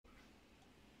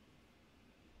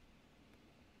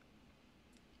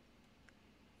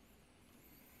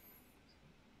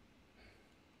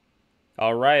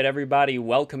All right, everybody,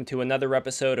 welcome to another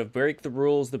episode of Break the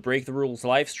Rules, the Break the Rules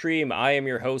live stream. I am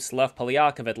your host, Lev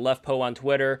Polyakov at LevPo on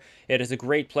Twitter. It is a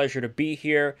great pleasure to be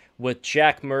here with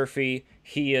Jack Murphy.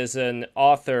 He is an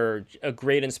author, a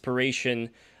great inspiration.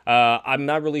 I'm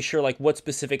not really sure what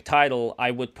specific title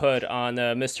I would put on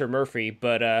Mr. Murphy,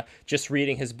 but just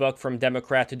reading his book From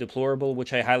Democrat to Deplorable,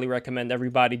 which I highly recommend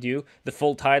everybody do. The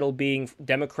full title being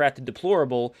Democrat to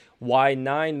Deplorable: Why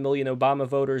 9 Million Obama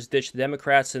Voters Ditched the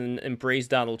Democrats and Embraced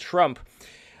Donald Trump.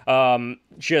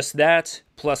 Just that,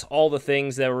 plus all the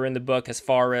things that were in the book as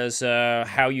far as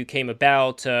how you came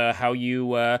about, how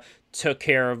you took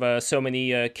care of so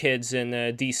many kids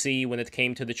in D.C. when it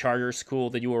came to the charter school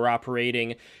that you were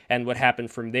operating, and what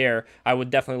happened from there. I would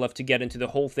definitely love to get into the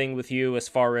whole thing with you as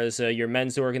far as your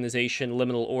men's organization,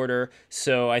 Liminal Order.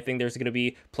 So I think there's going to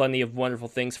be plenty of wonderful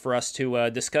things for us to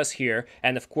discuss here.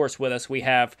 And of course, with us we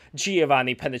have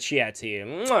Giovanni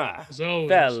Penicietti,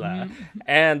 Bella,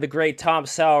 and the great Tom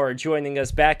Sauer joining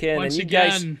us back in. Once and you again,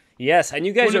 guys, yes, and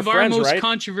you guys are friends, right? One of our most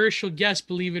controversial guests,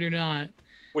 believe it or not.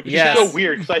 Which is so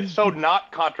weird because I'm so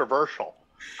not controversial.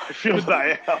 I feel that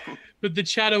I am. But the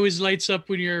chat always lights up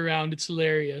when you're around. It's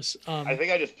hilarious. I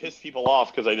think I just piss people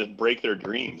off because I just break their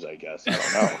dreams, I guess. I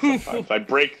don't know. Sometimes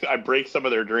I break some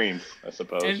of their dreams, I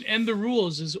suppose. And the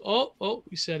rules is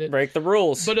we said it. Break the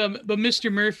rules. But Mr.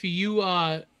 Murphy,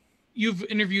 you've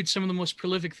interviewed some of the most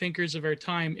prolific thinkers of our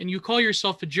time, and you call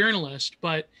yourself a journalist,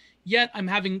 but yet I'm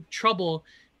having trouble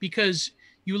because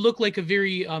you look like a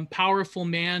very powerful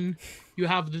man. You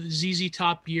have the ZZ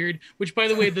Top beard, which, by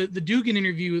the way, the Dugan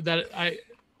interview that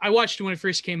I watched when it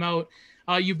first came out,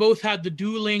 you both had the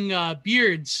dueling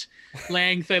beards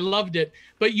length. I loved it.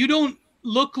 But you don't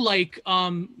look like,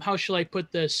 how shall I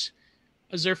put this?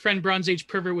 As our friend Bronze Age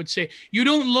Pervert would say, you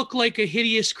don't look like a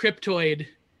hideous cryptoid.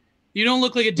 You don't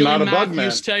look like a Dylan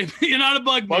Matthews type. You're not a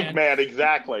bug man. Bug man,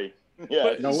 exactly.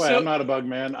 Yeah. No way. I'm not a bug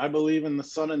man. I believe in the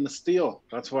sun and the steel.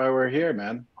 That's why we're here,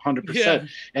 man. 100%. Yeah.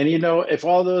 And if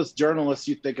all those journalists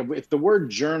you think of, if the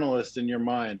word journalist in your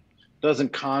mind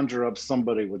doesn't conjure up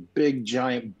somebody with big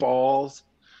giant balls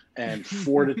and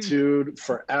fortitude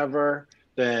forever,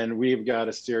 then we've got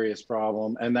a serious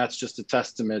problem. And that's just a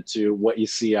testament to what you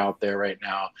see out there right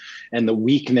now. And the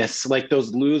weakness, like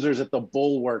those losers at the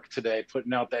Bulwark today,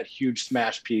 putting out that huge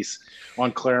smash piece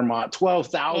on Claremont,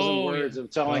 12,000 words of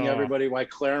telling everybody why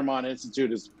Claremont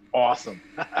Institute is awesome.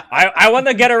 I want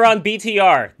to get her on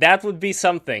BTR. That would be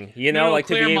something, no,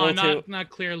 to be able to. Not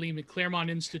Claire Lehman, Claremont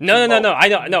Institute. No. I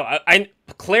know. No, I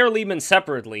Claire Lehman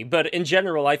separately, but in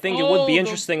general, I think it would be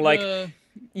interesting.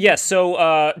 Yes.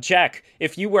 So, Jack,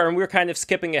 if you were, and we're kind of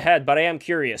skipping ahead, but I am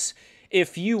curious,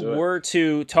 if you were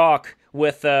to talk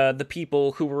with the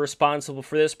people who were responsible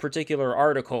for this particular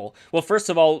article, well, first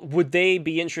of all, would they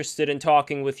be interested in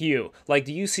talking with you?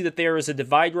 Do you see that there is a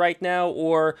divide right now,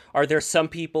 or are there some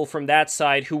people from that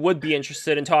side who would be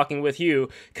interested in talking with you?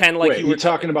 Kind of like you were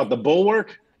talking about the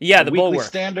Bulwark? Yeah, the Weekly Bulwark.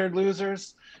 Standard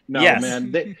losers? No, yes.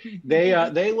 Man,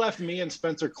 they left me and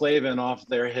Spencer Klavan off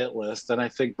their hit list, and I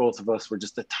think both of us were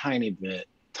just a tiny bit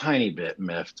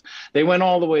miffed. They went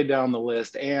all the way down the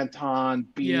list: Anton,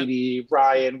 Beatty,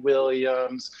 Ryan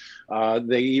Williams.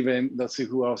 Let's see,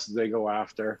 who else did they go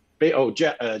after?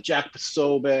 Jack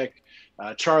Posobiec,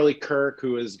 Charlie Kirk,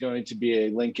 who is going to be a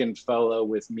Lincoln Fellow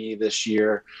with me this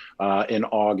year in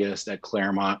August at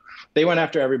Claremont. They went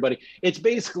after everybody. It's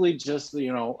basically just,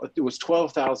 it was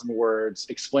 12,000 words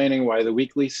explaining why the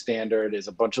Weekly Standard is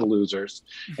a bunch of losers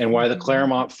and why the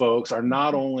Claremont folks are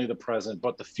not only the present,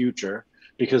 but the future,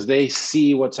 because they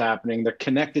see what's happening. They're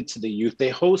connected to the youth. They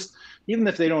host, even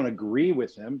if they don't agree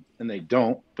with him, and they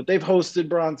don't, but they've hosted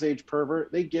Bronze Age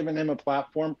Pervert. They've given him a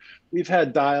platform. We've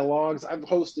had dialogues. I've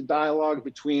hosted dialogue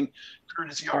between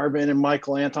Curtis Yarvin and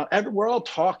Michael Anton. We're all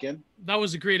talking. That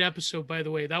was a great episode, by the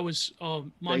way. That was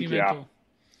monumental.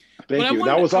 Thank you.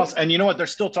 That was awesome. And you know what? They're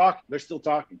still talking. They're still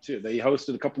talking, too. They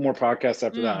hosted a couple more podcasts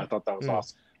after that. I thought that was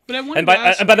awesome. And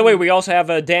by the way, we also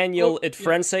have Daniel at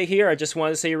Frense here. I just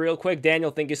want to say real quick, Daniel,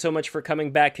 thank you so much for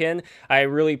coming back in. I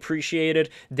really appreciate it.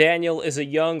 Daniel is a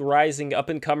young, rising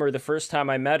up-and-comer. The first time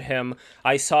I met him,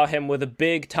 I saw him with a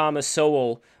big Thomas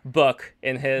Sowell book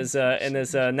in his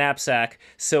knapsack.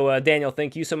 So Daniel,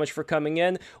 thank you so much for coming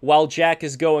in. While Jack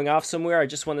is going off somewhere, I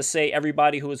just want to say,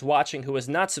 everybody who is watching who is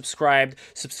not subscribed,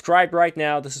 subscribe right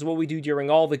now. This is what we do during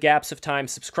all the gaps of time.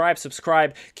 Subscribe,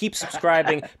 keep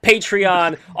subscribing.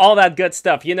 Patreon, all that good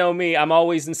stuff. You know me, I'm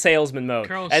always in salesman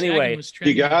mode. Anyway,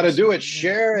 you got to do it.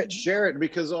 Share it,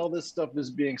 because all this stuff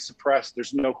is being suppressed.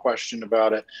 There's no question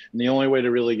about it. And the only way to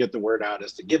really get the word out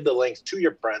is to give the links to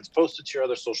your friends, post it to your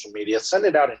other social media, send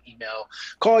it out an email,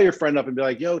 call your friend up and be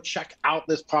like, yo, check out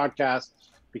this podcast.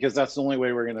 because that's the only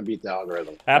way we're going to beat the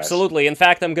algorithm. Absolutely. In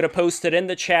fact, I'm going to post it in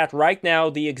the chat right now,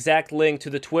 the exact link to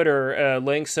the Twitter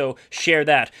link, so share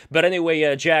that. But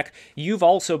anyway, Jack, you've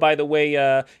also, by the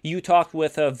way, you talked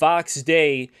with Vox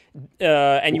Day,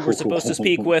 and you were supposed to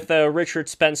speak with Richard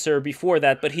Spencer before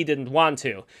that, but he didn't want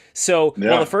to. So,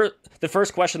 well, the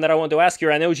first question that I want to ask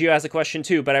you, I know Gio has a question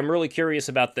too, but I'm really curious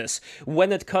about this.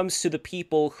 When it comes to the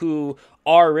people who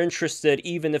are interested,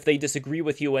 even if they disagree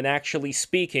with you in actually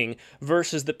speaking,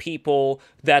 versus the people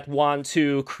that want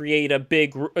to create a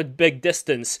big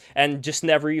distance and just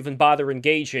never even bother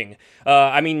engaging.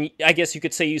 I mean, I guess you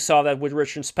could say you saw that with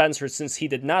Richard Spencer since he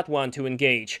did not want to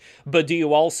engage, but do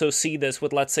you also see this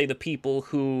with, let's say, the people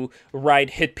who write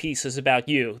hit pieces about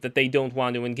you, that they don't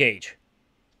want to engage?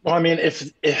 Well, I mean,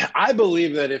 if I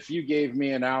believe that if you gave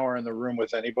me an hour in the room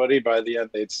with anybody, by the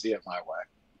end, they'd see it my way.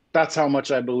 That's how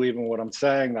much I believe in what I'm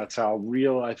saying. That's how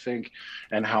real I think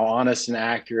and how honest and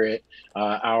accurate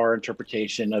our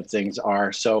interpretation of things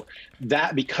are. So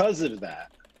that, because of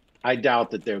that, I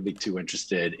doubt that they'll be too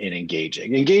interested in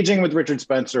engaging. Engaging with Richard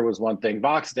Spencer was one thing.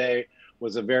 Vox Day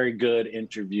was a very good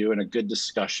interview and a good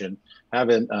discussion.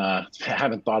 Haven't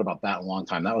thought about that in a long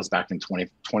time. That was back in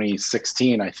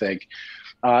 2016, I think.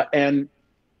 And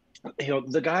you know,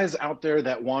 the guys out there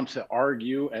that want to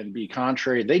argue and be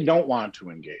contrary, they don't want to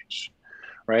engage,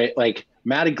 right? Like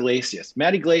Matt Iglesias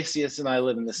and I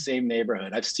live in the same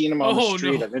neighborhood. I've seen him on the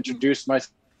street. No. I've introduced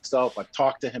myself. I've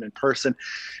talked to him in person.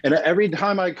 And every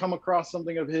time I come across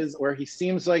something of his where he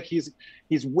seems like he's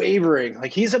wavering,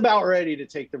 like he's about ready to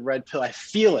take the red pill, I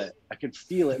feel it. I can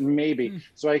feel it, maybe.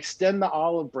 So I extend the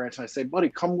olive branch and I say, buddy,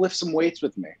 come lift some weights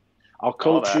with me. I'll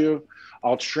coach you.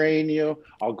 I'll train you.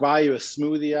 I'll buy you a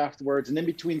smoothie afterwards. And in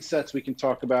between sets, we can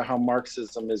talk about how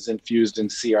Marxism is infused in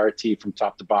CRT from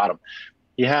top to bottom.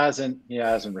 He hasn't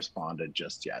responded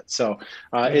just yet. So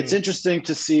it's interesting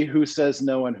to see who says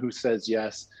no and who says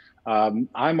yes.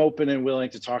 I'm open and willing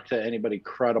to talk to anybody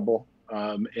credible.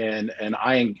 And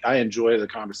I enjoy the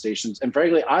conversations. And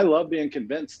frankly, I love being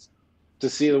convinced to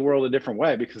see the world a different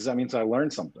way, because that means I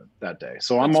learned something that day.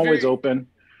 So I'm always open.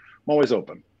 I'm always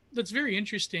open. That's very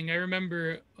interesting. I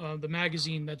remember the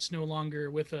magazine that's no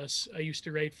longer with us, I used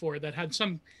to write for, that had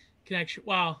some connection,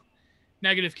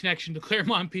 negative connection to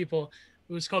Claremont people.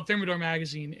 It was called Thermidor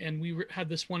Magazine, and we had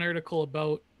this one article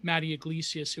about Matty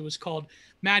Iglesias. It was called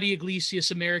Matty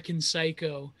Iglesias, American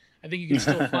Psycho. I think you can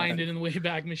still find it in the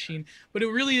Wayback Machine. But it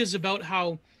really is about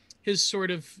how his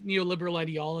sort of neoliberal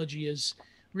ideology is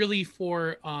really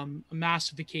for a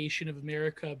massification of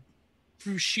America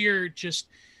through sheer just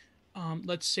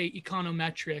let's say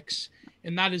econometrics,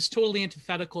 and that is totally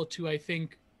antithetical to, I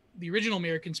think, the original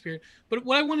American spirit. But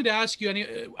what I wanted to ask you,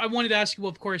 well,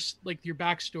 of course, like your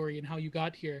backstory and how you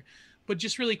got here, but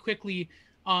just really quickly,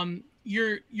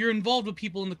 you're involved with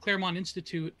people in the Claremont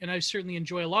Institute, and I certainly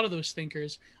enjoy a lot of those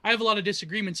thinkers. I have a lot of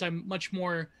disagreements. I'm much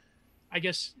more, I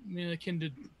guess, akin to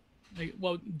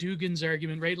Dugin's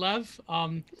argument, right, Lev?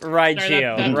 Right,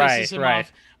 Gio.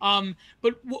 Right.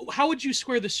 But how would you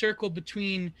square the circle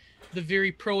between the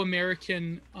very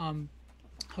pro-American,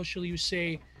 how shall you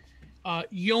say,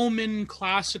 yeoman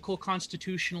classical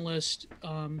constitutionalist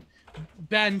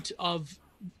bent of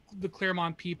the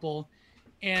Claremont people,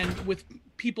 and with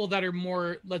people that are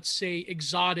more, let's say,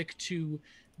 exotic to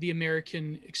the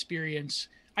American experience?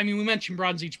 I mean, we mentioned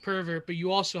Bronze Age pervert, but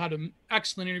you also had an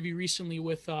excellent interview recently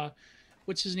with,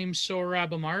 what's his name,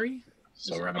 Sohrab Ahmari?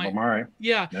 Ahmari.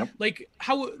 Yeah. Yep.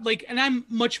 And I'm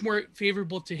much more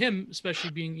favorable to him,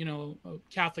 especially being, a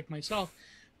Catholic myself.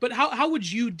 But how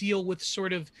would you deal with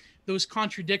sort of those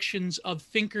contradictions of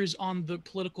thinkers on the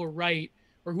political right,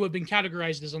 or who have been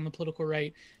categorized as on the political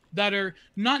right, that are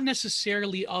not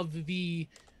necessarily of the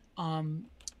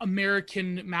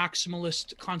American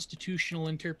maximalist constitutional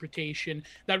interpretation,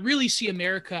 that really see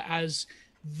America as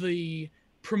the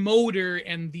promoter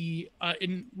and the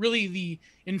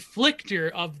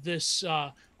inflictor of this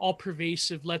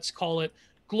all-pervasive, let's call it,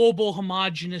 global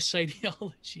homogenous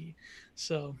ideology?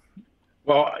 So,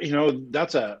 well,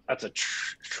 that's a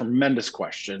tremendous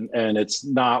question, and it's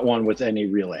not one with any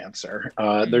real answer.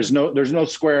 There's no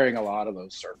squaring a lot of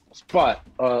those circles, but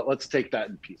let's take that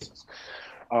in pieces.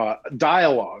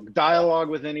 Dialogue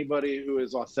with anybody who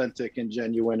is authentic and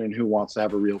genuine and who wants to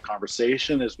have a real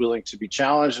conversation, is willing to be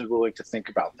challenged and willing to think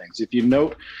about things. If you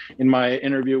note in my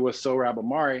interview with Sohrab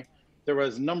Ahmari, there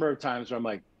was a number of times where I'm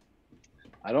like,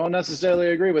 I don't necessarily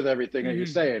agree with everything that you're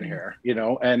saying here,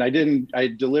 and I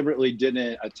deliberately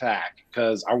didn't attack,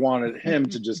 because I wanted him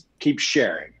to just keep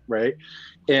sharing, right?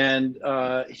 And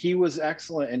he was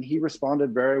excellent, and he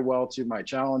responded very well to my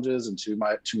challenges and to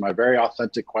my very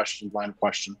authentic line of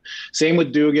question. Same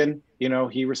with Dugan. You know,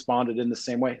 he responded in the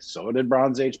same way. So did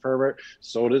Bronze Age Pervert.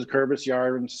 So does Curvis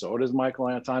Yarvin. So does Michael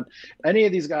Anton. Any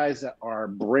of these guys that are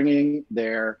bringing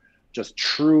their just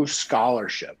true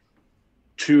scholarship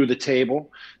to the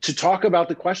table to talk about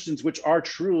the questions which are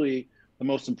truly the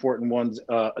most important ones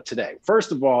today.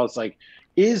 First of all, it's like,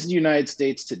 is the United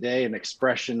States today an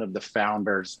expression of the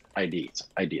founders'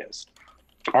 ideas?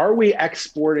 Are we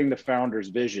exporting the founders'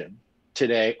 vision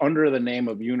today under the name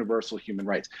of universal human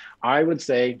rights? I would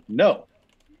say no,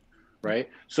 right?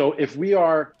 So if we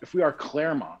are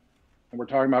Claremont, and we're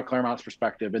talking about Claremont's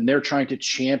perspective, and they're trying to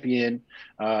champion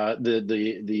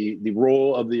the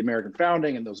role of the American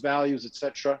founding and those values, et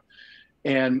cetera,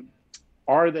 and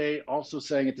are they also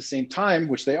saying at the same time,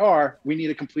 which they are, we need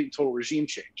a complete and total regime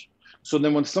change? So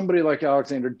then when somebody like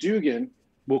Alexander Dugin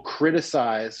will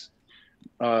criticize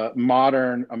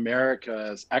modern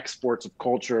America's exports of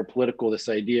culture, political, this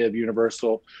idea of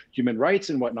universal human rights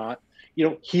and whatnot, you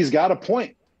know, he's got a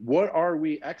point. What are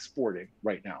we exporting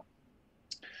right now?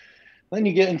 Then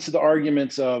you get into the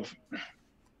arguments of,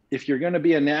 if you're going to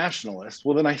be a nationalist,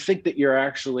 well, then I think that you're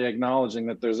actually acknowledging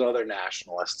that there's other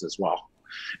nationalists as well.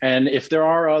 And if there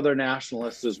are other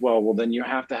nationalists as well, well, then you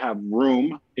have to have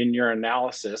room in your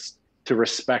analysis to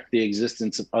respect the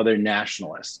existence of other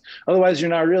nationalists. Otherwise, you're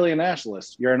not really a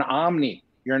nationalist. You're an omni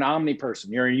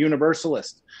person. You're a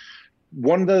universalist.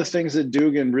 One of the things that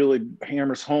Dugin really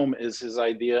hammers home is his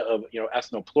idea of, you know,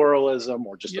 ethno-pluralism,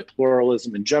 or just a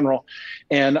pluralism in general.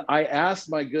 And I asked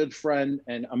my good friend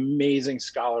and amazing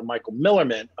scholar, Michael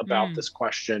Millerman, about this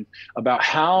question, about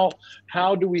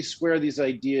how do we square these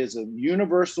ideas of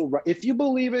universal, if you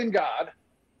believe in God,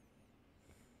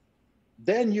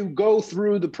 then you go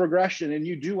through the progression and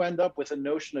you do end up with a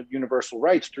notion of universal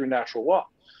rights through natural law.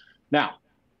 Now,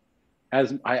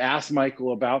 as I asked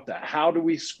Michael about that, how do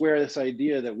we square this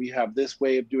idea that we have this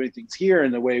way of doing things here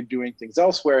and the way of doing things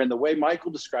elsewhere? And the way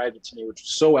Michael described it to me, which was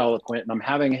so eloquent, and I'm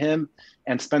having him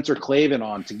and Spencer Klavan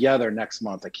on together next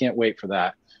month. I can't wait for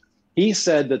that. He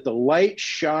said that the light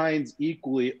shines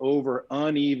equally over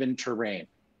uneven terrain.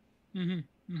 If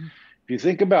you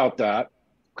think about that,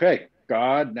 okay,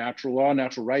 God, natural law,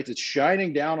 natural rights, it's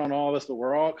shining down on all of us, but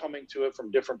we're all coming to it from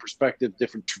different perspectives,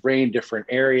 different terrain, different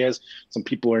areas. Some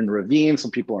people are in the ravine, some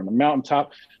people are on the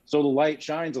mountaintop. So the light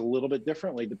shines a little bit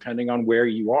differently depending on where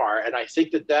you are. And I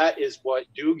think that is what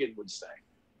Dugin would say.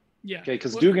 Yeah. Okay,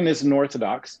 because Dugin is an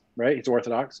Orthodox, right? He's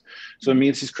Orthodox. So it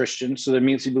means he's Christian. So that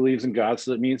means he believes in God.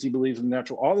 So that means he believes in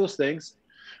natural, all those things.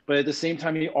 But at the same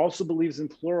time, he also believes in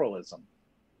pluralism.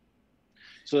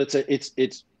 So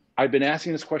it's I've been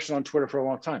asking this question on Twitter for a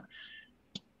long time.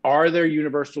 Are there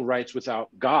universal rights without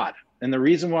God? And the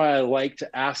reason why I like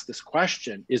to ask this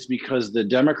question is because the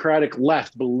Democratic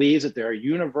left believes that there are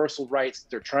universal rights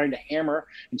that they're trying to hammer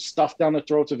and stuff down the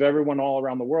throats of everyone all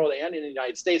around the world and in the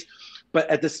United States, but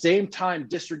at the same time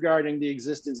disregarding the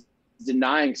existence,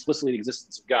 denying explicitly the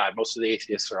existence of God. Most of the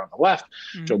atheists are on the left.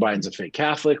 Joe Biden's a fake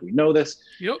Catholic. We know this.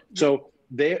 So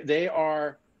they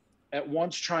are at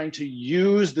once trying to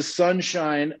use the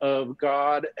sunshine of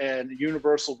God and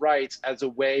universal rights as a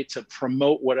way to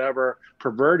promote whatever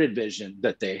perverted vision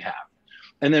that they have.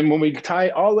 And then when we tie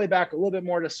all the way back a little bit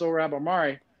more to Sohrab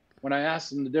Ahmari, when I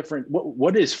asked him the different,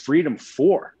 what is freedom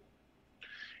for?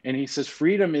 And he says,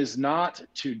 freedom is not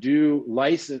to do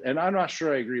license. And I'm not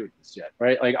sure I agree with this yet,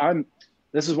 right? Like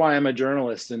this is why I'm a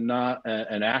journalist and not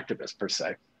an activist per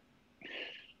se.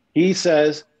 He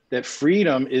says that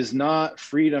freedom is not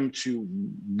freedom to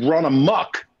run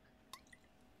amok,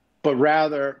 but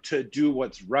rather to do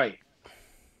what's right.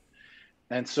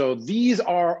 And so these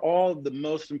are all the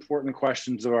most important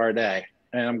questions of our day.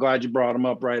 And I'm glad you brought them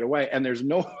up right away. And there's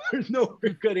no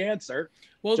good answer.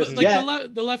 Well,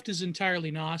 the left is entirely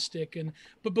Gnostic.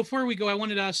 But before we go, I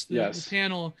wanted to ask the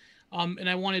panel, and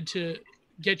I wanted to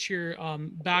get your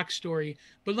backstory.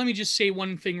 But let me just say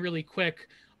one thing really quick.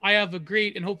 I have a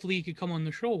great, and hopefully he could come on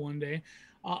the show one day.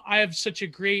 I have such a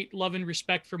great love and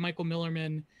respect for Michael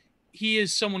Millerman. He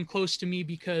is someone close to me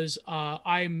because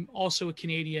I'm also a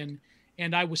Canadian,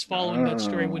 and I was following that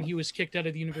story when he was kicked out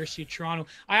of the University of Toronto.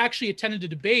 I actually attended a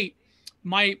debate.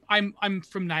 I'm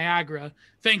from Niagara.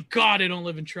 Thank God I don't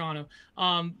live in Toronto.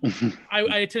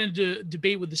 I attended a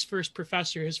debate with his first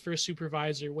professor, his first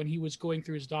supervisor, when he was going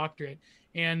through his doctorate.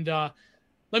 And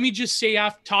let me just say,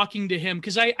 after talking to him,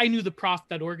 because I knew the prof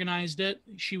that organized it.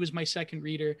 She was my second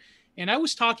reader. And I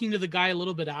was talking to the guy a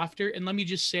little bit after. And let me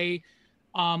just say,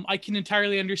 I can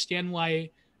entirely understand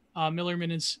why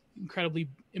Millerman is incredibly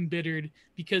embittered,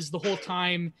 because the whole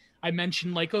time I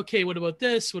mentioned like, okay, what about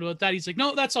this? What about that? He's like,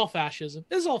 no, that's all fascism.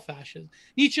 This is all fascism.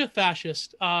 Nietzsche,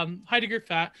 fascist. Heidegger,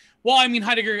 fat. Well, I mean,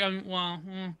 Heidegger,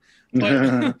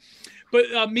 but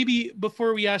but maybe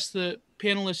before we ask the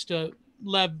panelist,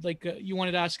 Lev, like you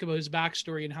wanted to ask about his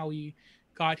backstory and how he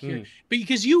got here, but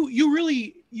because you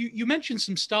really you mentioned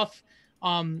some stuff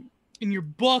in your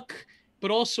book, but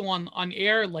also on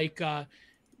air, like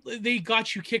they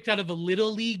got you kicked out of a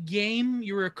little league game.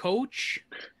 You were a coach.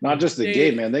 Not just the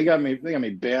game, man. They got me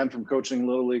banned from coaching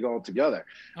little league altogether.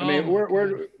 I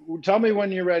mean, tell me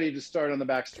when you're ready to start on the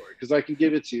backstory, because I can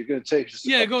give it to you. It's going to take just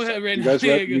go ahead, Randy.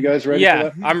 You guys ready?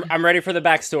 Yeah, I'm ready for the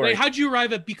backstory. Like, how'd you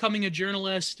arrive at becoming a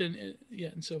journalist and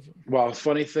so forth? Well, the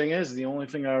funny thing is, the only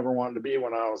thing I ever wanted to be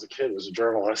when I was a kid was a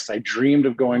journalist. I dreamed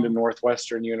of going to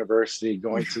Northwestern University,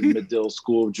 going to the Medill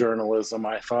School of Journalism.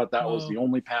 I thought that was the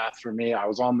only path for me. I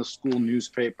was on the school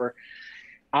newspaper.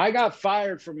 I got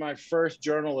fired from my first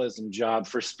journalism job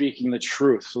for speaking the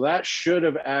truth. So that should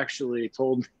have actually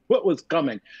told me what was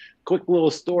coming. Quick little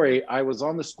story. I was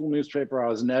on the school newspaper. I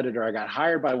was an editor. I got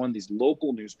hired by one of these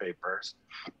local newspapers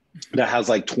that has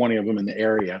like 20 of them in the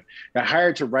area. Got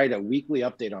hired to write a weekly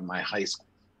update on my high school,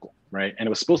 right? And it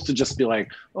was supposed to just be like,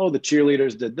 oh, the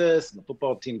cheerleaders did this, and the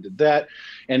football team did that.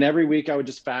 And every week I would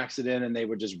just fax it in and they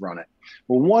would just run it.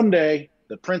 Well, one day,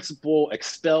 the principal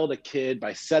expelled a kid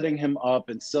by setting him up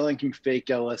and selling him fake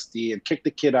LSD and kicked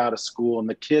the kid out of school. And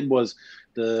the kid was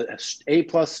the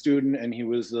A+ student, and he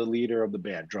was the leader of the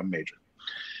band, drum major.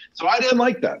 So I didn't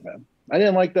like that, man. I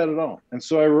didn't like that at all. And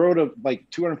so I wrote like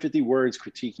 250 words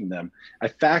critiquing them. I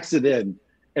faxed it in,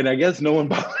 and I guess no one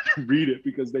bothered to read it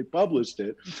because they published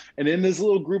it. And in this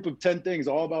little group of 10 things,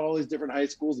 all about all these different high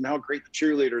schools and how great the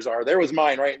cheerleaders are, there was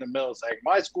mine right in the middle saying,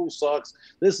 my school sucks,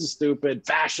 this is stupid,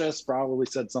 fascist, probably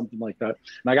said something like that.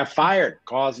 And I got fired,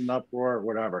 caused an uproar or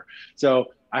whatever.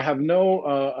 So I have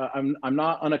I'm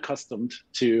not unaccustomed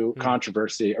to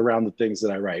controversy around the things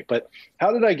that I write. But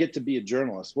how did I get to be a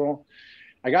journalist? Well,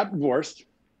 I got divorced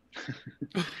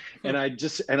and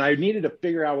I needed to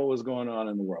figure out what was going on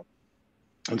in the world.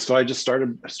 And so I just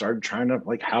started trying to,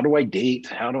 like, how do I date?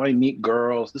 How do I meet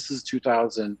girls? This is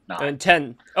 2009.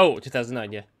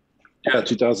 2009, yeah. Yeah,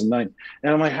 2009.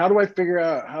 And I'm like, how do I figure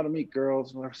out how to meet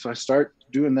girls? So I start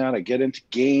doing that. I get into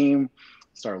game,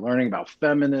 start learning about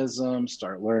feminism,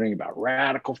 start learning about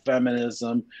radical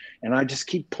feminism. And I just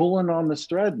keep pulling on this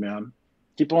thread, man.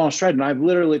 Keep pulling on this thread. And I've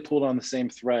literally pulled on the same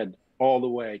thread all the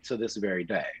way to this very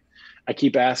day. I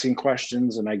keep asking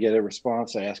questions and I get a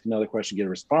response. I ask another question, get a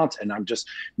response. And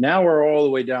now we're all the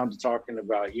way down to talking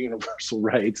about universal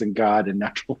rights and God and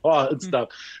natural law and stuff,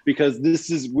 because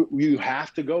you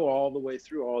have to go all the way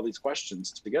through all these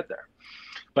questions to get there.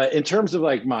 But in terms of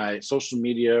like my social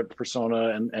media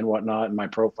persona and whatnot, and my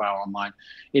profile online,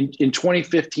 in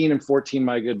 2015 and 14,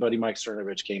 my good buddy Mike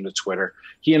Cernovich came to Twitter.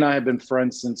 He and I have been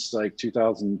friends since like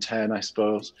 2010, I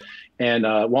suppose. And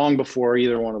long before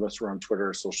either one of us were on Twitter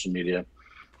or social media.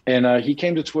 And he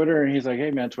came to Twitter and he's like,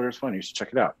 hey man, Twitter's fun, you should check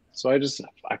it out. So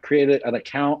I created an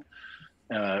account,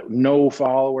 no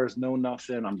followers, no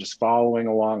nothing. I'm just following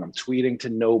along. I'm tweeting to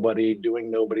nobody,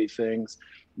 doing nobody things,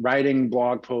 writing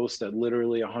blog posts that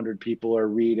literally 100 people are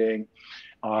reading.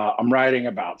 I'm writing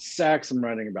about sex. I'm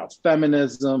writing about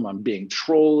feminism. I'm being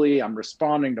trolly. I'm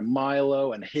responding to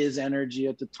Milo and his energy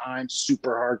at the time,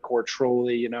 super hardcore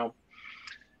trolly, you know.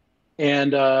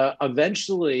 And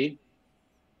eventually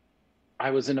I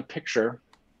was in a picture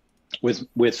with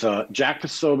Jack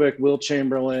Posobiec, Will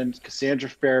Chamberlain, Cassandra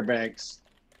Fairbanks,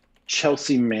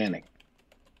 Chelsea Manning,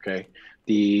 okay?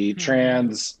 The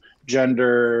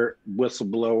transgender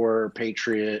whistleblower,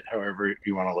 patriot, however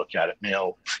you want to look at it,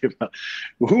 male,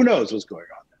 who knows what's going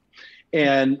on there.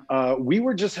 And we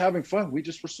were just having fun. We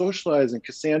just were socializing.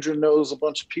 Cassandra knows a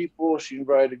bunch of people. She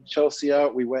invited Chelsea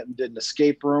out. We went and did an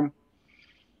escape room.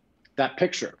 That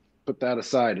picture, put that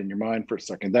aside in your mind for a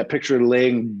second. That picture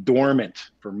laying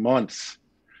dormant for months.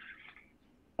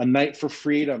 A Night for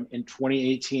Freedom in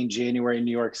 2018, January,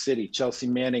 New York City. Chelsea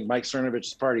Manning, Mike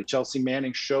Cernovich's party. Chelsea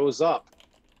Manning shows up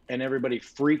and everybody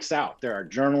freaks out. There are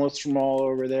journalists from all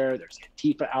over there. There's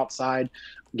Antifa outside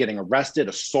getting arrested,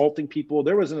 assaulting people.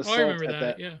 There was an assault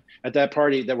at that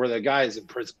party that were the guys in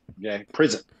prison. Okay,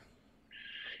 prison.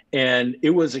 And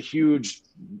it was a huge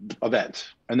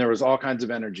event and there was all kinds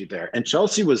of energy there. And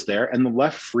Chelsea was there and the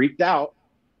left freaked out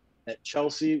that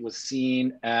Chelsea was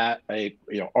seen at a,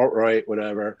 alt-right,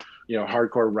 whatever,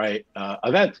 hardcore right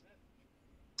event.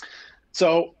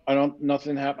 So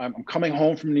nothing happened. I'm coming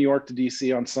home from New York to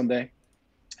DC on Sunday.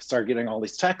 I start getting all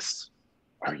these texts.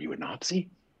 Are you a Nazi?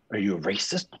 Are you a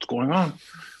racist? What's going on?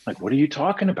 Like, what are you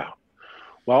talking about?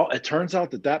 Well, it turns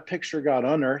out that picture got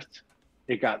unearthed.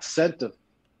 It got sent to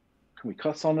can we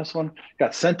cuss on this one?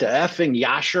 Got sent to effing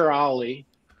Yasher Ali,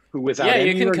 who without Yeah,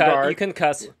 any you can regard, you can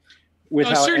cuss.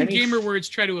 without certain any gamer words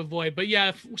try to avoid, but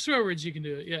yeah, swear words you can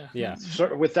do it. Yeah. Yeah.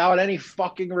 without any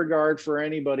fucking regard for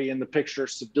anybody in the picture,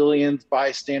 civilians,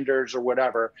 bystanders, or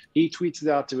whatever, he tweets it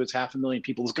out to his 500,000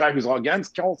 people. This guy who's all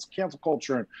against cancel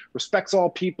culture and respects all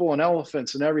people and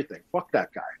elephants and everything. Fuck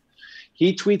that guy.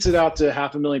 He tweets it out to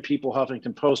 500,000 people,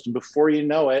 Huffington Post, and before you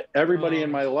know it, everybody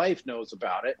in my life knows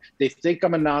about it. They think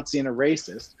I'm a Nazi and a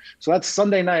racist. So that's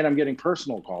Sunday night. I'm getting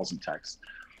personal calls and texts.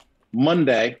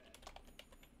 Monday,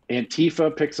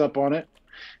 Antifa picks up on it.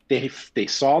 They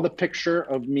saw the picture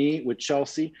of me with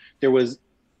Chelsea. There was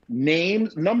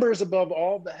numbers above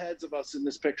all the heads of us in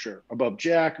this picture, above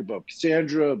Jack, above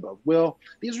Cassandra, above Will.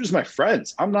 These are just my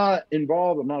friends. I'm not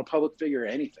involved. I'm not a public figure or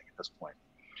anything at this point.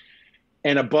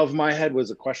 And above my head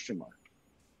was a question mark.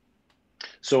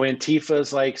 So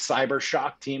Antifa's like cyber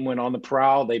shock team went on the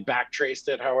prowl. They backtraced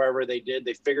it however they did.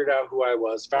 They figured out who I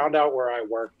was, found out where I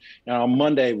worked, and on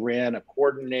Monday ran a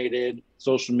coordinated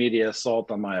social media assault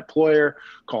on my employer,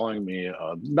 calling me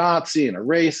a Nazi and a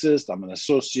racist. I'm an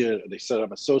associate. They said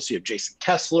I'm associate of Jason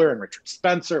Kessler and Richard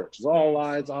Spencer, which is all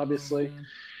lies, obviously.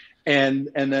 And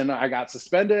then I got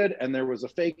suspended, and there was a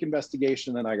fake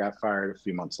investigation, and I got fired a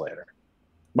few months later.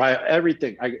 By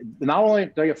everything, not only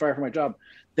did I get fired from my job,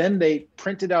 then they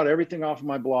printed out everything off of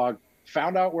my blog,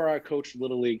 found out where I coached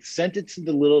Little League, sent it to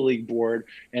the Little League board,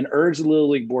 and urged the Little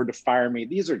League board to fire me.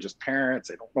 These are just parents.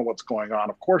 They don't know what's going on.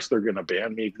 Of course, they're going to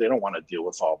ban me. They don't want to deal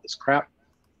with all this crap.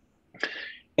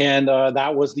 And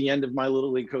that was the end of my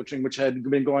Little League coaching, which had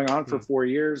been going on for 4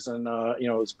 years. And, it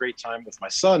was a great time with my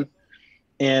son.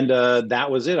 And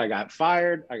that was it. I got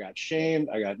fired. I got shamed.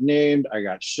 I got named. I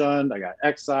got shunned. I got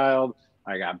exiled.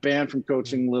 I got banned from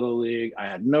coaching Little League. I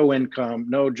had no income,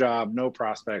 no job, no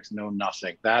prospects, no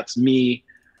nothing. That's me,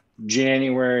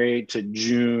 January to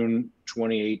June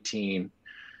 2018.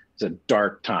 It's a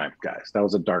dark time, guys. That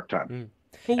was a dark time.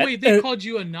 But wait, they called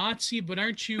you a Nazi, but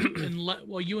aren't you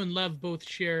you and Lev both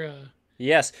share a...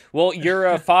 Yes. Well,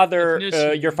 your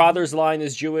father's line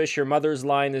is Jewish, your mother's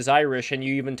line is Irish, and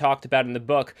you even talked about in the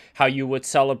book how you would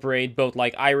celebrate both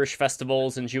like Irish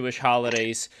festivals and Jewish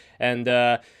holidays. And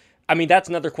I mean, that's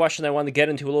another question I want to get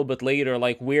into a little bit later.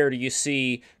 Like, where do you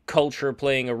see culture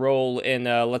playing a role in,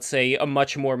 let's say, a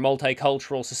much more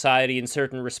multicultural society in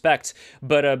certain respects?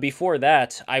 But before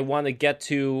that, I want to get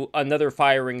to another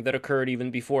firing that occurred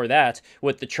even before that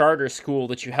with the charter school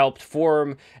that you helped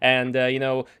form and,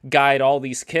 guide all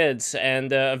these kids.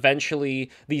 And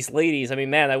eventually, these ladies, I mean,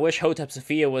 man, I wish Hotep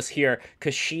Sophia was here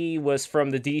because she was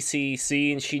from the DC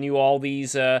scene. She knew all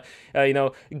these,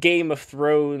 Game of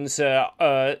Thrones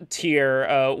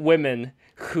tier women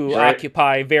who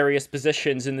occupy various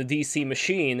positions in the DC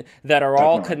machine that are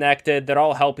all connected, that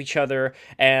all help each other,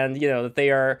 and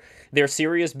that they're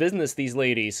serious business, these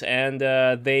ladies, and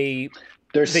they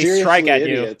strike at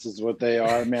idiots is what they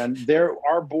are, man. They're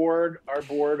our board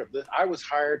of this. I was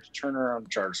hired to turn around a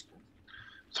charter school.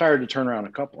 I was hired to turn around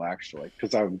a couple actually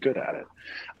because I was good at it.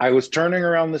 I was turning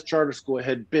around this charter school. It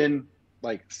had been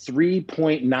like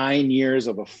 3.9 years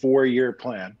of a 4-year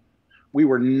plan. We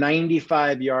were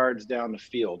 95 yards down the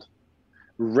field,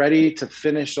 ready to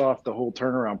finish off the whole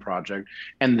turnaround project.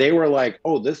 And they were like,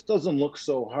 oh, this doesn't look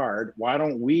so hard. Why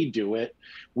don't we do it?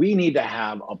 We need to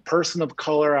have a person of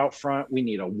color out front. We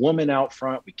need a woman out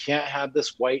front. We can't have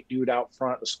this white dude out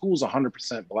front. The school's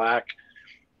 100% black.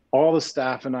 All the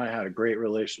staff and I had a great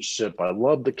relationship. I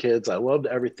loved the kids. I loved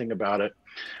everything about it.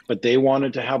 But they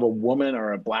wanted to have a woman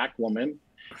or a black woman.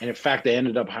 And in fact, they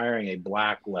ended up hiring a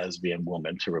black lesbian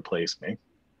woman to replace me.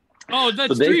 Oh,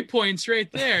 that's 3 points right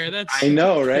there. That's I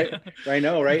know, right? I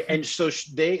know, right? And so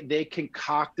they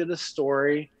concocted a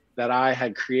story that I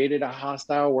had created a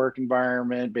hostile work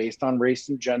environment based on race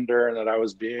and gender, and that I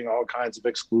was being all kinds of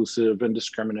exclusive and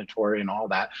discriminatory and all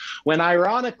that. When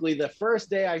ironically, the first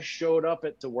day I showed up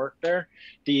to work there,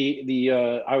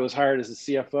 I was hired as a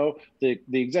CFO. The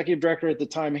executive director at the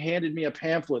time handed me a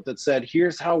pamphlet that said,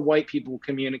 "Here's how white people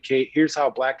communicate. Here's how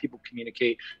black people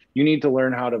communicate. You need to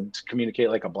learn how to communicate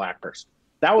like a black person."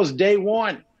 That was day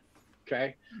one.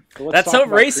 Okay. So that's so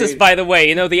racist, by the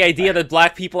way. The idea that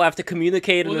black people have to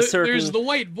communicate in a certain. There's the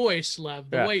white voice, Lev.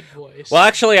 The white voice. Well,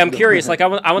 actually, I'm curious. Like, I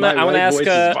want to ask.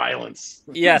 Violence.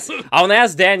 Yes, I want to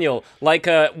ask Daniel. Like,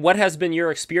 what has been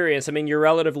your experience? I mean, you're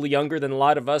relatively younger than a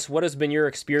lot of us. What has been your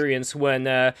experience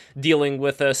when dealing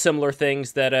with similar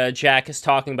things that Jack is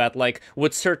talking about? Like,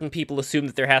 would certain people assume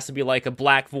that there has to be like a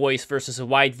black voice versus a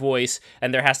white voice,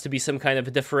 and there has to be some kind of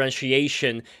a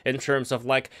differentiation in terms of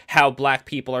like how black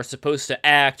people are supposed to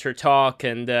act or talk,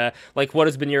 and like what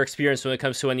has been your experience when it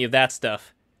comes to any of that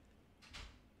stuff?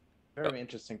 Very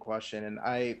interesting question. And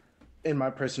in my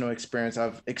personal experience,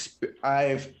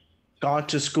 I've gone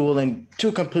to school in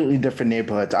two completely different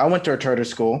neighborhoods. I went to a charter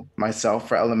school myself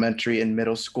for elementary and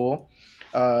middle school.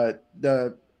 I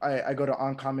go to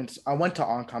Uncommon. I went to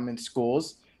Uncommon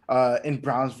schools in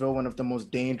Brownsville, one of the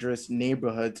most dangerous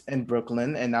neighborhoods in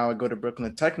Brooklyn, and now I go to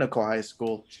Brooklyn Technical High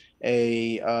School,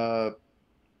 a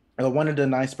one of the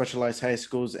nine specialized high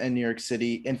schools in New York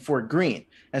City in Fort Greene.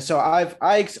 And so I've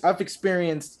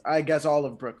experienced, I guess, all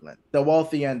of Brooklyn, the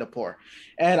wealthy and the poor.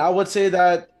 And I would say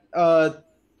that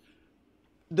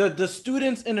the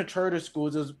students in the charter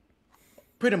schools is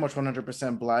pretty much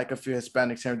 100% black, a few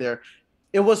Hispanics here and there.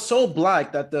 It was so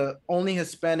black that the only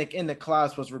Hispanic in the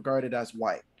class was regarded as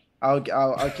white. I'll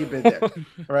keep it there,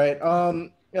 right?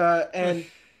 And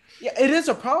yeah, it is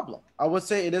a problem. I would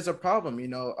say it is a problem.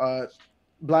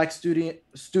 Black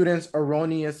students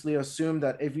erroneously assume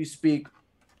that if you speak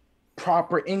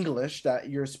proper English,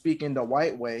 that you're speaking the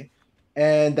white way,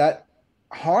 and that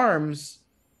harms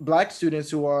Black students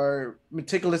who are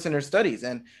meticulous in their studies.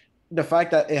 And the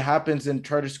fact that it happens in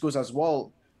charter schools as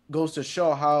well goes to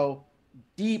show how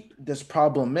deep this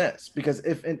problem is. Because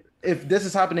if this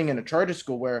is happening in a charter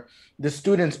school where the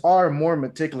students are more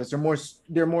meticulous,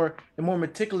 they're more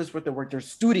meticulous with their work, they're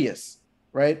studious,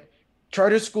 right?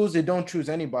 Charter schools, they don't choose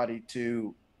anybody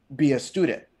to be a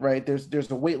student, right? There's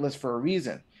a wait list for a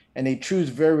reason, and they choose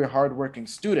very hardworking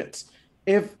students.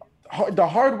 If the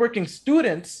hardworking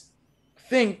students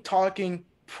think speaking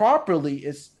properly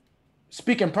is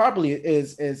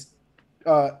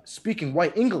speaking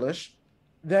white English,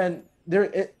 then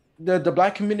the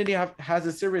Black community has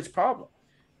a serious problem.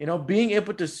 Being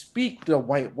able to speak the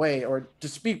white way or to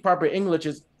speak proper English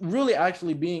is really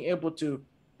actually being able to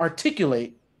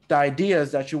articulate the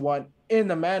ideas that you want in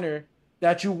the manner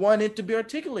that you want it to be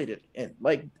articulated in.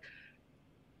 Like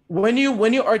when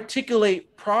you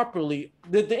articulate properly,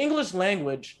 the English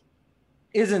language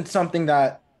isn't something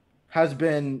that has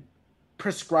been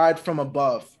prescribed from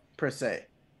above per se,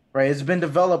 right? It's been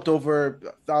developed over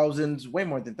thousands, way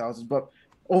more than thousands, but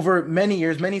over many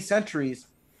years, many centuries.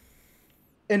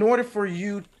 In order for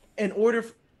you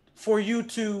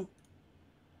to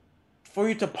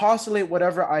postulate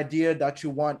whatever idea that you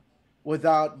want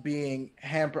without being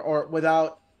hampered or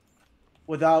without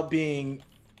being,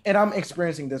 and I'm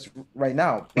experiencing this right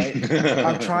now, right?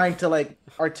 I'm trying to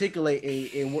articulate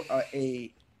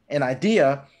an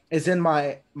idea is in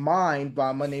my mind, but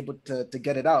I'm unable to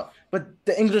get it out. But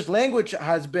the English language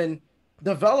has been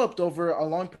developed over a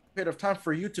long period of time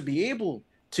for you to be able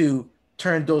to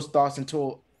turn those thoughts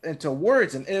into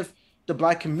words. And if the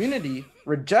Black community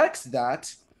rejects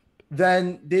that,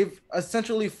 then they've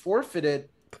essentially forfeited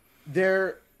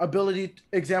their ability,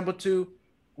 example, to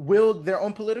wield their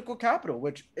own political capital,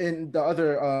 which in the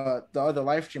other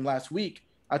live stream last week,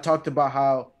 I talked about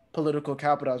how political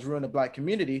capital has ruined the Black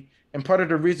community. And part of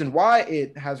the reason why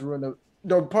it has ruined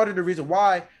part of the reason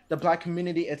why the Black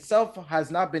community itself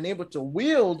has not been able to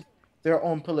wield their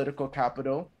own political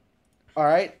capital, all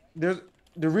right, the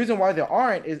reason why they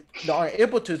aren't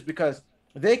able to is because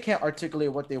they can't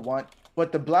articulate what they want,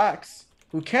 but the Blacks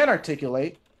who can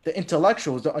articulate, the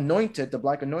intellectuals, the anointed, the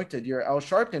Black anointed, your Al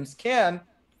Sharptons can,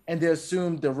 and they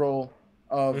assume the role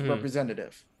of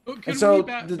representative. Can we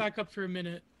back up for a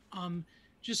minute?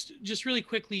 Just really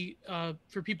quickly,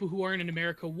 for people who aren't in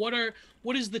America, what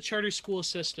is the charter school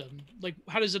system? Like,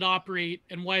 how does it operate,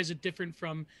 and why is it different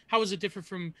from? How is it different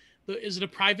from is it a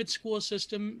private school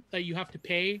system that you have to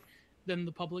pay than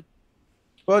the public?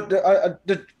 Well,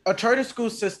 a charter school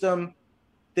system,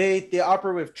 they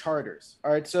operate with charters.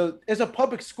 All right, so it's a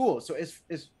public school, so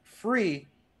it's free,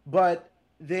 but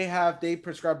they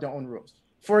prescribe their own rules.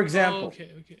 For example,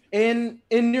 in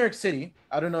New York City,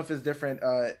 I don't know if it's different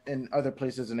in other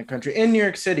places in the country. In New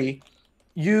York City,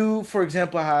 you, for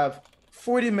example, have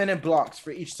 40-minute blocks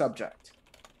for each subject.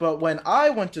 But when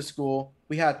I went to school,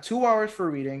 we had 2 hours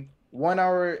for reading, 1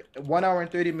 hour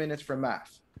and 30 minutes for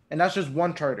math. And that's just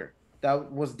one charter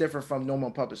that was different from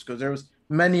normal public schools. There was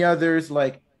many others,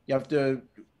 like you have to,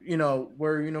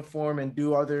 wear uniform and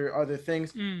do other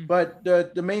things. But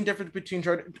the main difference between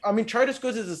charter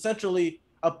schools is essentially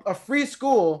a free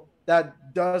school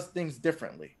that does things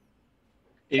differently.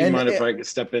 Do you mind if I could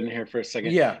step in here for a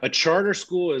second? Yeah. A charter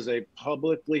school is a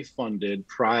publicly funded,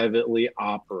 privately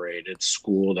operated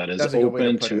school that is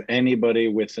open to anybody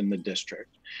within the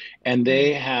district. And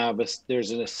they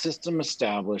there's a system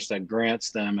established that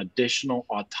grants them additional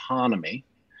autonomy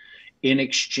in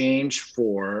exchange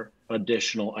for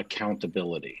additional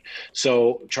accountability.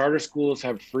 So charter schools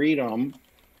have freedom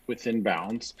within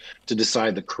bounds to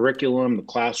decide the curriculum, the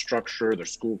class structure, their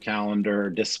school calendar,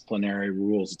 disciplinary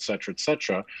rules, et cetera, et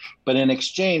cetera. But in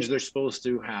exchange, they're supposed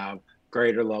to have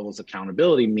greater levels of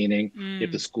accountability, meaning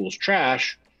if the school's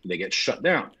trash, they get shut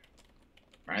down,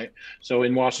 right? So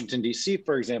in Washington, D.C.,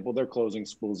 for example, they're closing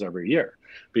schools every year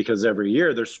because every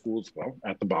year there's schools, well,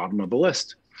 at the bottom of the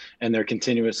list. And they're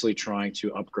continuously trying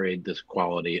to upgrade the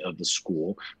quality of the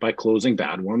school by closing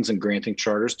bad ones and granting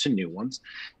charters to new ones.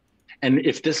 And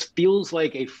if this feels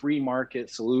like a free market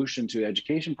solution to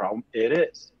education problem, it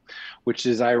is, which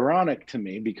is ironic to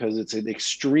me because it's an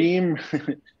extreme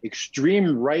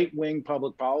right-wing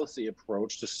public policy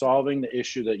approach to solving the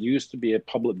issue that used to be a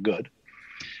public good.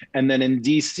 And then in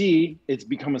DC, it's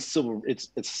become a civil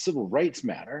rights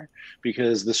matter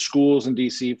because the schools in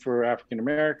DC for African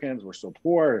Americans were so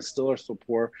poor and still are so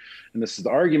poor. And this is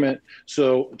the argument.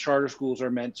 So charter schools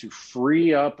are meant to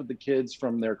free up the kids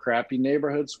from their crappy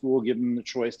neighborhood school, give them the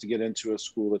choice to get into a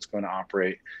school that's going to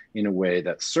operate in a way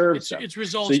that serves them. It's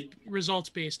results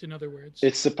based, in other words.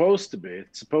 It's supposed to be.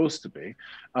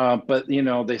 But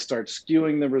they start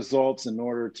skewing the results in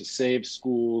order to save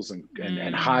schools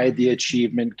and hide the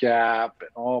achievement gap and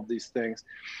all of these things.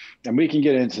 And we can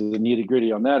get into the nitty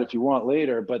gritty on that if you want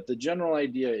later. But the general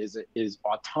idea is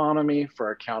autonomy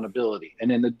for accountability.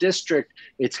 And in the district,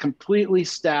 it's completely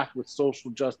staffed with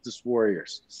social justice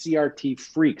warriors, CRT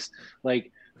freaks.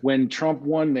 Like when Trump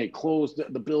won, they closed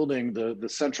the building, the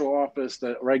central office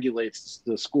that regulates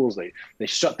the schools. They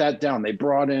shut that down. They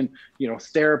brought in,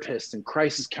 therapists and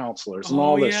crisis counselors and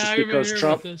all this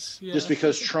just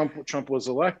because Trump was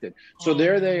elected. So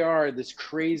there they are, this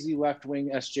crazy left-wing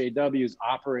SJWs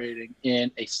operating in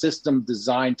a system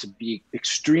designed to be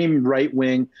extreme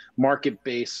right-wing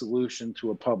market-based solution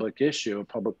to a public issue, a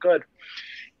public good.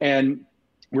 And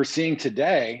we're seeing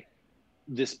today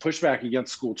this pushback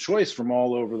against school choice from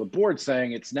all over the board,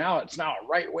 saying it's now a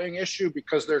right-wing issue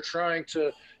because they're trying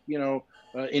to,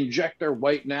 inject their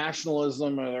white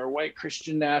nationalism or their white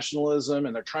Christian nationalism,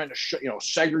 and they're trying to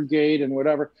segregate and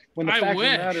whatever. When the fact of the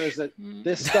matter is that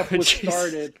this stuff was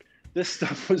started. This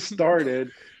stuff was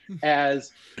started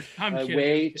as a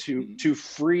way to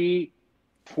free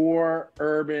poor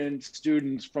urban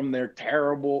students from their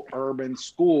terrible urban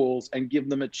schools and give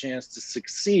them a chance to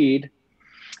succeed.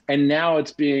 And now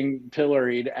it's being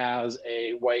pilloried as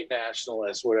a white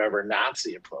nationalist, whatever,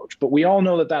 Nazi approach. But we all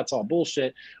know that that's all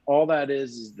bullshit. All that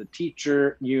is the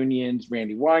teacher unions,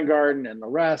 Randy Weingarten and the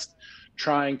rest,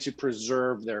 trying to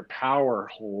preserve their power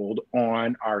hold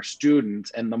on our students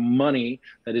and the money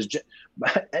that is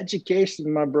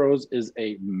education, my bros, is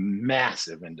a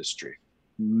massive industry.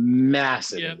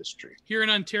 Industry. Here in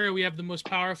Ontario, we have the most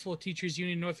powerful teachers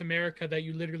union in North America that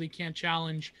you literally can't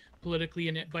challenge politically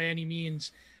in it by any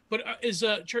means. But are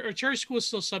charter schools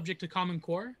still subject to Common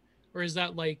Core, or is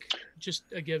that like just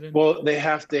a given? Well, they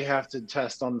have to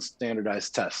test on the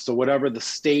standardized test. So whatever the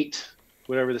state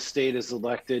is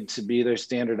elected to be their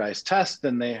standardized test,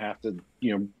 then they have to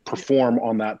perform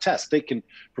on that test. They can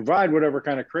provide whatever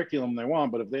kind of curriculum they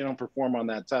want, but if they don't perform on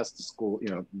that test, the school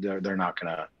they're not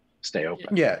going to stay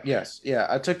open. Yeah.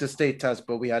 I took the state test,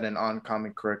 but we had an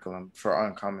uncommon curriculum for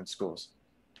uncommon schools.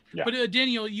 Yeah. But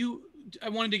Daniel, I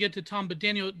wanted to get to Tom, but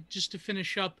Daniel, just to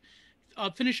finish up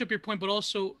your point, but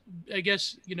also, I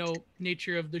guess,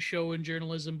 nature of the show and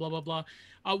journalism, blah, blah, blah.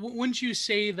 Wouldn't you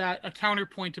say that a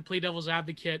counterpoint to play devil's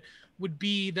advocate would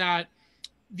be that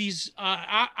these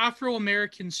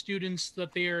Afro-American students,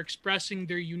 that they are expressing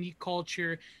their unique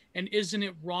culture, and isn't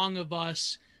it wrong of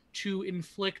us to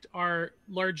inflict our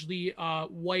largely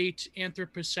white,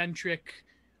 anthropocentric,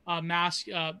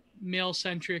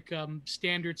 male-centric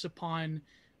standards upon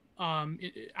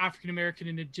African-American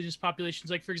and indigenous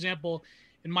populations? Like, for example,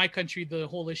 in my country, the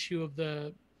whole issue of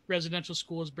the residential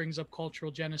schools brings up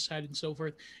cultural genocide and so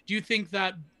forth. Do you think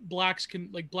that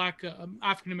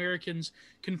African-Americans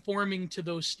conforming to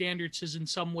those standards is in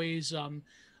some ways a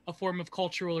form of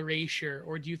cultural erasure?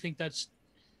 Or do you think that's,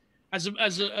 as an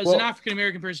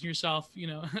African-American person yourself,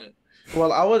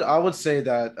 Well, I would say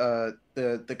that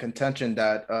the contention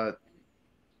that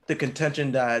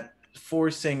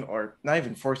forcing, or not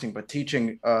even forcing, but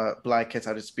teaching Black kids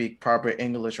how to speak proper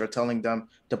English, or telling them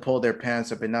to pull their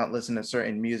pants up and not listen to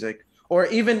certain music, or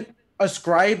even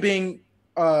ascribing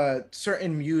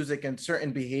certain music and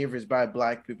certain behaviors by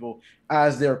Black people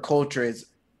as their culture is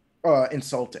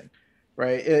insulting,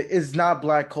 right? It is not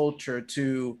Black culture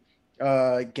to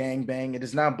gangbang. It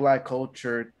is not Black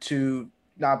culture to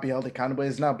not be held accountable.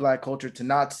 It's not Black culture to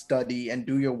not study and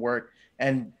do your work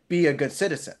and be a good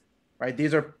citizen, right?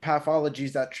 These are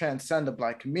pathologies that transcend the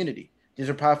Black community. These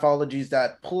are pathologies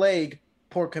that plague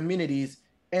poor communities.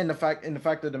 And the fact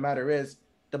of the matter is,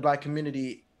 the Black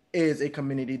community is a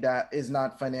community that is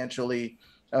not financially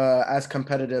as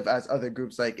competitive as other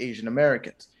groups like Asian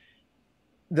Americans.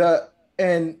 The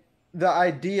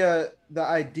idea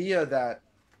that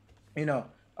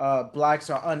Blacks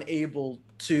are unable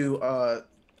to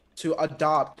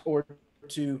adopt or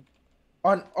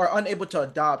are unable to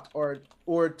adopt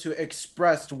or to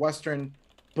express Western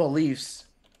beliefs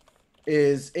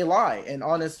is a lie. And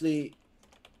honestly,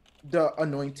 the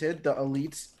anointed, the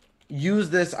elites, use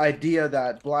this idea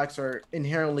that Blacks are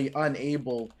inherently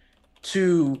unable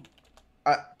to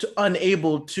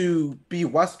be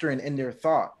Western in their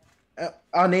thought,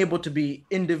 unable to be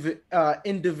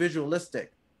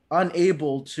individualistic,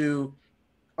 unable to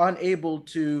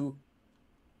adopt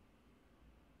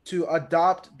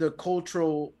the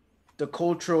cultural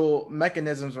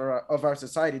mechanisms of our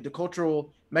society, the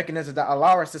cultural mechanisms that allow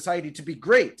our society to be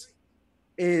great,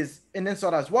 is an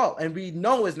insult as well. And we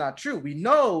know is not true. We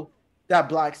know that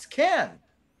Blacks can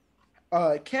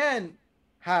adopt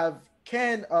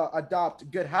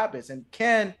good habits and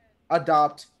can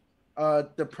adopt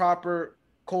the proper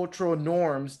cultural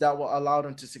norms that will allow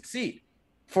them to succeed.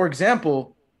 For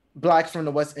example, Blacks from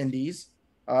the West Indies,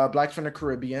 Blacks from the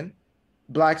Caribbean,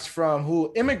 Blacks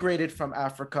who immigrated from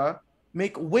Africa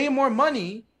make way more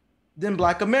money than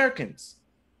Black Americans.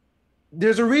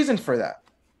 There's a reason for that,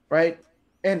 right?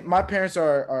 And my parents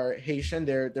are Haitian.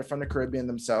 They're from the Caribbean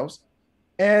themselves.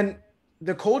 And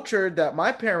the culture that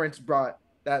my parents brought,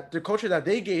 the culture that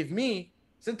they gave me,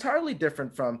 is entirely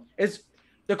different from.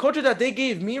 The culture that they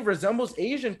gave me resembles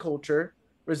Asian culture,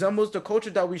 resembles the culture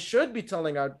that we should be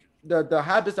telling the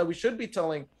habits that we should be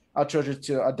telling our children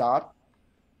to adopt.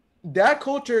 Their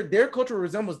culture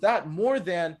resembles that more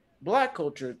than Black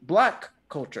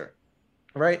culture,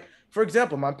 right? For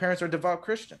example, my parents are devout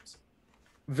Christians,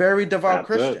 very devout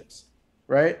Christians,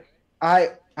 right?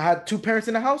 I had two parents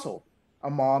in the household, a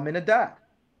mom and a dad,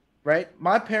 right?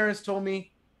 My parents told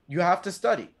me, you have to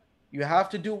study. You have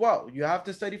to do well. You have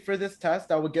to study for this test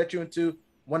that will get you into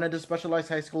one of the specialized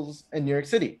high schools in New York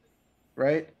City,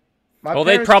 right? Well,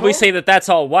 they'd probably say that that's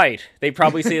all white. They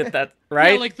probably say that,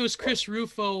 right? Yeah, like those Chris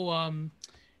Rufo,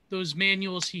 those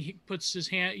manuals he gets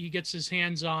his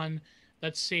hands on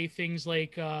that say things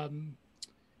like,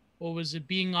 what was it?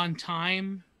 Being on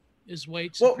time is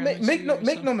white supremacy. Well,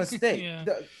 make no mistake. Yeah.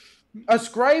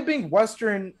 Ascribing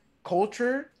Western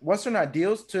culture, Western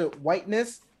ideals to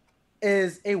whiteness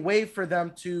is a way for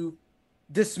them to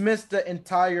dismiss the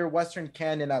entire Western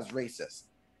canon as racist.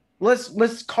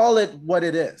 Let's call it what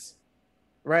it is,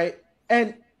 right?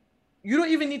 And you don't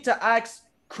even need to ask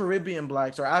Caribbean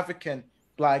Blacks or African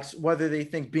Blacks whether they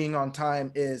think being on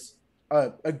time is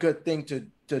a good thing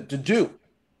to do.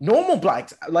 Normal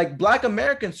Blacks, like Black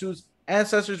Americans whose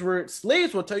ancestors were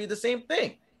slaves, will tell you the same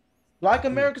thing. Black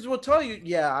Americans will tell you,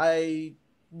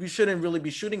 we shouldn't really be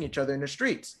shooting each other in the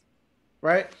streets,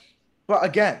 right? But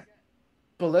again,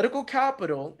 political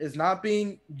capital is not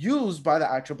being used by the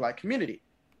actual Black community.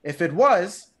 If it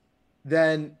was,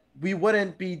 then we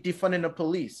wouldn't be defunding the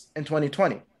police in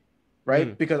 2020,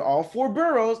 right? Because all four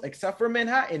boroughs, except for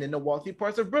Manhattan and the wealthy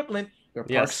parts of Brooklyn, your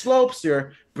Park Slopes,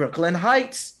 your Brooklyn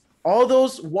Heights, all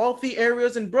those wealthy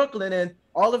areas in Brooklyn and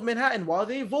all of Manhattan, while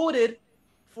they voted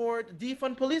for the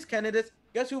defund police candidates,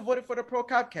 guess who voted for the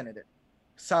pro-cop candidate?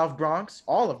 South Bronx,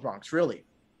 all of Bronx, really,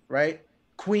 right?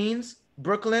 Queens,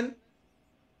 Brooklyn,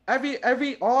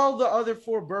 all the other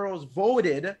four boroughs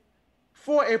voted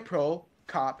for a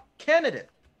pro-cop candidate.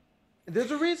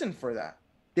 There's a reason for that.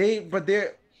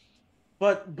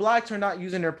 But Blacks are not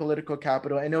using their political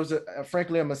capital, and it was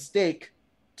frankly a mistake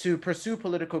to pursue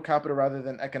political capital rather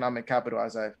than economic capital,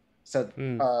 as I said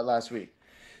last week.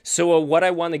 So what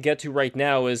I want to get to right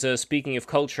now is, speaking of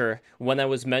culture, when I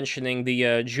was mentioning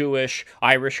the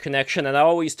Jewish-Irish connection, and I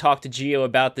always talk to Gio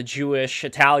about the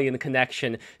Jewish-Italian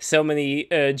connection. So many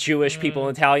Jewish people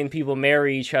and Italian people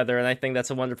marry each other, and I think that's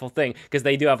a wonderful thing, because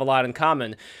they do have a lot in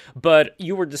common. But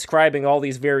you were describing all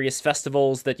these various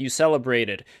festivals that you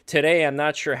celebrated. Today, I'm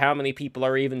not sure how many people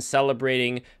are even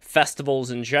celebrating festivals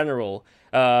in general.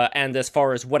 And as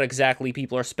far as what exactly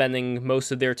people are spending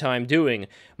most of their time doing,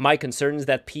 my concern is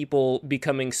that people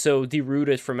becoming so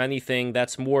derooted from anything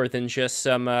that's more than just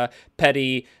some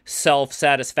petty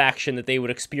self-satisfaction that they would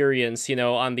experience,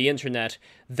 on the internet,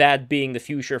 that being the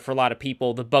future for a lot of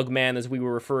people, the bug man as we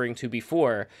were referring to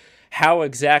before. How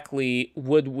exactly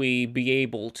would we be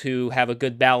able to have a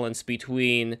good balance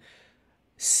between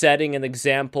setting an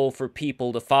example for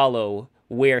people to follow,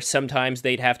 where sometimes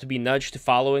they'd have to be nudged to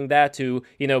following that, to,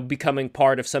 becoming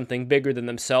part of something bigger than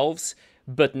themselves,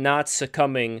 but not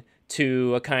succumbing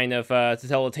to a kind of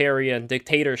totalitarian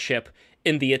dictatorship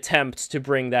in the attempt to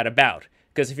bring that about?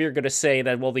 Because if you're going to say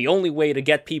that, well, the only way to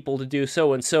get people to do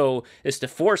so and so is to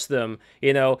force them,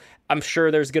 I'm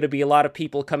sure there's going to be a lot of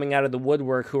people coming out of the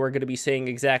woodwork who are going to be saying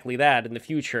exactly that in the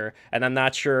future. And I'm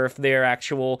not sure if their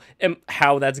actual,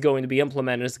 how that's going to be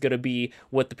implemented is going to be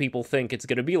what the people think it's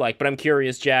going to be like. But I'm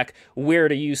curious, Jack, where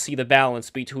do you see the balance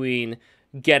between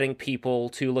getting people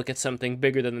to look at something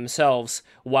bigger than themselves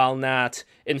while not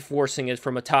enforcing it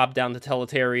from a top-down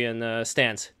totalitarian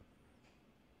stance?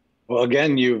 Well,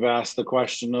 again, you've asked the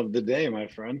question of the day, my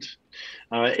friend.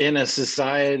 In a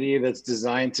society that's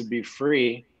designed to be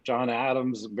free, John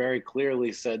Adams very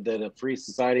clearly said that a free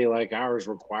society like ours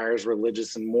requires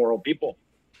religious and moral people.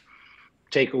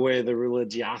 Take away the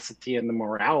religiosity and the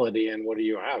morality, and what do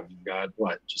you have? You've got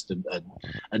what? Just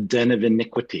a den of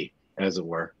iniquity, as it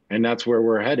were. And that's where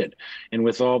we're headed. And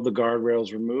with all the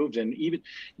guardrails removed, and even,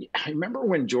 I remember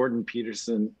when Jordan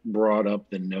Peterson brought up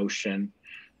the notion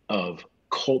of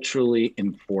culturally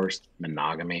enforced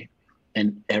monogamy,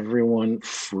 and everyone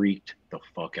freaked the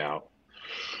fuck out.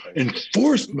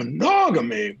 Enforced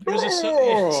monogamy. It was a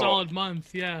solid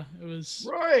month. Yeah, it was.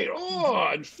 Right.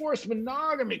 Oh, enforced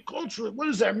monogamy. Culturally, what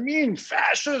does that mean?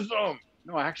 Fascism.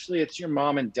 No, actually, it's your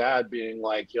mom and dad being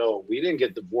like, yo, we didn't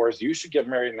get divorced. You should get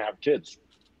married and have kids.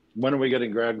 When are we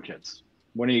getting grandkids?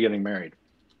 When are you getting married?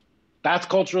 That's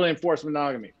culturally enforced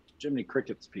monogamy. Jiminy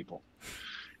Crickets, people.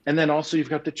 And then also you've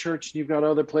got the church and you've got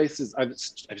other places. I've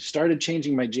started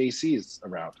changing my JCs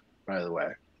around, by the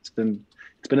way. It's been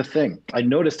a thing. I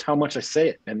noticed how much I say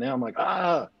it, and now I'm like,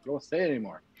 I don't say it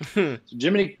anymore. So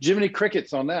Jiminy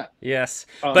Crickets on that. Yes,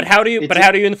 but how do you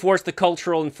enforce the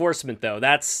cultural enforcement though?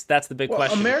 That's the big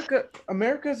question.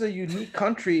 America is a unique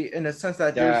country in the sense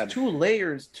that there's two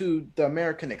layers to the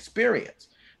American experience.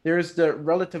 There's the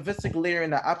relativistic layer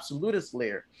and the absolutist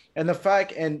layer. And the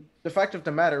fact of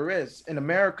the matter is, in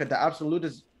America, the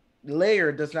absolutist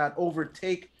layer does not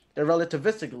overtake the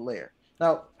relativistic layer.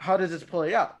 Now, how does this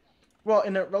play out? Well,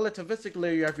 in a relativistic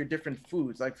layer, you have your different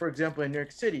foods. Like, for example, in New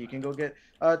York City, you can go get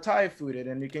Thai food,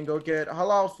 and you can go get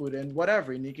halal food and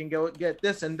whatever, and you can go get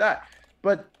this and that.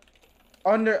 But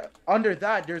under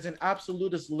that, there's an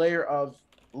absolutist layer of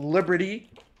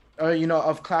liberty,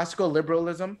 of classical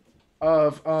liberalism,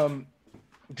 of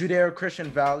Judeo-Christian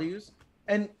values.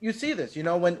 And you see this,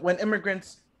 when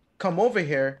immigrants come over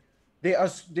here, they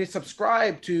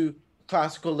subscribe to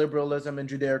classical liberalism and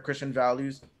Judeo-Christian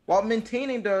values while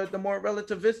maintaining the more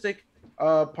relativistic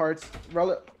parts,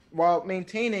 while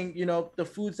maintaining, the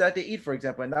foods that they eat, for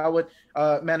example. And that would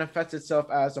manifest itself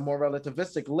as a more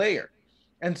relativistic layer.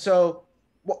 And so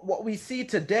what we see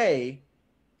today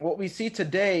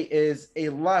is a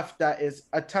left that is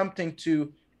attempting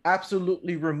to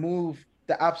absolutely remove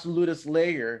the absolutist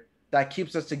layer that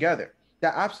keeps us together.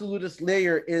 The absolutist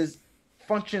layer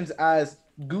functions as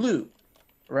glue,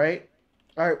 right?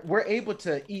 All right, we're able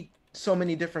to eat so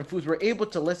many different foods. We're able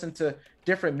to listen to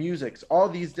different musics, all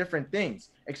these different things,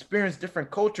 experience different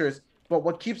cultures. But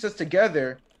what keeps us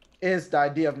together is the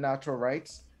idea of natural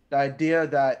rights, the idea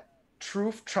that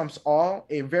truth trumps all,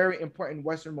 a very important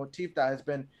Western motif that has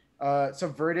been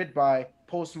subverted by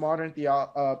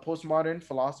postmodern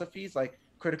philosophies like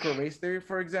critical race theory,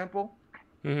 for example.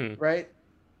 Mm-hmm. Right?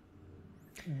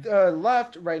 The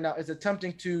left right now is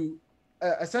attempting to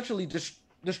essentially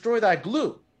destroy that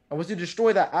glue. And once you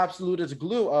destroy that absolutist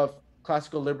glue of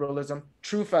classical liberalism,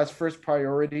 truth as first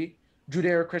priority,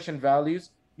 Judeo-Christian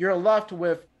values, you're left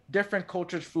with different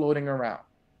cultures floating around.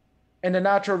 And the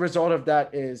natural result of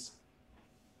that is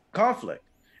conflict.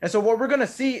 And so what we're going to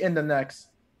see in the next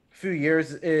few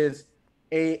years is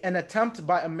an attempt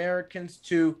by Americans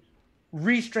to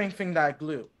re-strengthen that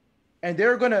glue. And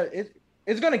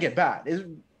it's going to get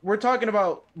bad. We're talking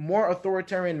about more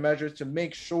authoritarian measures to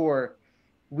make sure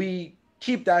we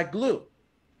keep that glue.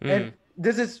 And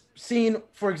this is seen,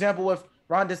 for example, with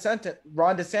Ron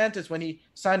DeSantis when he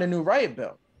signed a new riot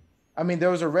bill. I mean, there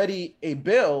was already a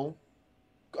bill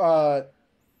that,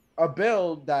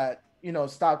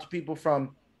 stopped people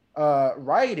from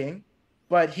rioting,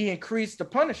 but he increased the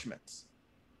punishments.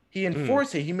 He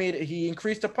enforced it. He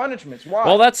increased the punishments. Why?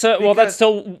 Well, that's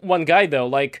still one guy though.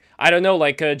 Like, I don't know.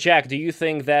 Like, Jack, do you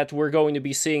think that we're going to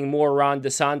be seeing more Ron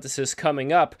DeSantis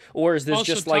coming up, or is this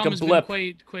also just like a blip?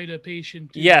 Been quite a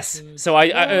patient. Yes. So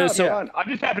I'm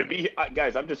just happy to be,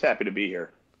 guys. I'm just happy to be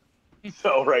here.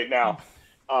 So right now,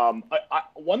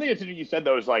 one thing that you said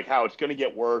though is like how it's going to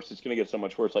get worse. It's going to get so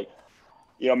much worse. Like,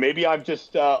 maybe I'm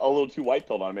just a little too white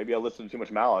pilled on. Maybe I listen to too much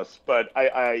Malice. But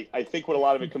I think what a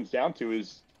lot of it comes down to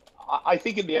is, I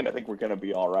think in the end, I think we're going to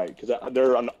be all right, because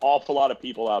there are an awful lot of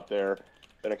people out there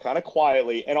that are kind of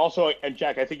quietly, and also, and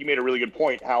Jack, I think you made a really good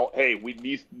point, how, hey,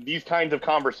 these kinds of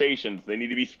conversations, they need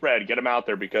to be spread, get them out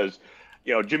there, because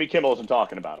Jimmy Kimmel isn't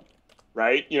talking about him,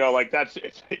 right? Like that's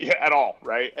it's at all,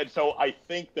 right? And so I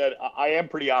think that I am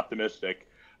pretty optimistic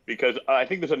because I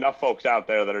think there's enough folks out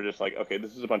there that are just like, okay,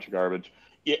 this is a bunch of garbage.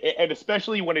 And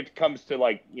especially when it comes to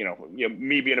like,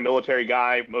 me being a military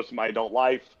guy, most of my adult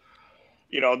life,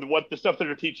 what the stuff that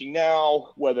they're teaching now,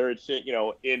 whether it's,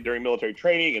 during military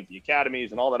training and the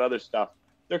academies and all that other stuff,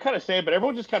 they're kind of saying, but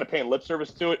everyone's just kind of paying lip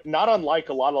service to it. Not unlike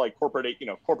a lot of like corporate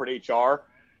HR,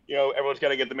 everyone's got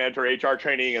to get the mandatory HR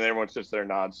training and everyone sits there and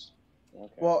nods.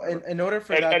 Okay. Well, in order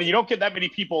for and you don't get that many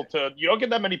people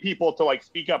to like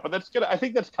speak up, but I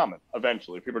think that's coming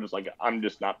eventually. People are just like, I'm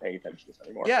just not paying attention to this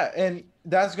anymore. Yeah, and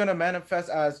that's gonna manifest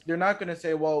as they're not gonna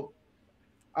say, well,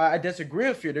 I disagree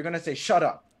with you. They're gonna say, shut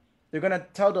up. They're gonna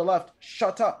tell the left,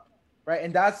 shut up, right?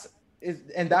 And that's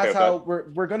how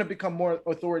we're gonna become more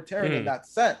authoritarian in that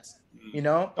sense.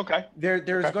 Okay.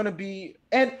 There's gonna be,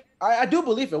 and I do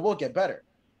believe it will get better,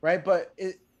 right? But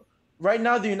right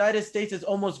now, the United States is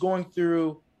almost going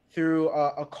through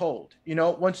a cold.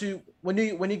 When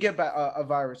you get a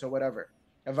virus or whatever,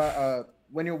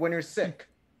 when you're sick,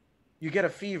 you get a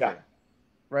fever,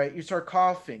 right? You start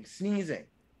coughing, sneezing.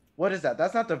 What is that?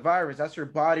 That's not the virus. That's your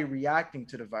body reacting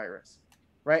to the virus,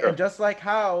 right? Sure. And just like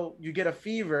how you get a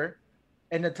fever,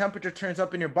 and the temperature turns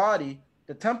up in your body,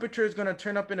 the temperature is going to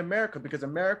turn up in America because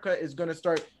America is going to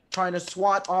start trying to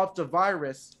swat off the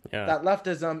virus that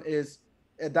leftism is.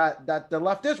 That the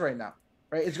left is right now,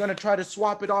 right? It's going to try to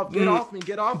swap it off, get off me.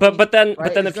 But then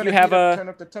if you have turn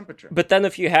up the temperature. But then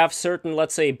if you have certain,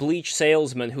 let's say, bleach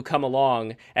salesmen who come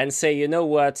along and say, you know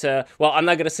what? Well, I'm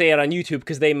not going to say it on YouTube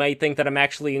because they might think that I'm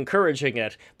actually encouraging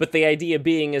it. But the idea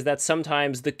being is that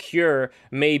sometimes the cure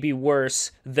may be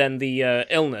worse than the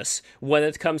illness. When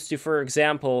it comes to, for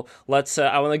example,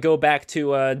 I want to go back to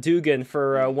Dugin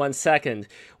for 1 second.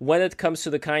 When it comes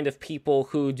to the kind of people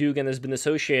who Dugin has been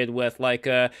associated with, like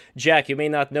Jack, you may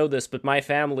not know this, but my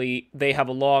family, they have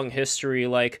a long history,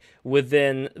 like,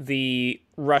 within the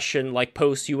Russian, like,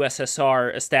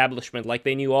 post-USSR establishment. Like,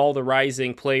 they knew all the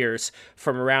rising players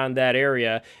from around that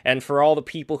area. And for all the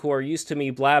people who are used to me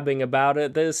blabbing about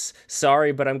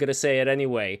sorry, but I'm going to say it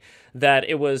anyway, that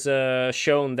it was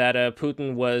shown that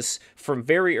Putin was, from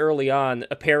very early on,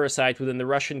 a parasite within the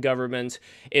Russian government.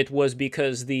 It was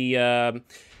because the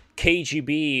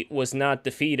KGB was not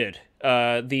defeated.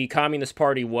 The Communist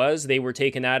Party they were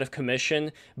taken out of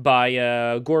commission by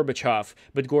Gorbachev,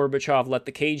 but Gorbachev let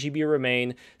the KGB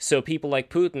remain, so people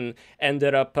like Putin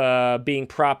ended up being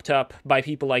propped up by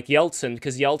people like Yeltsin,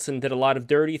 because Yeltsin did a lot of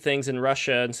dirty things in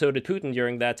Russia, and so did Putin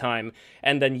during that time,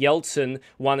 and then Yeltsin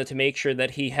wanted to make sure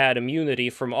that he had immunity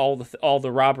from all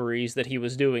the robberies that he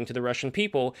was doing to the Russian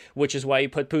people, which is why he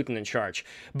put Putin in charge.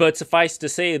 But suffice to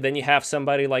say, then you have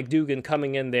somebody like Dugin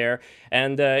coming in there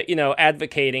and,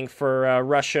 advocating for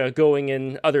Russia going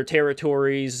in other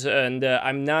territories, and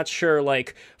I'm not sure,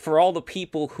 like, for all the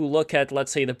people who look at,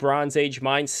 let's say, the Bronze Age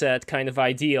mindset kind of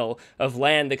ideal of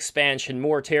land expansion,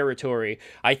 more territory,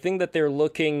 I think that they're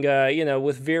looking,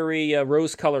 with very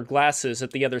rose-colored glasses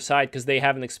at the other side because they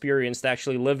haven't experienced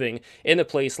actually living in a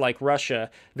place like Russia,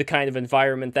 the kind of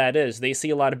environment that is. They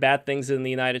see a lot of bad things in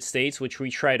the United States, which we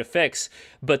try to fix,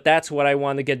 but that's what I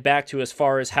want to get back to as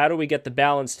far as how do we get the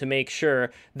balance to make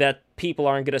sure that people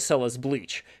aren't going to sell us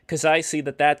bleach, because I see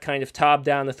that kind of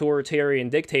top-down authoritarian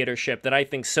dictatorship that I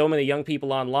think so many young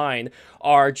people online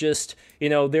are just,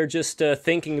 they're just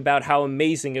thinking about how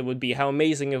amazing it would be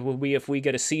if we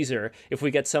get a Caesar, if we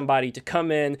get somebody to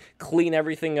come in, clean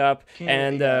everything up,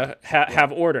 and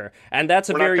have order. And that's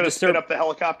a very disturbing. We're not going to spin up the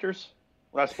helicopters?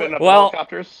 We're not spinning up the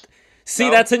helicopters?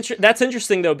 See, no? That's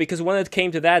interesting, though, because when it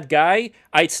came to that guy,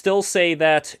 I'd still say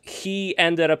that he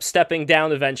ended up stepping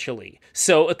down eventually.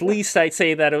 So at least I'd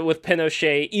say that with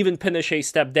Pinochet, even Pinochet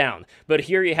stepped down. But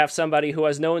here you have somebody who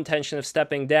has no intention of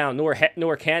stepping down,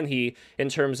 nor can he, in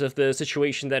terms of the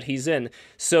situation that he's in.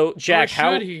 So, Jack,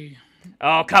 how should he?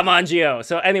 Oh, come on, Gio.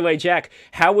 So anyway, Jack,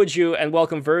 how would you, and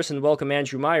welcome Verse and welcome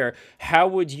Andrew Meyer, how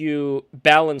would you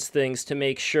balance things to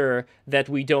make sure that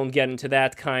we don't get into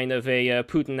that kind of a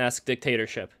Putin-esque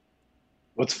dictatorship?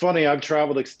 What's funny, I've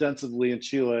traveled extensively in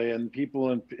Chile, and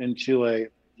people in Chile,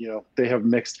 they have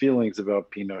mixed feelings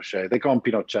about Pinochet. They call him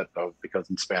Pinochet, though,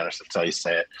 because in Spanish, that's how you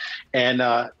say it.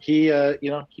 And he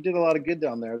did a lot of good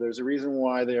down there. There's a reason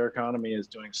why their economy is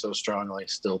doing so strongly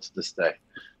still to this day.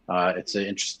 It's an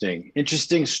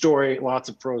interesting story. Lots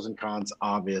of pros and cons,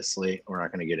 obviously, we're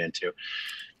not going to get into.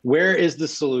 Where is the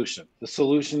solution? The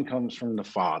solution comes from the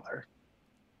father,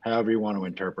 however you want to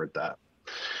interpret that.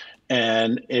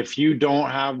 And if you don't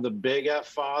have the big F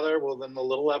father, well, then the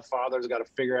little F father's got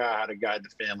to figure out how to guide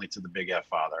the family to the big F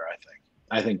father, I think.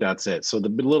 I think that's it. So the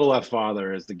little F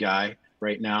father is the guy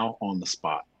right now on the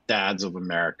spot. Dads of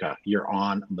America, you're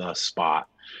on the spot.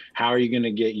 How are you going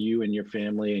to get you and your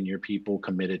family and your people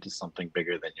committed to something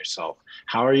bigger than yourself?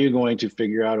 How are you going to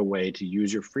figure out a way to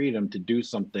use your freedom to do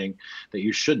something that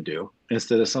you should do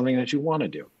instead of something that you want to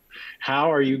do? How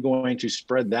are you going to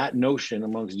spread that notion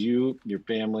amongst you, your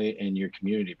family, and your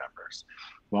community members?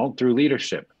 Well, through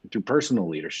leadership, through personal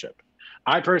leadership.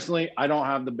 I don't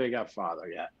have the big F father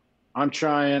yet. I'm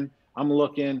trying, I'm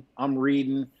looking, I'm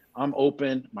reading, I'm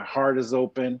open. My heart is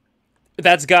open.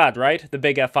 That's God, right? The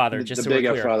big F Father. Just the so big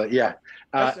we're F clear. Father, yeah.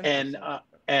 That's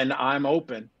And I'm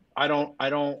open. I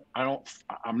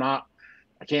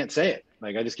can't say it.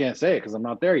 Like I just can't say it because I'm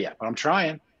not there yet. But I'm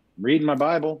trying. I'm reading my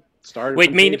Bible. Started. Wait,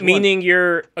 from page 1. meaning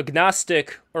you're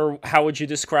agnostic, or how would you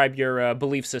describe your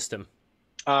belief system?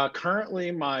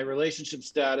 Currently, my relationship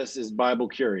status is Bible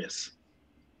curious.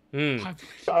 Mm.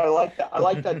 I like that. I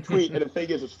like that tweet. And the thing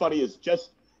is, it's funny is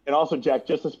and also Jack,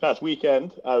 just this past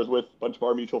weekend, I was with a bunch of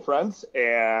our mutual friends,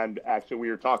 and actually we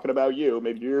were talking about you.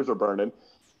 Maybe your ears are burning,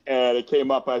 and it came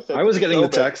up. I said, I was getting the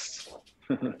text.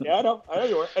 Yeah, I know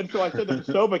you were. And so I said to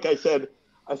Sobek, I said,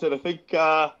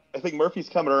 I think Murphy's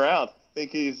coming around. I think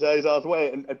he's on his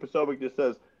way. And Sobek just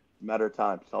says, matter of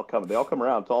time. It's all coming. They all come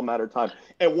around. It's all a matter of time.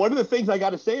 And one of the things I got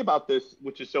to say about this,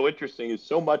 which is so interesting, is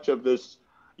so much of this,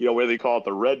 whether they call it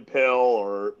the red pill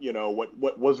or,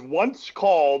 what was once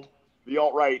called the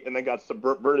alt-right and then got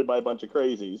subverted by a bunch of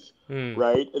crazies,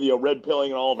 right? Red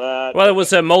pilling and all that. Well, it was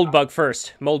Moldbug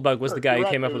first. Moldbug was the guy who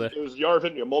came up with it. It was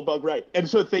Yarvin, Moldbug, right. And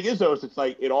so the thing is, though, is it's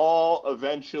like it all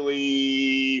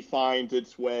eventually finds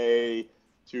its way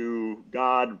to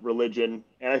God, religion,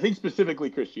 and I think specifically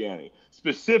Christianity,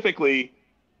 specifically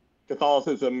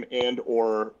Catholicism and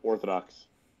or Orthodox.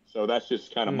 So that's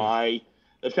just kind of my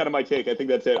take. I think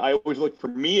that's it. I always look, for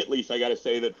me at least, I got to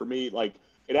say that for me, like,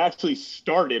 it actually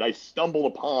started, I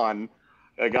stumbled upon,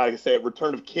 I got to say it,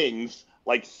 Return of Kings,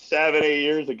 like 7-8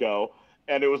 years ago.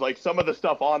 And it was like some of the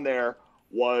stuff on there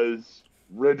was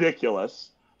ridiculous.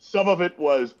 Some of it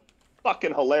was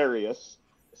fucking hilarious.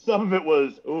 Some of it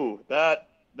was, ooh, that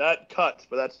cuts,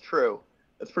 but that's true.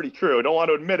 That's pretty true. I don't want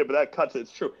to admit it, but that cuts,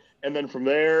 it's true. And then from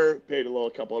there, read a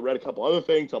couple other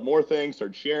things, saw more things,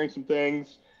 started sharing some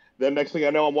things. Then next thing I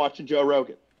know, I'm watching Joe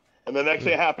Rogan. And the next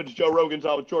thing that happens, Joe Rogan's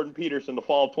on with Jordan Peterson the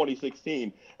fall of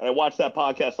 2016, and I watched that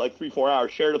podcast like 3-4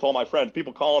 hours, shared it with all my friends.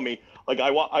 People calling me like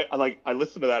I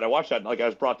listened to that, I watched that, and like I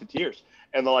was brought to tears.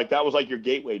 And they're like, that was like your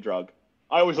gateway drug.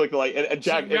 I always look like, and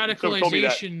Jack told me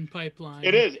that pipeline.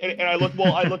 it is, and I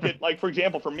look at like, for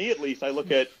example, for me at least, I look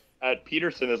at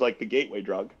Peterson as like the gateway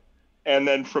drug, and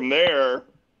then from there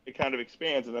it kind of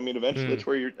expands, and I mean eventually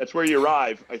that's where you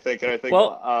arrive, I think, and I think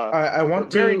I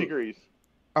want varying to degrees.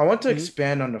 I want to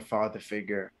expand on the father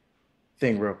figure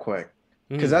thing real quick,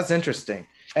 because that's interesting.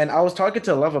 And I was talking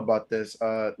to Love about this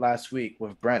last week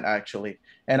with Brent, actually.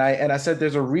 And I said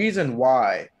there's a reason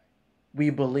why we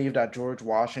believe that George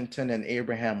Washington and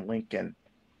Abraham Lincoln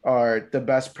are the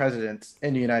best presidents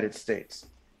in the United States,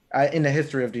 in the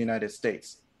history of the United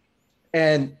States.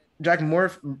 And Jack,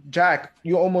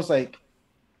 you almost, I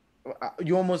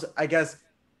guess,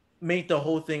 made the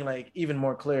whole thing like even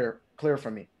more clear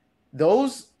for me.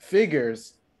 Those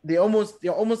figures, they're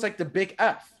almost like the big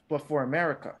F, but for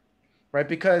America, right?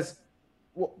 Because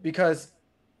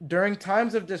during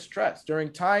times of distress,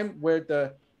 during times when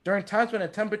the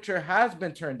temperature has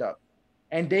been turned up,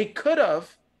 and they could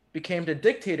have became the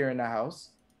dictator in the house,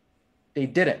 they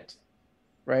didn't,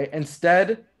 right?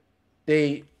 Instead,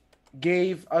 they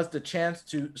gave us the chance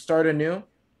to start anew.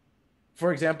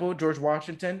 For example, George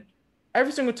Washington,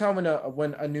 every single time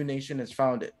when a new nation is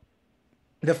founded,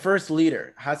 the first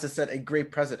leader has to set a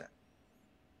great precedent.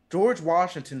 George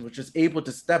Washington was just able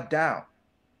to step down.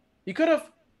 He could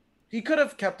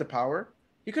have kept the power.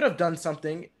 He could have done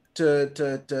something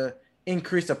to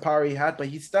increase the power he had, but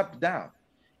he stepped down.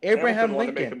 Abraham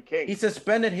Lincoln, he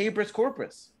suspended habeas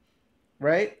corpus,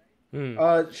 right?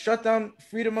 Shut down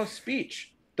freedom of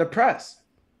speech, the press.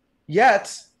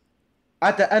 Yet,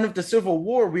 at the end of the Civil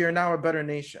War, we are now a better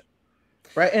nation,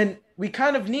 right? And we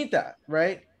kind of need that,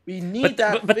 right? We need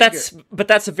that. But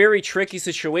that's a very tricky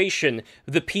situation.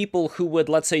 The people who would,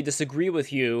 let's say, disagree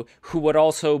with you, who would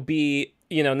also be,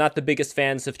 not the biggest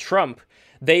fans of Trump,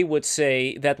 they would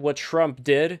say that what Trump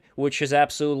did, which is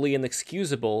absolutely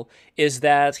inexcusable, is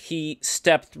that he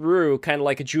stepped through, kind of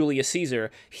like a Julius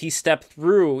Caesar, he stepped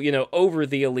through, over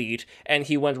the elite, and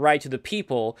he went right to the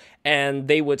people, and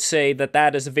they would say that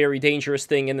that is a very dangerous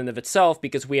thing in and of itself,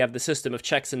 because we have the system of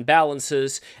checks and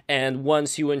balances, and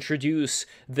once you introduce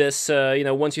this,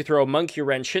 once you throw a monkey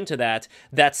wrench into that,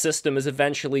 that system is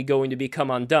eventually going to become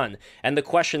undone. And the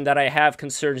question that I have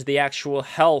concerns the actual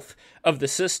health of the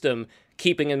system.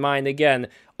 keeping in mind, again,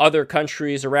 other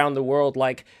countries around the world,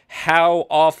 like how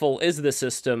awful is the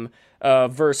system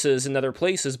versus in other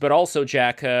places. But also,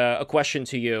 Jack, a question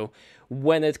to you.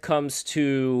 When it comes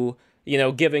to,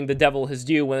 giving the devil his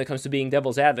due, when it comes to being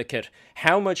devil's advocate,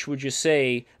 how much would you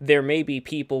say there may be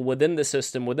people within the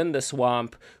system, within the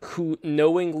swamp, who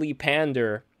knowingly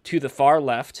pander to the far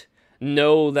left,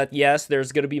 know that, yes,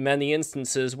 there's going to be many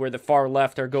instances where the far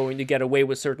left are going to get away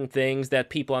with certain things that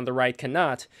people on the right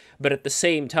cannot, but at the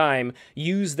same time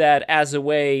use that as a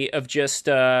way of just,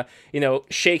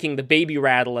 shaking the baby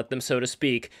rattle at them, so to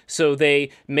speak. So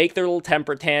they make their little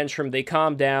temper tantrum, they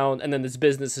calm down, and then it's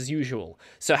business as usual.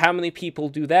 So how many people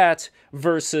do that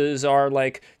versus are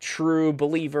like true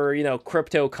believer,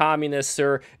 crypto communists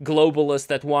or globalists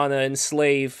that want to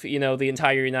enslave, the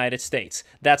entire United States?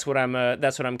 That's what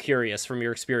I'm curious from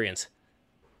your experience.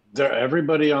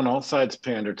 Everybody on all sides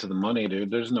pander to the money,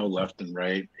 dude. There's no left and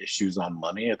right issues on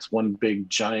money. It's one big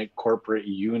giant corporate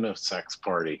unisex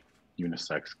party.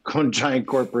 One giant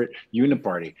corporate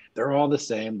uniparty. They're all the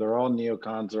same. They're all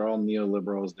neocons. They're all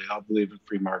neoliberals. They all believe in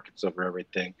free markets over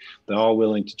everything. They're all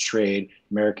willing to trade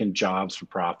American jobs for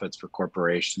profits for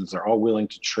corporations. They're all willing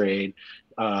to trade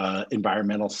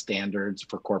environmental standards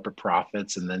for corporate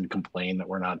profits and then complain that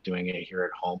we're not doing it here at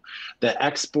home. The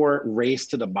export race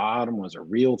to the bottom was a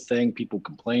real thing. People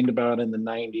complained about it in the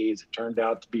 90s. It turned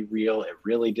out to be real. It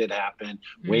really did happen.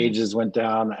 Wages went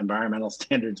down, environmental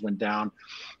standards went down,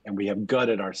 and we have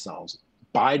gutted ourselves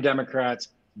by Democrats,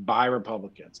 by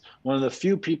Republicans. One of the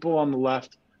few people on the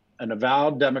left, an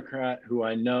avowed Democrat who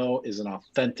I know is an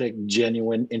authentic,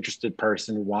 genuine, interested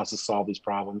person who wants to solve these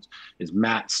problems, is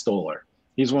Matt Stoller.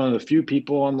 He's one of the few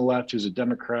people on the left who's a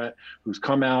Democrat who's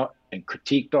come out and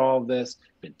critiqued all of this,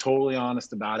 been totally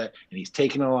honest about it, and he's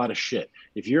taken a lot of shit.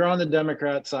 If you're on the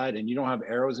Democrat side and you don't have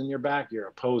arrows in your back, you're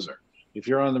a poser. If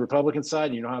you're on the Republican side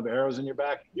and you don't have arrows in your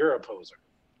back, you're a poser.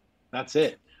 That's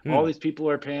it. All these people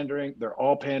are pandering. They're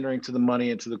all pandering to the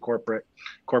money and to the corporate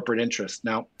interests.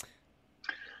 Now,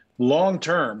 long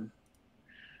term,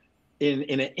 in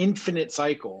an infinite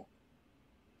cycle,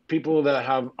 people that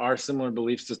have our similar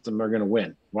belief system are going to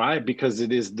win. Why? Because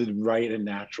it is the right and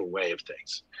natural way of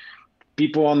things.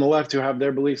 People on the left who have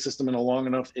their belief system in a long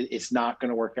enough, it's not going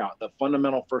to work out. The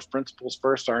fundamental first principles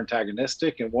first are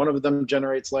antagonistic, and one of them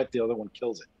generates life, the other one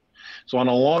kills it. So on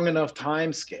a long enough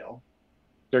time scale,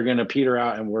 they're going to peter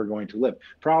out and we're going to live.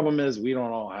 Problem is, we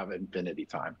don't all have infinity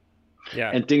time.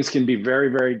 Yeah. And things can be very,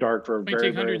 very dark for a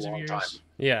very, very long time.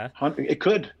 Yeah. It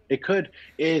could.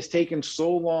 It has taken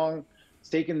so long. It's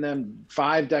taken them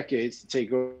 5 decades to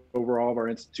take over all of our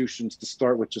institutions, to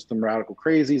start with just some radical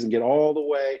crazies and get all the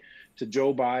way to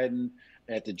Joe Biden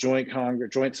at the joint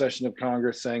session of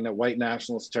Congress saying that white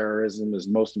nationalist terrorism is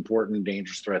the most important and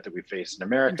dangerous threat that we face in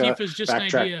America. Antifa's just an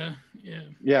idea.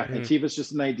 Yeah. Antifa's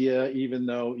just an idea, even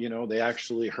though, they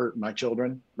actually hurt my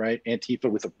children, right?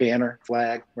 Antifa with a banner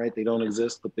flag, right? They don't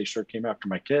exist, but they sure came after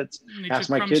my kids.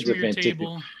 Ask my kids if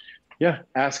Antifa. Yeah,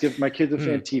 ask if my kids if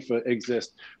Antifa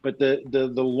exist. But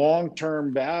the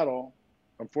long-term battle,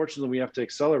 unfortunately, we have to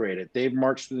accelerate it. They've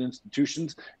marched through the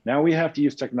institutions. Now we have to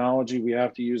use technology. We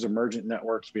have to use emergent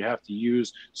networks. We have to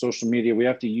use social media. We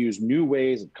have to use new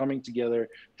ways of coming together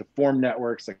to form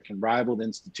networks that can rival the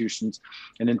institutions.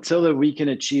 And until that we can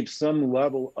achieve some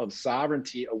level of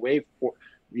sovereignty away for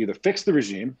either fix the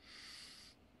regime,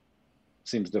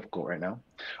 seems difficult right now,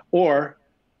 or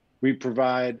we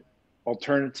provide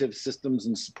alternative systems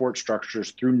and support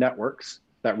structures through networks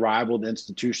that rival the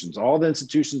institutions. All the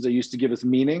institutions that used to give us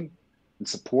meaning and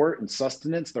support and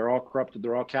sustenance, they're all corrupted,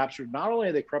 they're all captured. Not only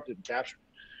are they corrupted and captured,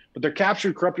 but they're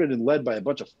captured, corrupted, and led by a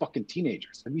bunch of fucking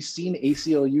teenagers. Have you seen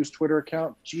ACLU's Twitter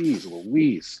account? Jeez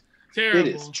Louise. Terrible.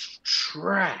 It is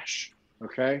trash,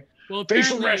 okay? Well,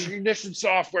 facial recognition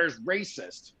software is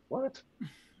racist. What?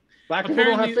 Black people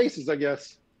don't Apparently- have faces, I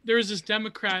guess. There was this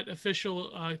Democrat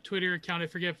official Twitter account, I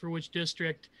forget for which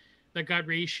district, that got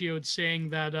ratioed saying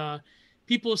that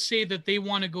people say that they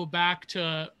want to go back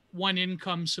to one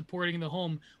income supporting the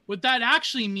home. What that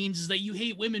actually means is that you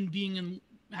hate women being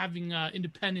having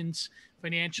independence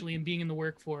financially and being in the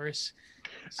workforce.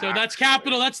 So that's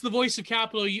capital. That's the voice of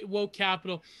capital, woke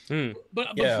capital. But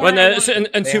Yeah. And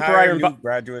They Super hire Iron new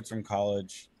graduates from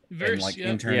college and like yeah.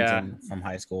 interns from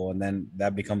high school, and then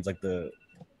that becomes like the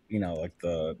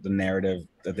narrative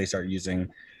that they start using,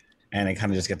 and it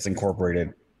kind of just gets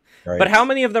incorporated Right? But how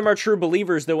many of them are true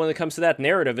believers, though, when it comes to that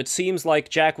narrative? It seems like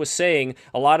Jack was saying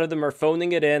a lot of them are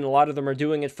phoning it in, a lot of them are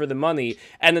doing it for the money.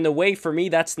 And in a way, for me,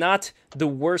 that's not the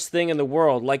worst thing in the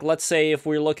world. Like, let's say if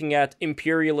we're looking at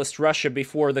imperialist Russia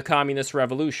before the communist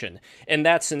revolution. In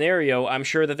that scenario, I'm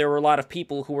sure that there were a lot of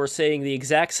people who were saying the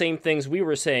exact same things we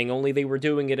were saying, only they were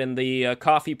doing it in the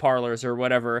coffee parlors or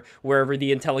whatever, wherever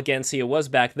the intelligentsia was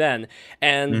back then.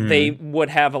 And they would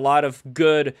have a lot of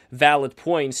good, valid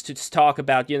points to talk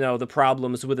about, the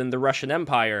problems within the Russian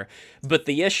Empire. But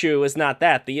the issue is not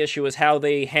that. The issue is how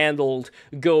they handled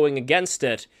going against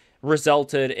it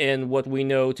resulted in what we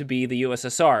know to be the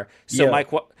USSR. So my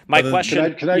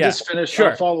question... Can I just finish?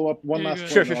 Sure. I'll follow up one last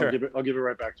point. Sure. I'll give it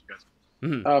right back to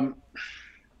you guys.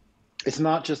 It's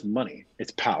not just money.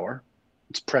 It's power.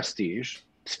 It's prestige.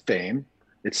 It's fame.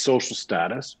 It's social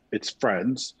status. It's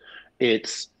friends.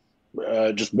 It's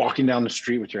just walking down the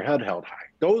street with your head held high.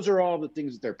 Those are all the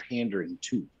things that they're pandering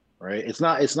to, right? It's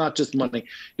not just money.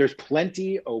 There's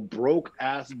plenty of broke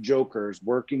ass jokers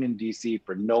working in DC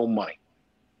for no money,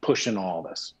 pushing all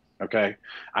this. Okay,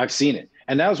 I've seen it,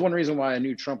 and that was one reason why I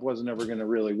knew Trump wasn't ever going to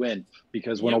really win,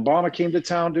 because when Obama came to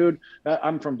town, dude,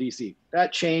 I'm from DC.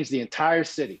 That changed the entire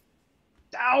city.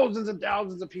 Thousands and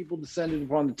thousands of people descended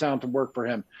upon the town to work for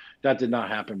him. That did not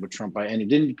happen with Trump by any.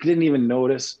 Didn't even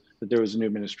notice that there was a new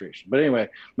administration. But anyway,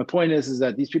 my point is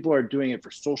that these people are doing it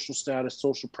for social status,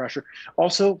 social pressure.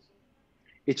 Also,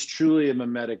 it's truly a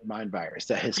mimetic mind virus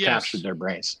that has captured their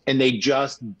brains, and they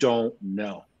just don't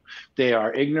know. They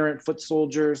are ignorant foot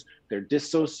soldiers. They're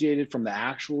dissociated from the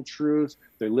actual truth.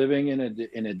 They're living in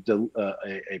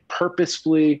a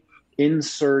purposefully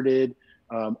inserted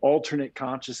alternate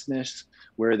consciousness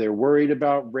where they're worried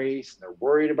about race, they're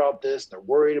worried about this, they're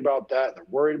worried about that, they're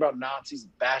worried about Nazis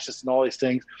and fascists and all these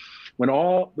things, when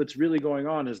all that's really going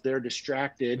on is they're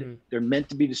distracted. They're meant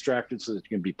to be distracted so that you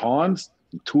can be pawns,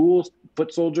 tools,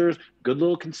 foot soldiers, good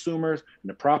little consumers, and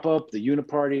to prop up the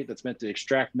uniparty that's meant to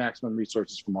extract maximum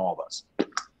resources from all of us.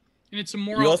 And it's a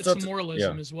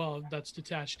moralism as well that's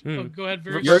detached. Oh, go ahead,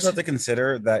 Vic. You also have to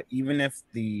consider that even if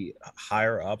the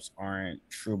higher ups aren't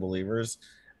true believers,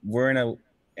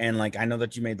 and like I know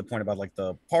that you made the point about like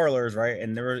the parlors, right?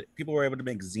 And people were able to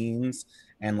make zines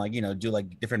and do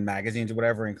like different magazines or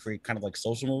whatever and create kind of like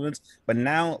social movements. But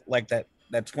now like that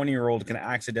 20-year-old can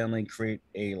accidentally create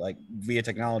via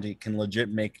technology can legit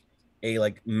make a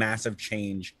like massive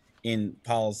change in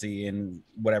policy and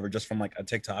whatever just from like a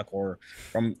TikTok or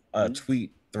from a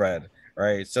tweet thread,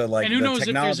 right? So like, and who knows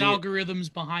if there's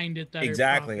algorithms behind it that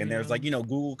exactly, and there's like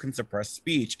Google can suppress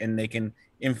speech and they can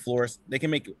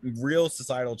make real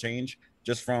societal change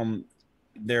just from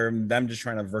them just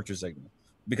trying to virtue signal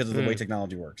because of the way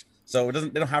technology works. So they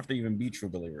don't have to even be true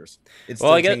believers. It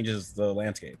still changes the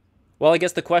landscape. Well, I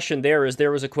guess the question there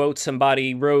was a quote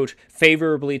somebody wrote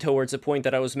favorably towards a point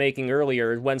that I was making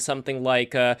earlier. It went something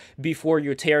like, before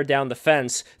you tear down the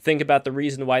fence, think about the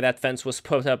reason why that fence was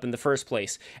put up in the first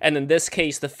place. And in this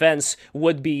case, the fence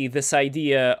would be this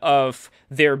idea of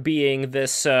there being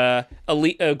this a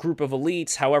group of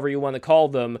elites, however you want to call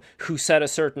them, who set a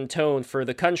certain tone for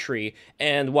the country.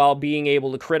 And while being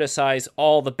able to criticize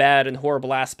all the bad and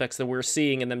horrible aspects that we're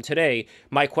seeing in them today,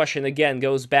 my question again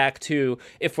goes back to,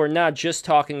 if we're not just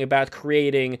talking about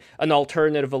creating an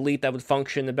alternative elite that would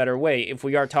function in a better way, if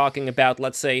we are talking about,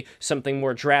 let's say, something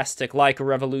more drastic like a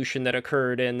revolution that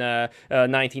occurred in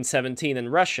 1917 in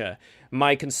Russia,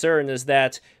 my concern is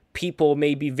that people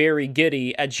may be very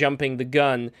giddy at jumping the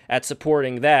gun at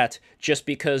supporting that just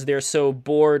because they're so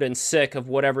bored and sick of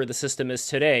whatever the system is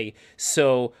today.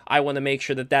 So I want to make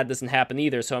sure that doesn't happen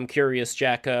either. So I'm curious,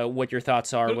 Jack, what your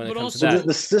thoughts are when it comes to that.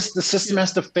 The system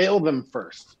has to fail them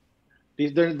first.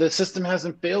 The system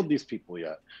hasn't failed these people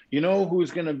yet. You know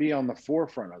who's going to be on the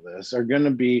forefront of this are going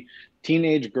to be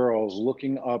teenage girls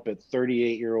looking up at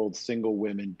 38-year-old single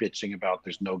women bitching about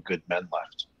there's no good men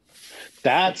left.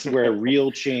 That's where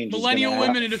real change millennial is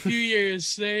women in a few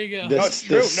years. There you go. The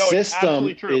system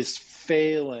is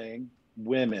failing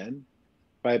women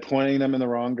by pointing them in the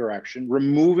wrong direction,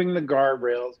 removing the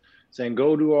guardrails, saying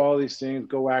go do all these things,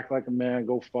 go act like a man,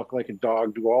 go fuck like a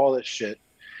dog, do all this shit.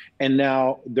 And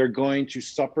now they're going to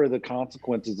suffer the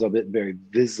consequences of it very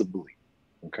visibly,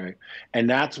 okay? And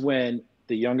that's when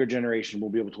the younger generation will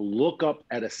be able to look up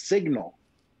at a signal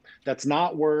that's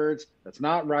not words, that's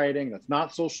not writing, that's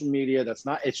not social media,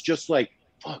 it's just like,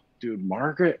 fuck, dude,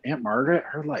 Aunt Margaret,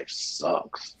 her life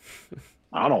sucks.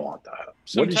 I don't want that.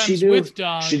 Sometimes what did she do? With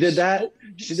dogs. She did that.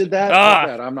 She did that. Fuck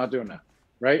that. I'm not doing that.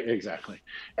 Right? Exactly.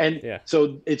 And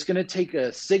so it's going to take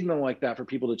a signal like that for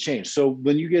people to change. So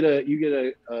when you get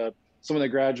a someone that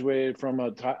graduated from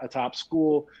a top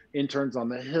school, interns on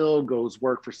the Hill, goes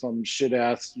work for some shit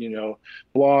ass,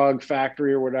 blog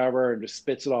factory or whatever, and just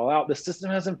spits it all out. The system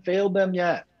hasn't failed them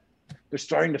yet. They're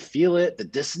starting to feel it. The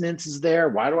dissonance is there.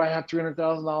 Why do I have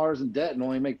 $300,000 in debt and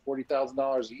only make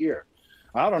 $40,000 a year?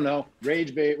 I don't know.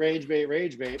 Rage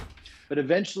bait. But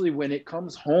eventually, when it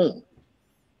comes home,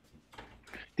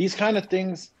 these kind of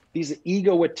things, these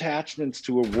ego attachments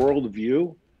to a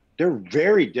worldview, they're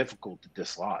very difficult to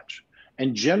dislodge.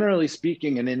 And generally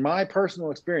speaking, and in my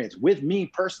personal experience, with me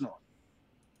personally,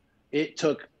 it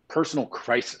took personal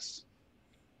crisis,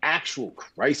 actual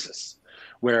crisis,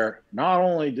 where not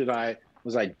only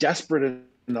was I desperate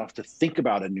enough to think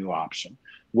about a new option,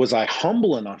 was I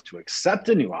humble enough to accept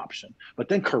a new option, but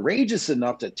then courageous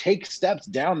enough to take steps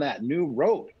down that new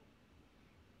road.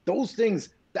 All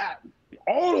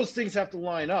those things have to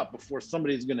line up before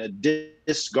somebody's going to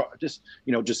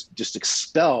just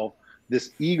expel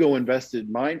this ego invested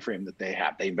mind frame that they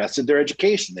have. They invested their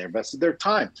education, they invested their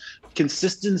time.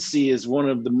 Consistency is one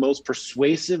of the most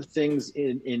persuasive things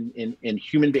in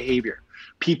human behavior.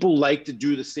 People like to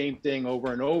do the same thing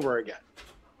over and over again.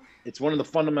 It's one of the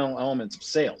fundamental elements of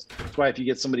sales. That's why if you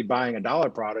get somebody buying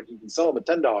 $1 product, you can sell them a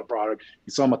 $10 product, you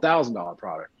can sell them a $1,000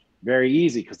 product. Very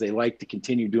easy, because they like to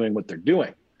continue doing what they're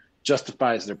doing.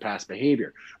 Justifies their past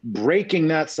behavior. Breaking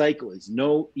that cycle is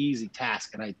no easy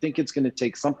task. And I think it's going to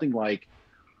take something like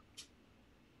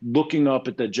looking up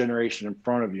at the generation in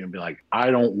front of you and be like, I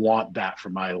don't want that for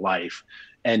my life.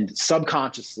 And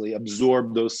subconsciously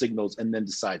absorb those signals and then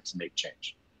decide to make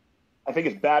change. I think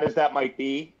as bad as that might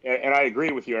be, and I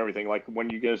agree with you and everything, like when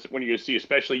you guys see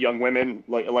especially young women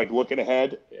like looking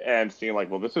ahead and seeing like,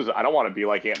 well, I don't want to be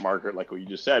like Aunt Margaret, like what you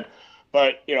just said.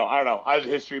 But, I don't know, I was a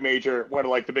history major. One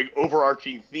of like the big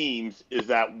overarching themes is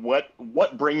that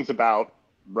what brings about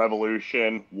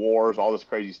revolution, wars, all this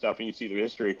crazy stuff, and you see through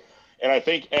history. And I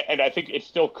think it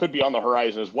still could be on the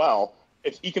horizon as well.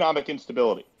 It's economic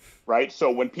instability, right? So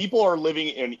when people are living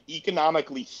in an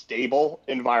economically stable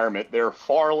environment, they're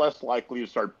far less likely to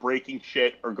start breaking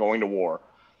shit or going to war.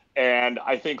 And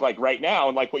I think like right now,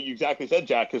 and like what you exactly said,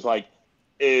 Jack, is like,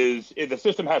 is the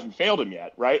system hasn't failed them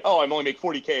yet, right? Oh, I'm only make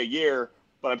 $40K a year,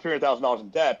 but I'm $300,000 in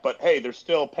debt. But hey, they're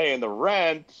still paying the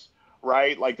rent,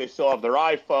 right? Like they still have their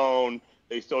iPhone,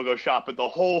 they still go shop at the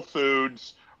Whole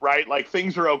Foods, right? Like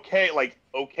things are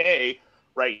okay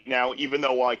right now, even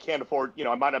though I can't afford,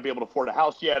 I might not be able to afford a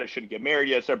house yet, I shouldn't get married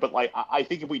yet, sir. But like I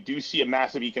think if we do see a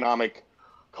massive economic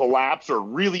collapse or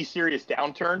really serious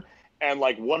downturn, and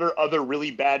like what are other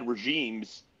really bad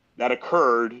regimes that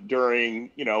occurred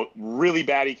during, really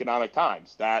bad economic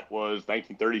times. That was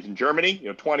 1930s in Germany,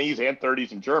 20s and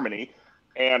 30s in Germany.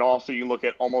 And also you look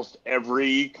at almost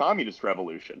every communist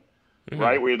revolution,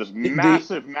 right? Where you have this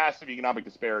massive economic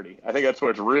disparity. I think that's where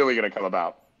it's really going to come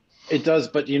about. It does.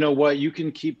 But you know what? You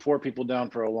can keep poor people down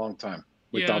for a long time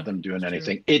without them doing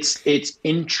anything. True. It's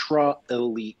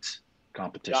intra-elite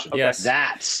competition. Yeah, okay. Yes.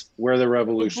 That's where the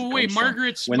revolution comes from.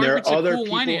 Margaret's there are other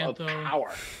cool people of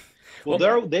power.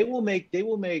 Well, they will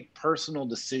make personal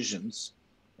decisions,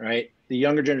 right? The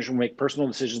younger generation will make personal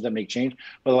decisions that make change,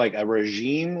 but like a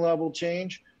regime level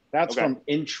change, that's from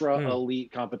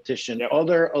intra-elite competition,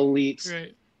 other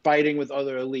elites fighting with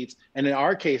other elites. And in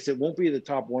our case, it won't be the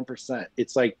top 1%.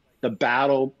 It's like the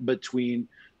battle between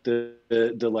the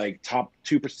like top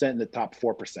 2% and the top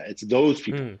 4%. It's those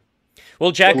people. Well,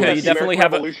 Jack, you definitely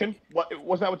have Revolution.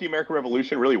 Wasn't that what the American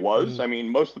Revolution really was? I mean,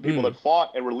 most of the people that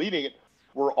fought and were leading it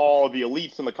were all the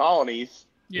elites in the colonies.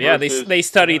 Yeah, they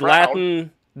studied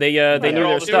Latin. They knew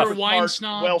their stuff. They were wine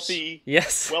snobs.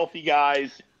 Wealthy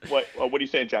guys. What are you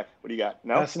saying, Jack? What do you got?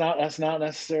 No, that's not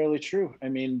necessarily true. I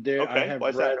mean, I have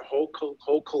read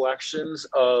whole collections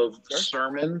of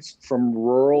sermons from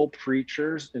rural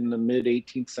preachers in the mid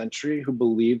 18th century who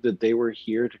believed that they were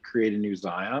here to create a new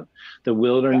Zion. The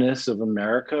wilderness of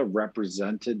America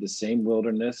represented the same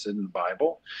wilderness in the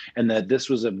Bible, and that this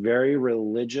was a very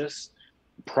religious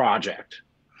project.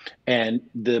 And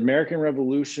the American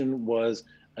Revolution was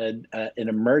an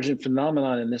emergent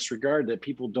phenomenon in this regard that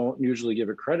people don't usually give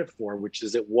it credit for, which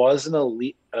is it was an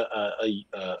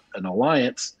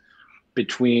alliance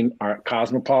between our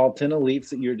cosmopolitan elites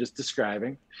that you're just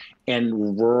describing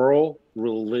and rural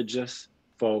religious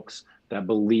folks that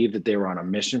believed that they were on a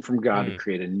mission from God to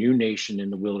create a new nation in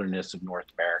the wilderness of North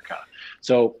America.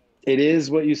 So it is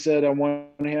what you said on one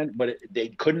hand, but they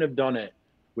couldn't have done it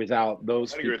without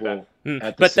those people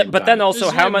at the same but then time. also This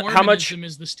is how why much Mormonism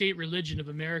is the state religion of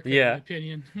America, in Yeah. my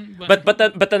opinion.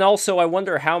 But then also I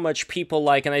wonder how much people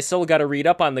like, and I still got to read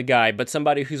up on the guy, but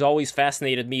somebody who's always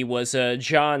fascinated me was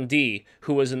John Dee,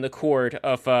 who was in the court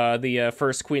of the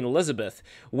first Queen Elizabeth,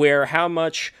 where how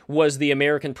much was the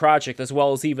American project as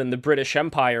well as even the British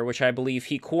Empire, which I believe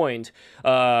he coined,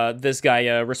 this guy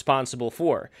responsible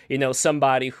for. You know,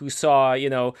 somebody who saw, you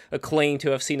know, a claim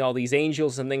to have seen all these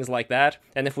angels and things like that.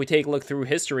 And if we take a look through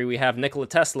history, we have Nikola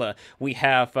Tesla, we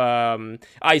have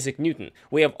Isaac Newton.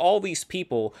 We have all these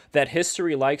people that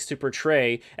history likes to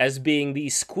portray as being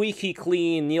these squeaky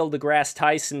clean Neil deGrasse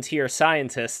Tyson tier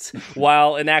scientists,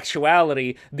 while in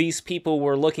actuality, these people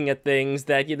were looking at things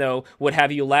that, you know, would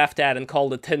have you laughed at and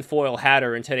called a tinfoil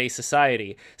hatter in today's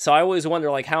society. So I always wonder,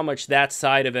 like, how much that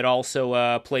side of it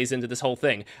also plays into this whole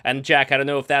thing. And Jack, I don't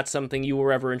know if that's something you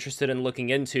were ever interested in looking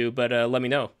into, but let me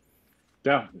know.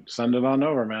 Yeah, send it on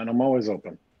over, man. I'm always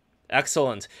open.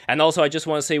 Excellent. And also, I just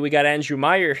want to say we got Andrew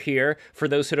Meyer here. For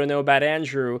those who don't know about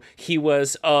Andrew, he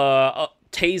was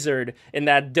tasered in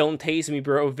that "Don't Tase Me,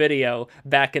 Bro" video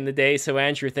back in the day. So,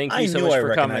 Andrew, thank you so much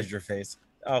for coming. Recognized your face.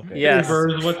 Okay. Yes. Hey,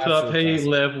 Birds, what's up? Absolutely. Hey,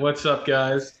 Liv, what's up,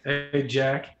 guys? Hey,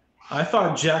 Jack. I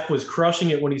thought Jack was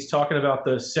crushing it when he's talking about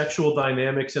the sexual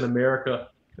dynamics in America.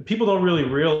 People don't really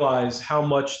realize how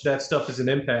much that stuff is an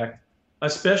impact.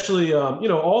 Especially, you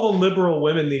know, all the liberal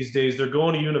women these days, they're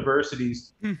going to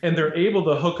universities and they're able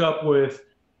to hook up with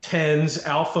tens,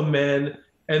 alpha men,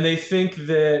 and they think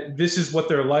that this is what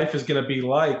their life is going to be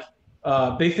like.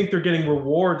 They think they're getting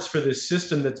rewards for this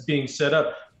system that's being set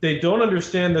up. They don't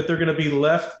understand that they're going to be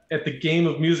left at the game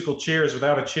of musical chairs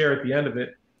without a chair at the end of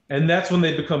it. And that's when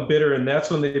they become bitter, and that's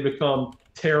when they become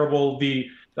terrible. The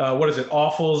what is it?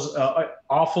 Awfuls,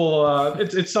 awful.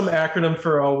 It's some acronym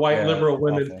for white liberal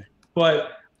women. Awful.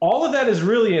 But all of that is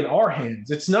really in our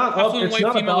hands. It's not up. Affluent It's white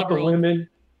not female about the liberal. women.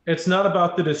 It's not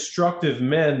about the destructive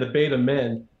men, the beta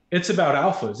men. It's about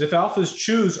alphas. If alphas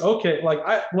choose, okay, like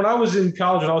when I was in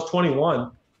college and I was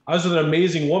 21, I was with an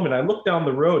amazing woman. I looked down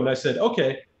the road and I said,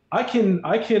 okay, I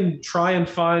can try and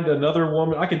find another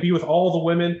woman. I could be with all the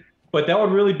women, but that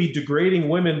would really be degrading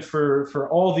women for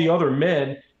all the other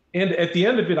men. And at the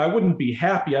end of it, I wouldn't be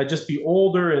happy. I'd just be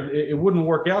older and it wouldn't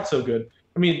work out so good.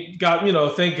 I mean, God, you know,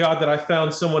 thank God that I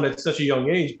found someone at such a young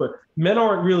age, but men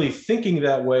aren't really thinking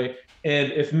that way.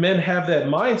 And if men have that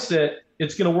mindset,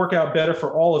 it's going to work out better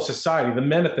for all of society, the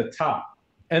men at the top.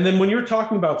 And then when you're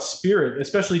talking about spirit,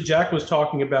 especially Jack was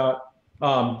talking about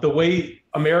the way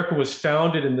America was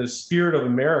founded in the spirit of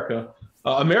America.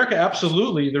 America,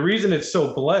 absolutely. The reason it's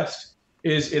so blessed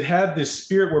is it had this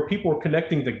spirit where people were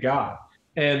connecting to God.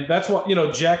 And that's what, you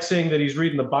know, Jack saying that he's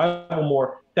reading the Bible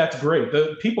more. That's great.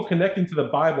 The people connecting to the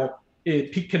Bible,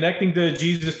 connecting to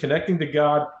Jesus, connecting to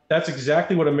God, that's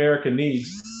exactly what America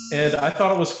needs. And I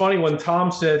thought it was funny when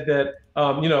Tom said that,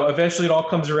 you know, eventually it all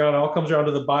comes around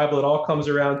to the Bible. It all comes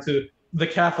around to the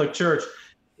Catholic Church.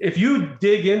 If you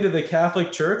dig into the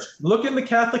Catholic Church, look in the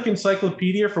Catholic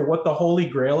Encyclopedia for what the Holy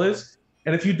Grail is.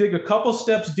 And if you dig a couple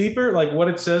steps deeper, like what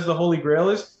it says the Holy Grail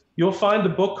is, you'll find a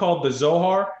book called the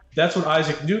Zohar. That's what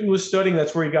Isaac Newton was studying.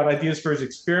 That's where he got ideas for his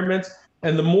experiments.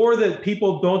 And the more that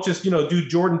people don't just, you know, do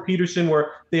Jordan Peterson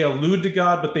where they allude to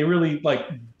God, but they really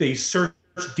they search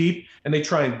deep and they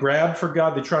try and grab for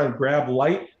God. They try and grab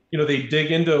light. You know, they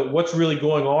dig into what's really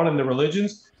going on in the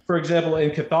religions. For example,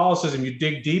 in Catholicism, you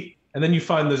dig deep and then you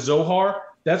find the Zohar.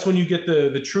 That's when you get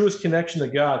the truest connection to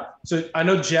God. So I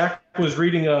know Jack was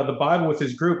reading the Bible with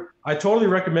his group. I totally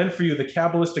recommend for you the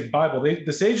Kabbalistic Bible.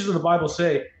 The sages of the Bible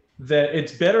say that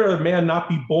it's better a man not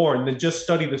be born than just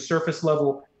study the surface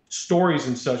level stories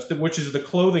and such, which is the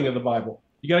clothing of the Bible.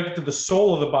 You got to get to the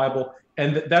soul of the Bible.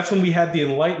 And that's when we had the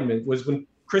Enlightenment, was when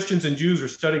Christians and Jews were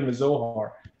studying the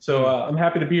Zohar. So I'm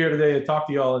happy to be here today to talk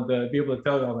to y'all and be able to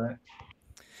tell you all that.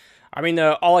 I mean,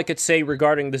 all I could say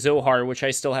regarding the Zohar, which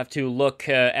I still have to look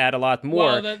at a lot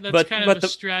more. Well, that's kind of a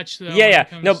stretch, though. Yeah.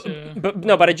 But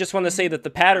But I just want to say that the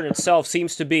pattern itself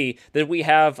seems to be that we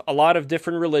have a lot of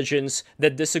different religions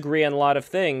that disagree on a lot of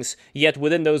things, yet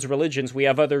within those religions we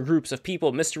have other groups of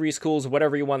people, mystery schools,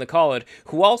 whatever you want to call it,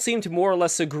 who all seem to more or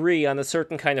less agree on a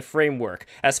certain kind of framework.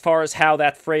 As far as how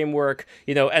that framework,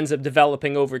 you know, ends up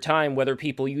developing over time, whether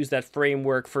people use that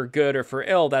framework for good or for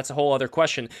ill, that's a whole other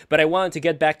question. But I wanted to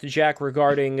get back to Jack,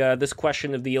 regarding this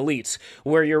question of the elites,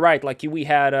 where you're right. Like we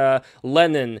had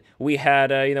Lenin, we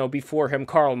had before him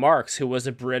Karl Marx, who was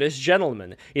a British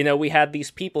gentleman. We had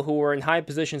these people who were in high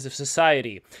positions of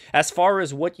society. As far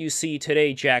as what you see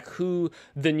today, Jack, who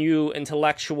the new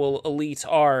intellectual elites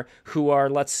are, who are,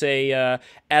 let's say,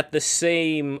 at the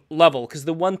same level, because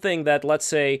the one thing that, let's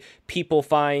say, people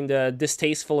find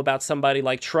distasteful about somebody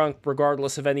like Trump,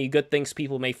 regardless of any good things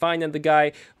people may find in the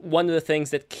guy, one of the things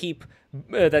that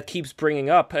keeps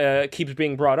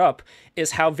being brought up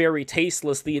is how very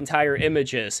tasteless the entire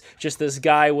image is. Just this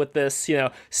guy with this,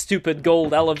 stupid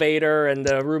gold elevator and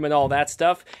the room and all that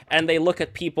stuff. And they look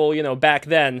at people, back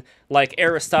then, like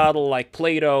Aristotle, like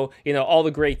Plato, all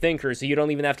the great thinkers. You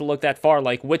don't even have to look that far,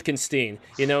 like Wittgenstein,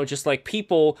 just like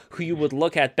people who you would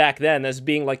look at back then as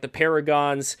being like the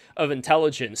paragons of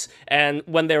intelligence. And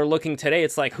when they're looking today,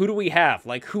 it's like, who do we have?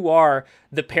 Like, who are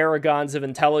the paragons of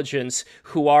intelligence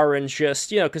who aren't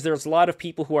just, because there's a lot of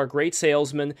people who are great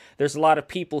salesmen. There's a lot of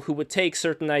people who would take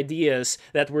certain ideas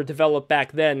that were developed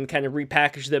back then and kind of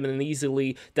repackage them in an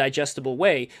easily digestible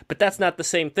way. But that's not the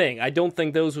same thing. I don't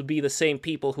think those would be the same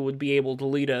people who would be able to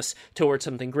lead us towards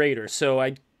something greater. So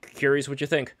I'm curious what you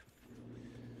think.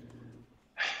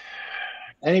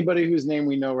 Anybody whose name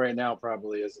we know right now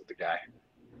probably isn't the guy.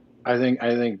 I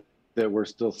think that we're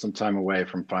still some time away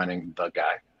from finding the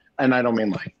guy. And I don't mean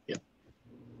like the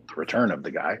return of the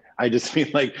guy. I just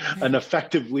mean like an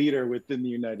effective leader within the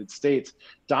United States.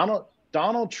 Donald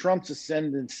Trump's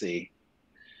ascendancy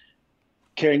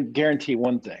can guarantee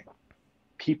one thing.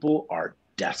 People are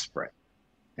desperate.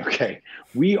 Okay.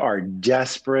 We are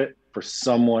desperate for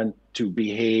someone to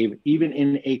behave even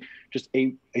in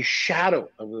a shadow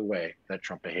of the way that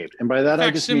Trump behaved. And by that,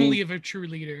 I just mean of a true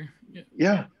leader.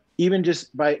 Yeah. Even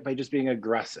just by just being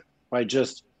aggressive,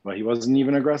 well, he wasn't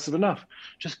even aggressive enough.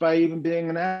 Just by even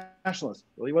being a nationalist.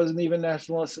 Well, he wasn't even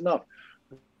nationalist enough.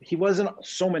 He wasn't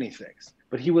so many things,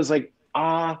 but he was like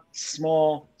a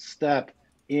small step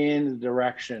in the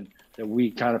direction that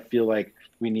we kind of feel like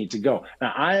we need to go.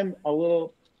 Now, I am a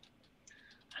little,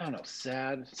 I don't know,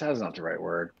 sad. Sad is not the right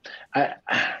word.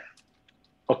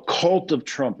 A cult of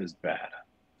Trump is bad,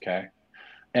 okay?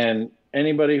 And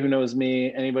anybody who knows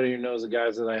me, anybody who knows the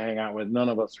guys that I hang out with, none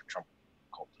of us are Trump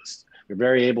cultists. We're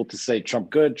very able to say Trump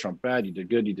good, Trump bad, you did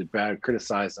good, you did bad,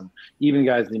 criticize them, even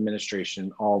guys in the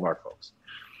administration, all of our folks.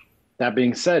 That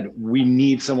being said, we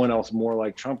need someone else more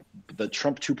like Trump. The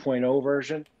Trump 2.0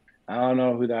 version, I don't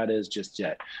know who that is just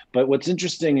yet. But what's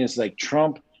interesting is like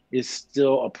Trump is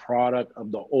still a product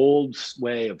of the old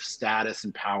way of status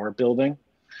and power building.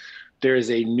 There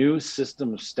is a new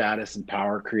system of status and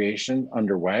power creation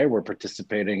underway. We're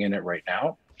participating in it right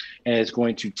now. And it's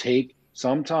going to take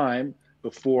some time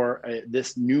before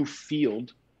this new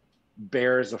field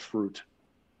bears a fruit.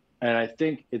 And I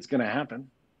think it's going to happen.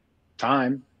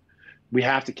 Time. We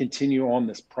have to continue on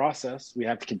this process. We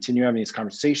have to continue having these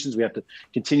conversations. We have to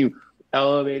continue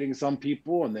elevating some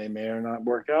people, and they may or not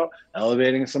work out.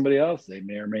 Elevating somebody else, they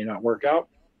may or may not work out.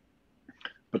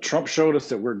 But Trump showed us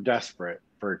that we're desperate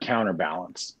for a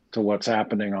counterbalance to what's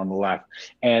happening on the left.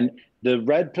 And the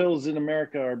red pills in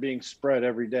America are being spread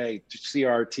every day to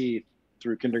CRT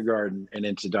through kindergarten and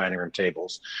into dining room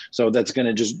tables. So that's going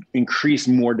to just increase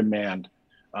more demand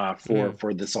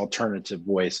for this alternative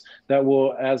voice that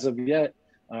will, as of yet,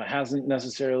 hasn't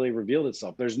necessarily revealed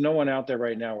itself. There's no one out there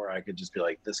right now where I could just be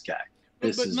like, this guy.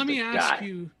 But let me ask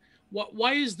you,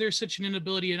 why is there such an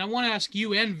inability? And I want to ask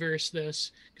you and Verse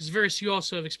this, because Verse, you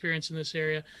also have experience in this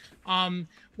area.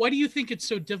 Why do you think it's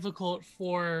so difficult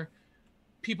for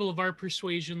people of our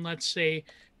persuasion, let's say,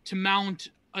 to mount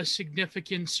a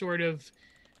significant sort of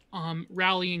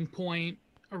rallying point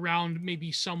around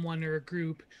maybe someone or a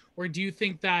group? Or do you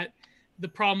think that the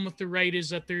problem with the right is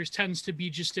that there tends to be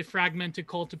just a fragmented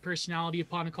cult of personality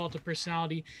upon a cult of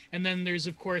personality? And then there's,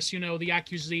 of course, the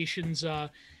accusations, the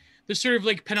sort of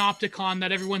like panopticon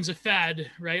that everyone's a fed,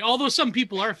 right? Although some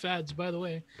people are feds, by the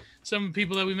way, some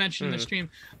people that we mentioned in the stream.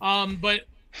 But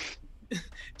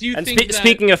do you think that...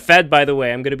 Speaking of fed, by the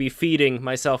way, I'm going to be feeding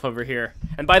myself over here.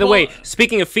 And by the way,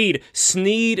 speaking of feed,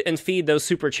 Sneed and feed those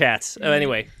super chats.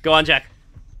 Anyway, go on, Jack.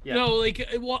 Yeah. No, like,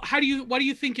 why do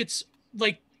you think it's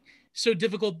like so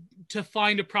difficult to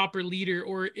find a proper leader?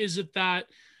 Or is it that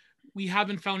we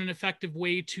haven't found an effective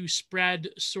way to spread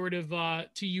sort of,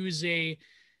 to use a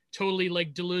totally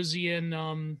like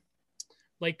Deleuzian,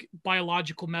 like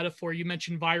biological metaphor? You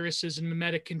mentioned viruses and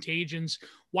mimetic contagions.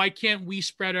 Why can't we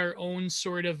spread our own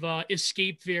sort of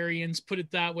escape variants, put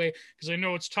it that way? Because I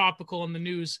know it's topical in the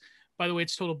news. By the way,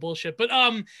 it's total bullshit. But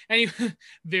anyway,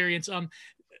 variants.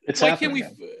 Why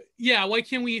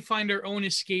can't we find our own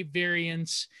escape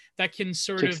variants that can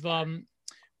sort of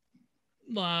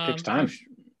Takes time.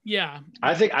 Yeah.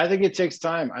 I think it takes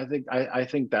time. I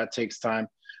think that takes time.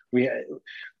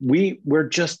 We're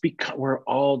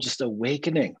all just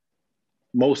awakening.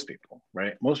 Most people,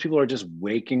 right? Most people are just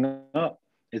waking up.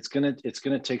 It's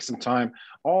gonna take some time.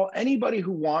 Anybody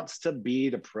who wants to be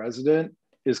the president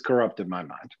is corrupt in my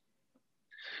mind.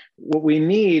 What we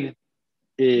need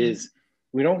is,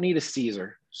 we don't need a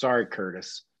Caesar. Sorry,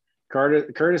 Curtis.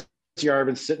 Curtis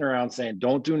Yarvin sitting around saying,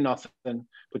 don't do nothing.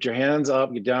 Put your hands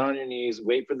up, get down on your knees,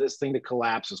 wait for this thing to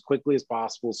collapse as quickly as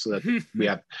possible so that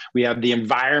we have the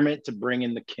environment to bring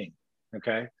in the king.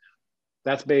 Okay.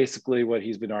 That's basically what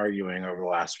he's been arguing over the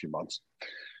last few months.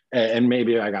 And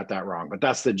maybe I got that wrong, but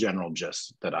that's the general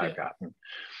gist that I've gotten.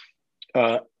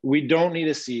 We don't need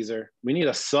a Caesar. We need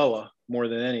a Sulla more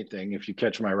than anything. If you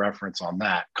catch my reference on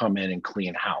that, come in and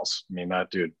clean house. I mean, that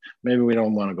dude, maybe we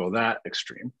don't want to go that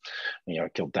extreme.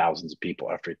 Killed thousands of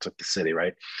people after he took the city,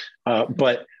 right?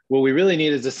 But what we really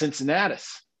need is a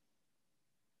Cincinnatus.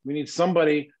 We need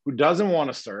somebody who doesn't want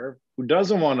to serve, who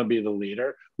doesn't want to be the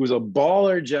leader, who's a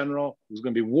baller general, who's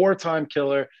going to be wartime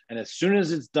killer. And as soon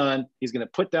as it's done, he's going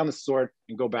to put down the sword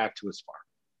and go back to his farm.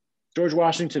 George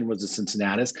Washington was a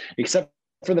Cincinnatus, except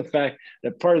for the fact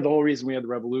that part of the whole reason we had the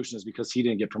revolution is because he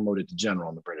didn't get promoted to general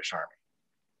in the British Army.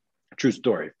 True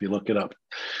story. If you look it up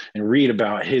and read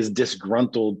about his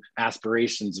disgruntled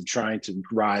aspirations of trying to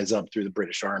rise up through the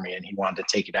British Army, and he wanted to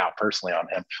take it out personally on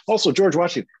him. Also, George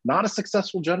Washington, not a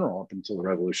successful general up until the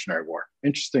Revolutionary War.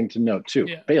 Interesting to note too.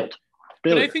 Yeah. Failed.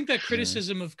 But I think that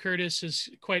criticism of Curtis is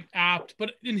quite apt.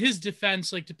 But in his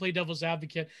defense, like, to play devil's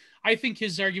advocate, I think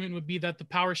his argument would be that the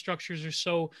power structures are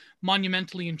so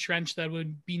monumentally entrenched that it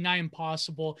would be nigh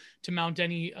impossible to mount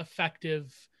any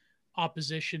effective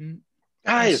opposition.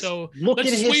 Guys, look at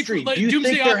history. Do you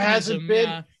think there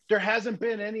hasn't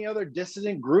been any other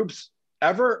dissident groups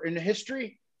ever in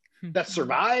history that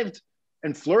survived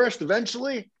and flourished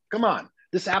eventually? Come on.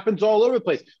 This happens all over the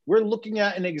place. We're looking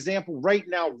at an example right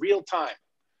now, real time.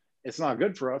 It's not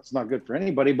good for us. It's not good for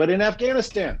anybody. But in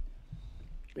Afghanistan,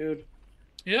 dude.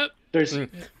 Yep.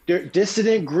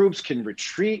 Dissident groups can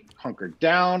retreat, hunker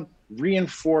down,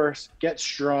 reinforce, get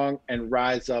strong, and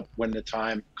rise up when the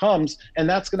time comes. And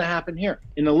that's going to happen here.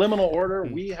 In the liminal order,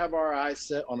 we have our eyes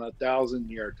set on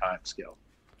 1,000-year time scale.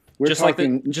 We're just like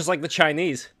the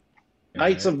Chinese.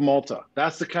 Knights of Malta.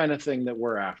 That's the kind of thing that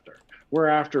we're after. We're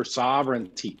after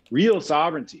sovereignty, real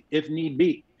sovereignty, if need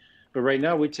be. But right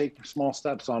now we take small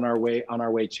steps on our way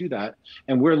to that.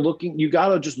 And we're looking, you got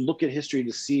to just look at history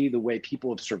to see the way people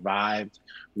have survived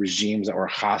regimes that were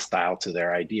hostile to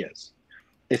their ideas.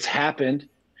 It's happened.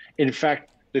 In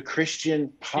fact, the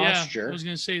Christian posture I was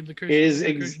going to say the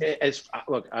Christian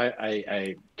look,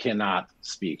 I cannot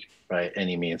speak by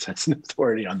any means as an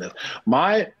authority on this.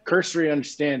 My cursory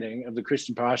understanding of the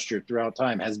Christian posture throughout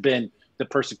time has been the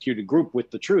persecuted group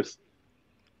with the truth.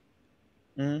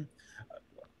 Mm-hmm.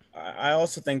 I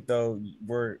also think, though,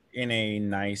 we're in a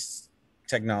nice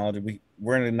technology.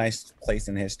 We're in a nice place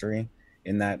in history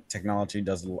in that technology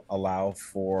does allow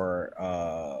for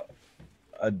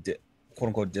quote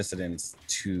unquote dissidents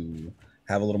to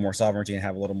have a little more sovereignty and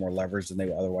have a little more leverage than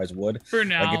they otherwise would. For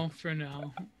now.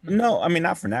 No, I mean,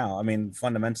 not for now. I mean,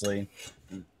 fundamentally,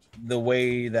 the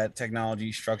way that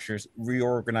technology structures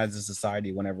reorganizes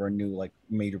society whenever a new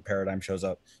major paradigm shows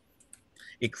up,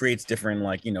 it creates different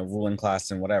ruling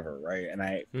class and whatever, right?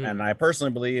 And I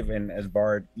personally believe, and as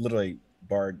Bard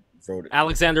wrote it,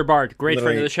 Alexander Bard, great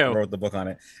friend of the show, wrote the book on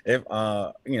it. If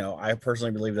I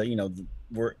personally believe that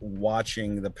we're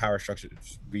watching the power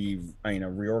structures be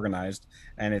reorganized,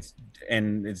 and it's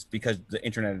because the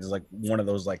internet is one of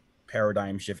those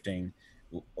paradigm shifting,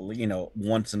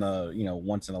 once in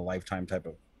a lifetime type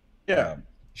of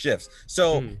shifts.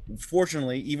 So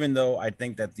fortunately, even though I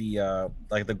think that the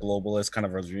globalist kind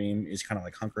of regime is kind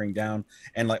of hunkering down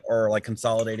and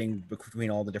consolidating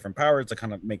between all the different powers to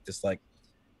kind of make this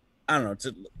I don't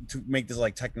know, to make this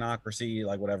technocracy,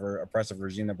 whatever oppressive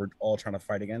regime that we're all trying to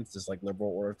fight against, this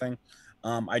liberal order thing.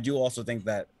 I do also think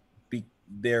that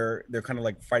they're kind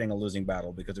of fighting a losing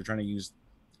battle because they're trying to use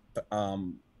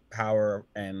power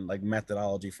and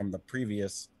methodology from the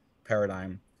previous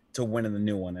paradigm to win in the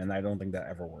new one, and I don't think that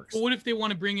ever works. Well, what if they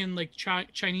want to bring in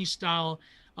Chinese style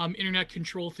internet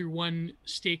control through one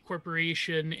state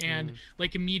corporation and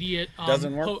immediate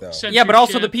doesn't work though. Yeah, but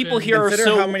also the people here are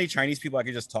so how many Chinese people I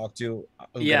could just talk to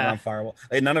who get on firewall.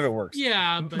 None of it works.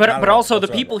 Yeah, but also the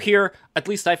people here, at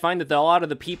least I find that a lot of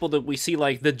the people that we see,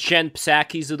 the Jen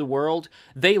Psaki's of the world,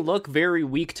 they look very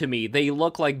weak to me. They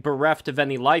look bereft of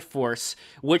any life force,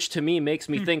 which to me makes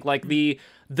me think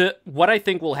the what I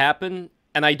think will happen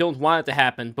and I don't want it to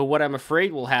happen, but what I'm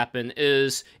afraid will happen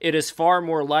is it is far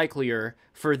more likelier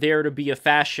for there to be a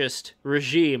fascist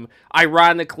regime.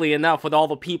 Ironically enough, with all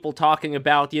the people talking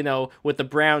about, with the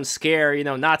brown scare,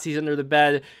 Nazis under the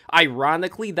bed,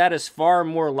 ironically, that is far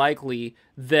more likely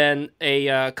than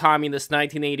a communist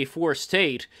 1984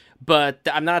 state. But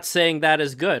I'm not saying that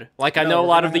is good. Like, I know a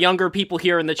lot of the younger people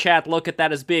here in the chat look at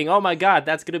that as being, oh my god,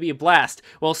 that's going to be a blast.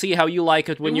 Well, see how you like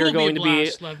it when you're going to be...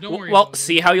 Well,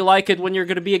 see how you like it when you're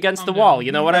going to be against the wall.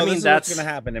 You know what I mean? That's what's going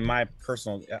to happen in my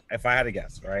personal... If I had to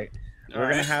guess, right? We're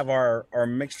going to have our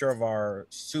mixture of our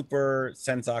super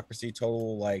sensocracy,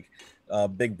 total, like,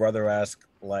 Big Brother-esque,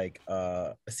 like,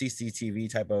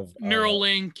 CCTV type of...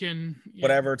 Neuralink and...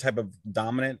 whatever type of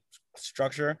dominant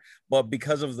structure, but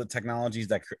because of the technologies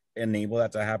that enable that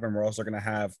to happen, we're also going to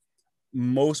have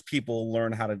most people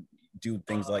learn how to do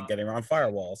things like getting around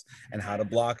firewalls and how to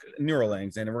block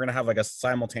Neuralinks, and we're going to have like a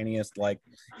simultaneous like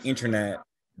internet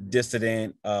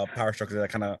dissident power structure that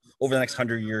kind of over the next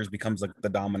 100 years becomes like the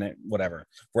dominant whatever,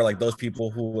 where like those people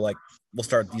who like will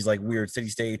start these like weird city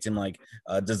states and like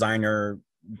designer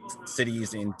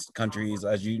cities in countries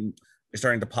as you are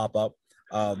starting to pop up.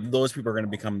 Those people are going to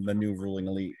become the new ruling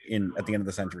elite at the end of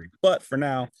the century. But for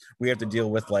now, we have to deal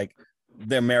with like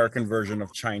the American version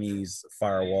of Chinese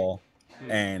firewall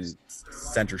and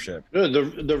censorship.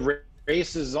 The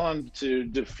race is on to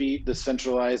defeat the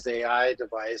centralized AI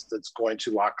device that's going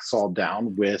to lock us all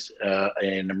down with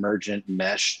an emergent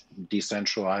mesh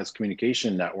decentralized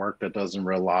communication network that doesn't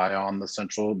rely on the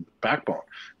central backbone.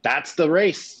 That's the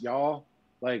race, y'all.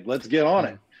 Like, let's get on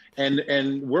it.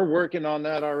 And we're working on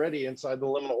that already inside the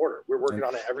liminal order. We're working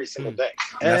on it every single day.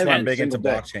 That's why I'm big into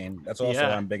blockchain. That's also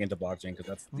why I'm big into blockchain, because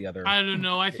that's the other. I don't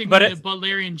know. I think we need a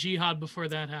Butlerian jihad before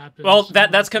that happens. Well,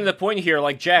 that's kind of the point here.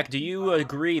 Like, Jack, do you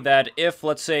agree that if,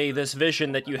 let's say, this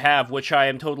vision that you have, which I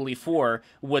am totally for,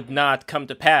 would not come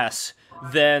to pass,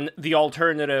 then the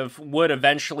alternative would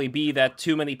eventually be that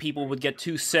too many people would get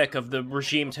too sick of the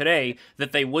regime today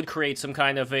that they would create some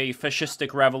kind of a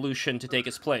fascistic revolution to take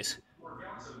its place?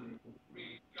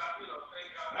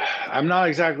 I'm not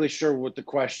exactly sure what the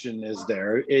question is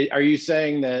there. Are you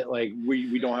saying that like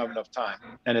we don't have enough time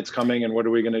and it's coming, and what are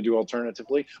we going to do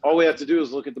alternatively? All we have to do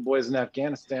is look at the boys in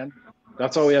Afghanistan.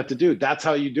 That's all we have to do. That's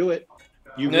how you do it.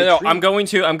 No, I'm going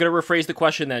to rephrase the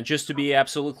question then, just to be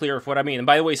absolutely clear of what I mean. And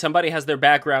by the way, somebody has their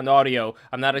background audio.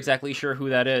 I'm not exactly sure who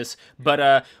that is,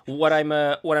 but what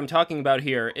I'm talking about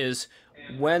here is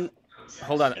when.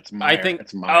 Hold on, it's Meyer. I think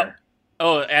it's Meyer.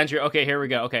 Oh, Andrew, okay, here we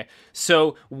go. Okay,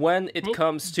 so when it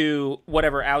comes to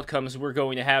whatever outcomes we're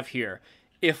going to have here,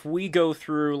 if we go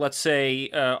through, let's say,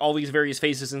 all these various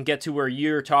phases and get to where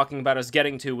you're talking about us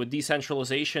getting to with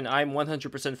decentralization, I'm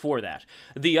 100% for that.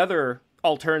 The other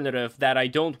alternative that I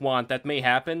don't want that may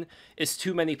happen is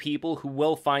too many people who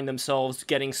will find themselves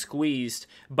getting squeezed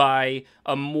by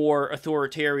a more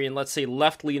authoritarian, let's say,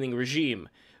 left-leaning regime,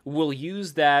 will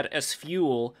use that as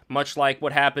fuel, much like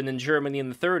what happened in Germany in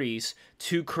the 30s,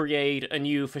 to create a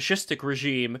new fascistic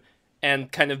regime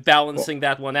and kind of balancing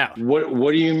that one out.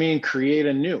 What do you mean create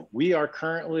a new? We are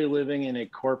currently living in a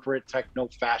corporate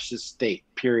techno-fascist state,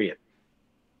 period.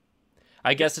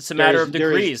 I guess it's a matter of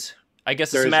degrees. I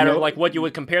guess it's a matter of like what you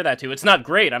would compare that to. It's not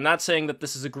great. I'm not saying that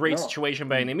this is a great situation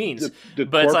by any means. The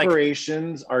but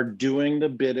corporations are doing the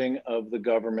bidding of the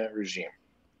government regime.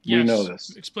 Yes, we know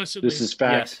this explicitly. This is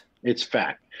fact. Yes. It's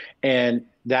fact, and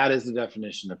that is the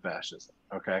definition of fascism.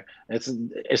 Okay, it's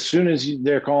as soon as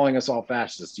they're calling us all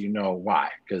fascists, you know why?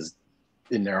 Because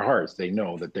in their hearts, they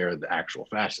know that they're the actual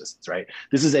fascists, right?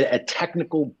 This is a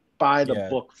technical, by the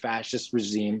book fascist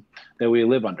regime that we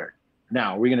live under.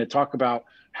 Now, we're going to talk about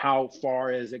how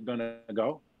far is it going to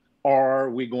go?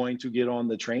 Are we going to get on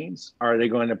the trains? Are they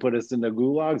going to put us in the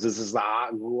gulags? This is the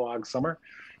hot gulag summer.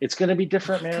 It's going to be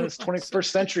different, man. It's 21st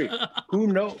century. Who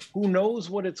knows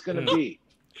what it's going to be?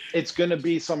 It's going to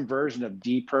be some version of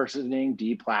depersoning,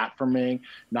 deplatforming,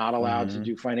 not allowed to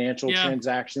do financial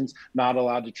transactions, not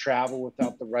allowed to travel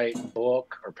without the right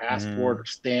book or passport or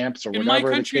stamps or in whatever.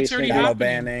 My country, it's already shadow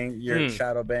banning. You're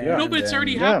shadow banned. No, but it's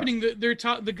already happening.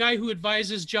 The guy who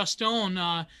advises Just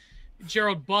Own,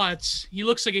 Gerald Butts, he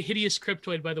looks like a hideous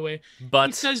cryptoid, by the way.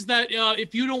 He says that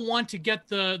if you don't want to get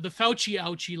the Fauci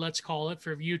ouchie, let's call it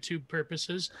for YouTube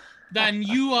purposes, then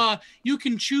you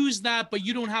can choose that, but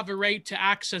you don't have a right to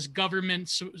access government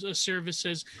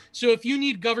services. So if you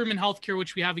need government healthcare,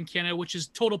 which we have in Canada, which is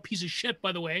total piece of shit,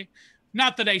 by the way,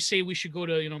 not that I say we should go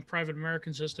to private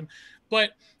American system,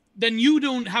 but then you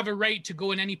don't have a right to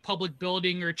go in any public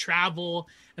building or travel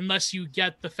unless you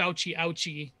get the Fauci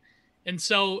ouchie. And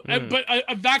so, but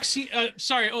a vaccine, a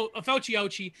Fauci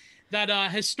ouchie,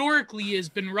 that historically has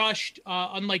been rushed,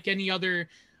 unlike any other.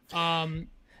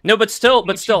 No, but still,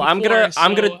 I'm before,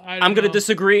 gonna know.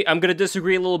 disagree. I'm gonna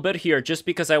disagree a little bit here, just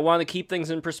because I want to keep things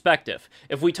in perspective.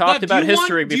 If we talked Lev, about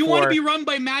history before, do you want to be run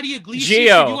by Matty Iglesias?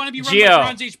 Gio, or do you want to be run by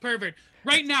Bronze Age Pervert?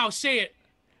 Right now, say it.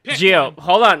 Pick Gio, one.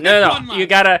 hold on. No.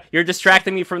 one, You're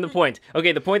distracting me from the point.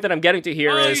 Okay, the point that I'm getting to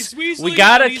here is he's we weaseling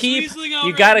gotta out. He's keep. weaseling out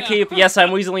You right gotta now. keep. Yes, I'm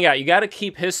weaseling out. You gotta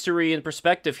keep history in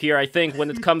perspective here. I think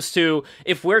when it comes to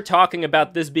if we're talking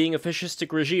about this being a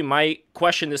fascistic regime, my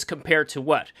question is compared to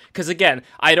what? Because again,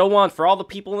 I don't want for all the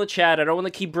people in the chat. I don't want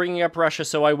to keep bringing up Russia,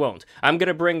 so I won't. I'm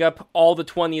gonna bring up all the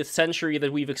 20th century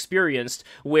that we've experienced,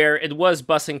 where it was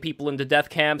busing people into death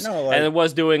camps, and it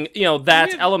was doing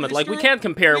that element. Like we can't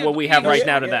compare what we have right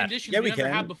now to that. Yeah, we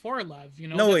can. Had before, Lev,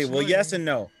 No, wait. Well, yes and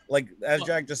no. Like as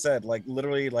Jack just said, like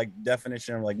literally, like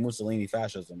definition of like Mussolini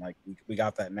fascism. Like we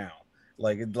got that now.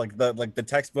 Like the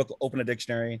textbook, open a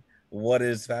dictionary. What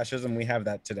is fascism? We have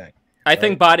that today. I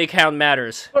think body count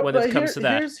matters when it comes to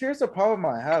that. Here's the problem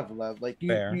I have, Lev. Like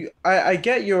I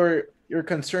get your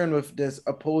concern with this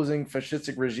opposing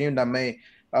fascistic regime that may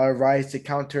rise to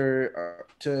counter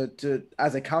to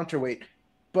as a counterweight,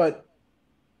 but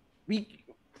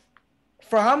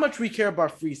for how much we care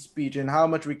about free speech and how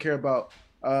much we care about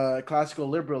classical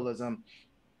liberalism,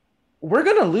 we're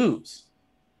gonna lose,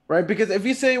 right? Because if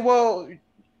you say, well,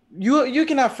 you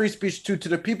can have free speech to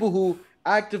the people who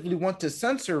actively want to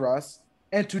censor us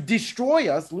and to destroy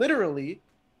us, literally,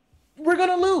 we're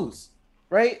gonna lose,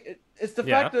 right? It's the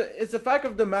fact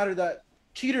of the matter that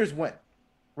cheaters win,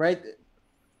 right?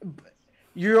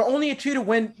 You're only a cheater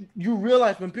when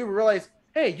people realize,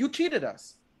 hey, you cheated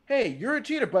us. Hey, you're a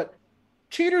cheater, but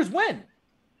cheaters win.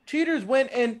 Cheaters win,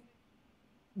 and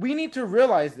we need to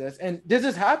realize this. And this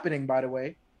is happening, by the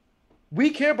way.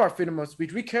 We care about freedom of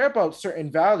speech. We care about certain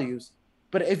values.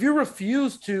 But if you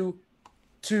refuse to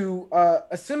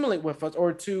assimilate with us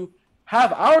or to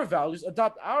have our values,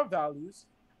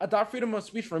 adopt freedom of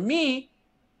speech for me,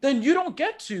 then you don't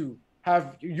get to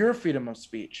have your freedom of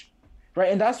speech,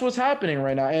 right? And that's what's happening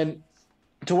right now. And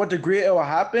to what degree it will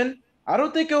happen, I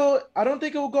don't think it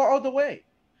will go all the way.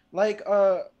 Like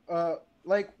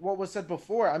what was said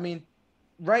before. I mean,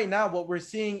 right now what we're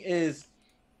seeing is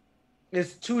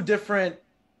two different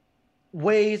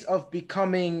ways of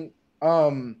becoming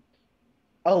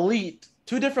elite.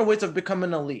 Two different ways of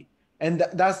becoming elite, and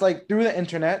that's like through the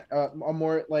internet, a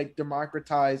more like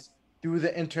democratized through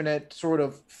the internet sort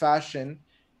of fashion,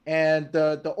 and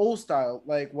the old style,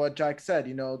 like what Jack said.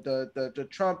 The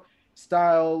Trump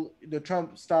style,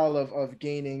 of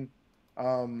gaining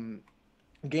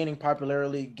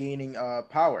popularity, gaining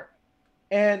power.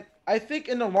 And I think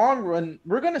in the long run,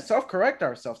 we're going to self-correct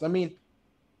ourselves. I mean,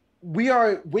 we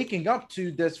are waking up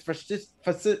to this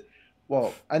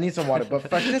I need some water, but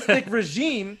fascistic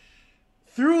regime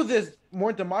through this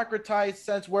more democratized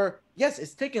sense where, yes,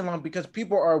 it's taking long because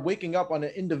people are waking up on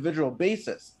an individual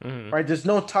basis, right? There's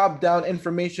no top-down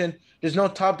information. There's no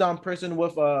top-down person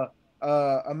with a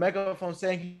megaphone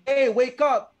saying, hey, wake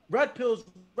up, red pills,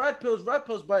 red pills, red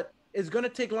pills. But it's going to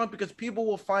take long because people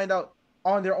will find out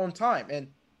on their own time. And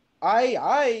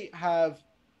I have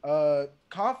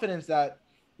confidence that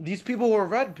these people who are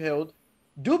red pilled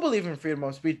do believe in freedom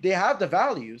of speech. They have the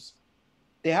values.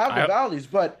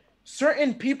 But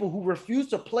certain people who refuse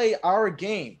to play our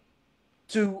game,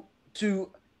 to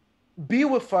be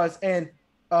with us and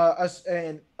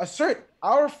assert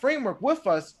our framework with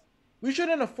us, we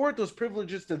shouldn't afford those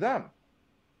privileges to them.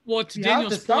 Well, to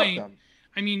Daniel's point,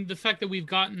 I mean, the fact that we've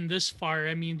gotten this far,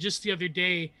 I mean, just the other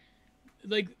day,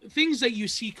 like things that you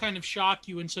see kind of shock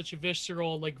you in such a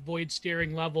visceral, like void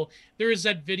staring level. There is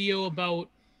that video about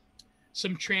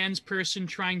some trans person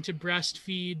trying to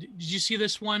breastfeed. Did you see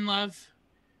this one, Lev?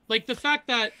 Like the fact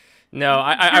that no,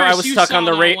 I was stuck on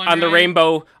the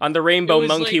rainbow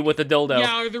monkey like, with the dildo.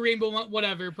 Yeah, or the rainbow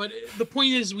whatever. But the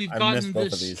point is, we've gotten missed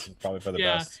both this. Of these. Probably for the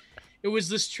best. It was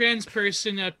this trans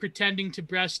person pretending to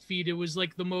breastfeed. It was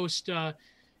like the most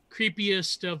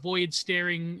creepiest void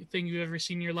staring thing you've ever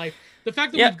seen in your life. The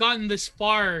fact that we've gotten this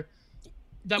far,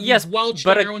 that we've welched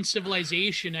on our own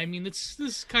civilization. I mean,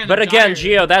 this kind of. But again,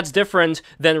 Gio, that's different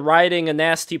than writing a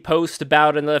nasty post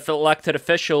about an elected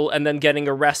official and then getting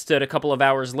arrested a couple of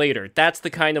hours later. That's the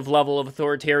kind of level of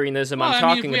authoritarianism I'm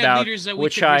talking about. Leaders that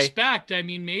we could respect. I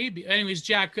mean, maybe. Anyways,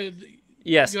 Jack.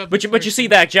 Yes, but you see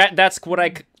that, Jack. That's what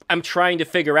I'm trying to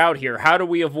figure out here. How do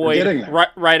we avoid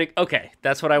writing? Okay,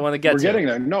 that's what I want to get to. We're getting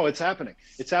there. No, it's happening.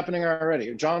 It's happening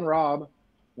already. John Robb,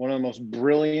 one of the most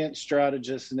brilliant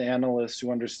strategists and analysts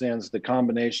who understands the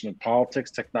combination of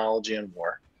politics, technology, and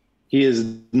war. He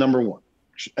is number one.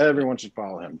 Everyone should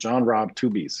follow him. John Robb, 2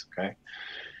 Bs, okay?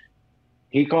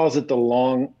 He calls it the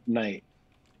long night.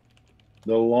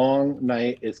 The long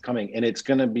night is coming, and it's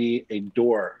going to be a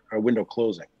window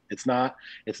closing. It's not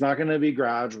going to be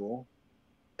gradual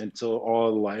until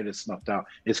all the light is snuffed out.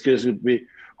 It's going to be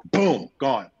boom,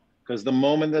 gone. Because the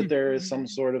moment that there is some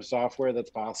sort of software that's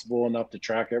possible enough to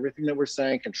track everything that we're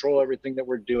saying, control everything that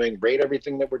we're doing, rate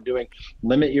everything that we're doing,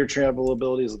 limit your travel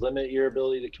abilities, limit your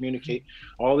ability to communicate,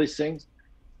 all these things,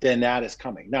 then that is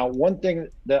coming. Now, one thing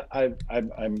that I've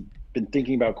been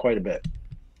thinking about quite a bit.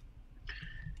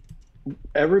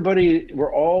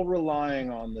 We're all relying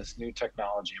on this new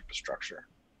technology infrastructure.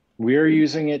 We are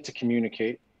using it to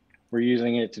communicate. We're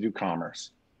using it to do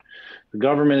commerce. The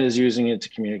government is using it to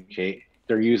communicate.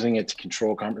 They're using it to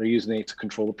control commerce. They're using it to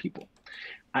control the people.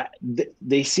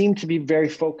 They seem to be very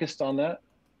focused on that.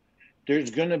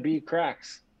 There's going to be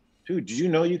cracks. Dude, did you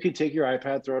know you could take your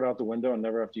iPad, throw it out the window, and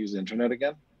never have to use the internet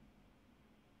again?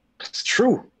 It's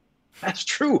true. That's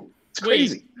true. It's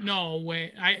crazy. Wait, no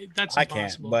way. That's I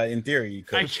impossible. can't, but in theory, you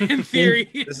could. I can in theory.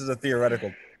 This is a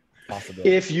theoretical possibility.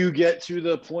 If you get to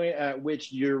the point at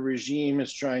which your regime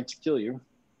is trying to kill you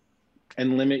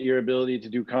and limit your ability to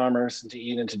do commerce and to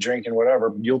eat and to drink and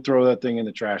whatever, you'll throw that thing in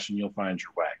the trash and you'll find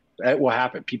your way. That will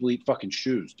happen. People eat fucking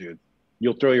shoes, dude.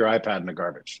 You'll throw your iPad in the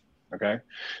garbage. Okay.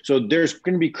 So there's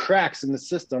going to be cracks in the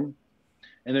system,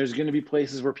 and there's going to be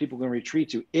places where people can retreat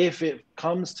to if it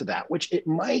comes to that, which it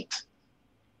might.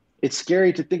 It's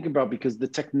scary to think about because the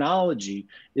technology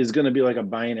is going to be like a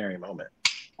binary moment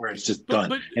where it's just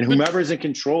done. And whomever's in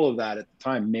control of that at the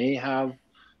time may have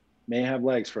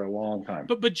legs for a long time.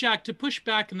 But Jack, to push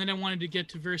back, and then I wanted to get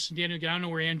to Verse and Daniel again. I don't know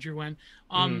where Andrew went.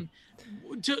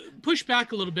 To push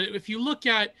back a little bit, if you look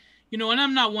at, and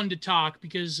I'm not one to talk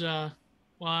because,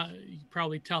 well, you can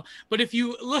probably tell. But if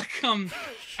you look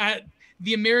at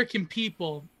the American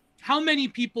people, how many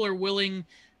people are willing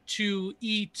to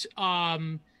eat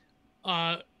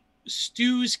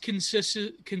stews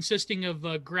consisting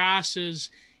of grasses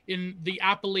in the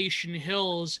Appalachian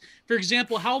Hills? For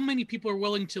example, how many people are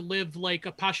willing to live like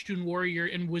a Pashtun warrior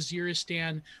in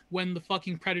Waziristan when the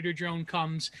fucking predator drone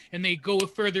comes and they go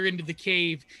further into the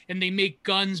cave and they make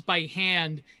guns by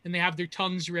hand and they have their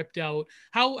tongues ripped out?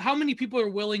 How many people are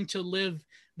willing to live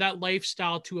that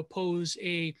lifestyle to oppose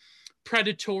a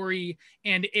predatory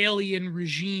and alien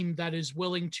regime that is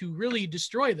willing to really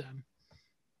destroy them?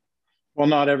 Well,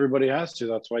 not everybody has to.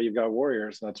 That's why you've got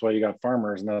warriors. That's why you got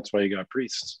farmers, and that's why you got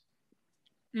priests.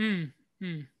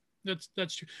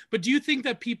 That's true. But do you think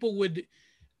that people would,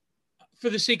 for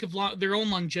the sake of their own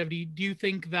longevity, do you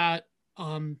think that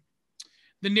the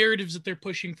narratives that they're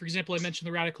pushing, for example, I mentioned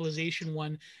the radicalization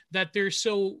one, that they're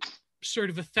so sort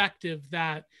of effective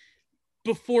that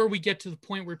before we get to the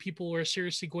point where people are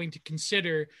seriously going to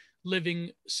consider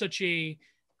living such a,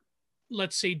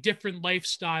 let's say, different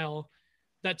lifestyle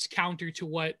that's counter to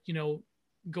what,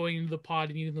 going into the pod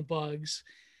and eating the bugs,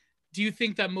 do you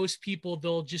think that most people,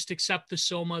 they'll just accept the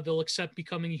Soma, they'll accept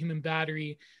becoming a human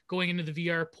battery, going into the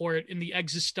VR port in the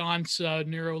Existence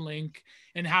Neuralink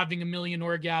and having a million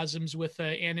orgasms with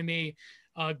anime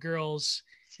girls?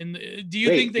 And do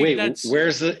you think that's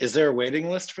is there a waiting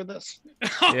list for this?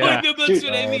 Yeah. No, that's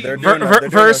what I mean. They're doing a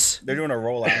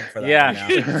rollout for that.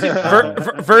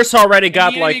 Yeah. Verse already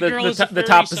got like the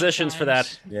top positions for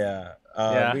that. Yeah.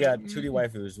 We got 2D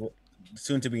waifus,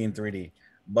 soon to be in 3D.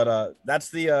 But that's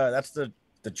the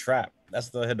trap. That's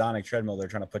the hedonic treadmill they're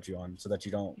trying to put you on, so that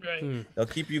you don't. Right. They'll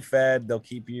keep you fed. They'll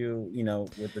keep you,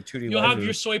 with the 2D. You'll have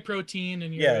your soy protein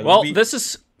and your. Yeah. Well, this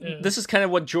is kind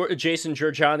of what Jason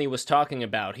Giorgiani was talking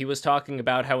about. He was talking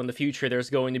about how in the future there's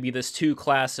going to be this two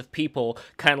class of people,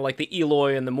 kind of like the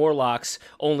Eloi and the Morlocks,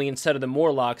 only instead of the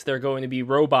Morlocks, they're going to be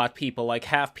robot people, like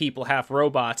half people, half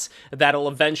robots, that'll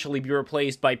eventually be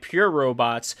replaced by pure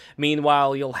robots.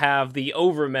 Meanwhile, you'll have the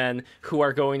Overmen, who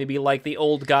are going to be like the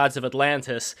old gods of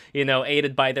Atlantis,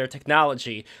 aided by their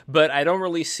technology. But I don't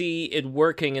really see it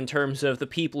working in terms of the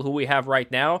people who we have right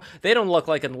now. They don't look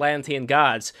like Atlantean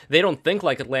gods. They don't think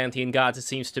like Atlantean gods, it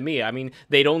seems to me. I mean,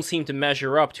 they don't seem to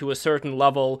measure up to a certain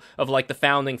level of like the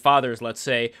founding fathers, let's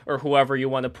say, or whoever you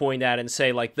want to point at and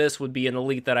say like this would be an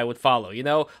elite that I would follow,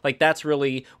 Like that's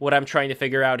really what I'm trying to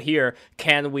figure out here.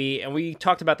 Can we, and we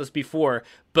talked about this before,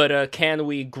 but can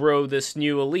we grow this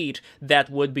new elite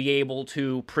that would be able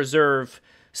to preserve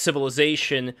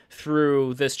civilization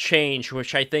through this change,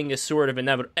 which I think is sort of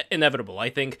inevitable. I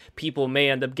think people may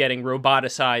end up getting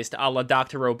roboticized a la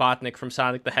Dr. Robotnik from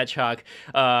Sonic the Hedgehog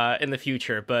in the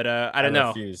future, but I don't know.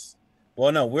 Refuse.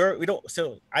 Well, no, we don't.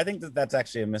 So I think that's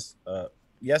actually a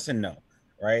yes and no,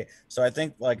 right? So I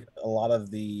think like a lot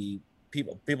of the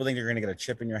people think you're going to get a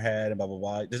chip in your head and blah, blah,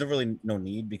 blah. There's really no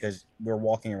need because we're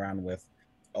walking around with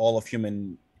all of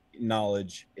human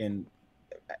knowledge in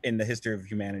the history of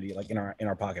humanity, like in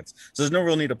our pockets. So there's no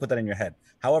real need to put that in your head.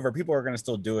 However, people are going to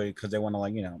still do it because they want to,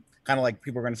 like, you know, kind of like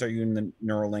people are going to start using the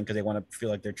Neuralink because they want to feel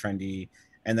like they're trendy,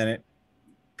 and then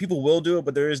people will do it,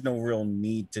 but there is no real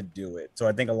need to do it. So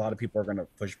I think a lot of people are going to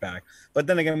push back. But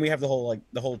then again, we have the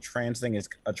whole trans thing is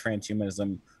a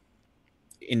transhumanism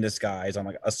in disguise on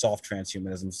like a soft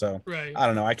transhumanism. So Right. I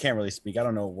don't know. I can't really speak. I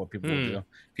don't know what people will do.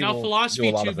 People Now, do Philosophy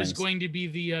a lot of Tube is things. going to be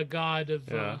the god of,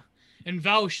 Yeah. and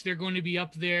Vouch, they're going to be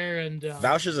up there, and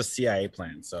Vouch is a CIA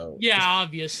plan, so yeah,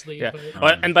 obviously. Yeah. But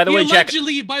Well, and by the he way, Jack.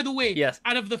 allegedly, by the way, Yes.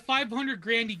 out of the 500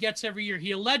 grand he gets every year,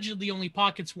 he allegedly only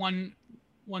pockets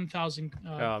 1,000,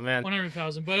 Oh man.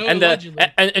 100,000. But And, allegedly,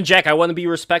 and Jack, I want to be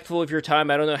respectful of your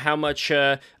time. I don't know how much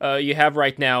you have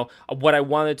right now. What I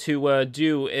wanted to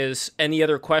do is any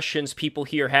other questions people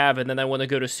here have, and then I want to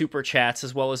go to super chats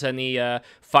as well as any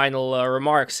final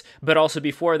remarks. But also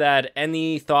before that,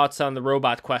 any thoughts on the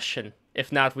robot question?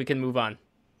 If not, we can move on.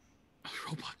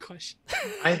 robot question.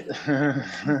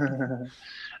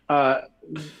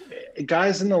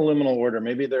 Guys in the liminal order,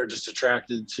 maybe they're just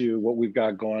attracted to what we've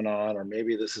got going on, or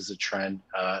maybe this is a trend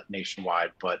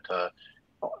nationwide, but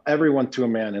everyone to a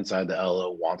man inside the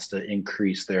LO wants to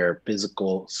increase their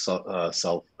physical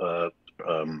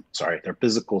their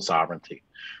physical sovereignty,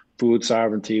 food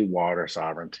sovereignty, water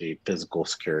sovereignty, physical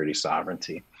security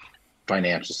sovereignty,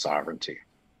 financial sovereignty.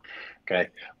 Okay,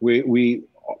 we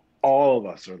all of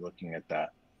us are looking at that.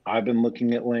 I've been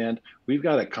looking at land. We've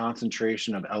got a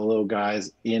concentration of LO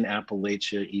guys in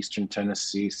Appalachia, Eastern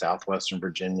Tennessee, Southwestern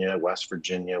Virginia, West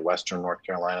Virginia, Western North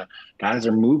Carolina. Guys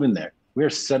are moving there. We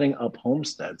are setting up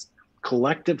homesteads,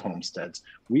 collective homesteads.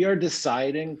 We are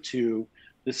deciding to,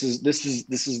 this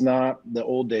is not the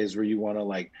old days where you want to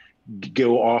like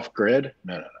go off grid.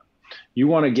 No. You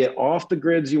want to get off the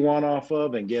grids you want off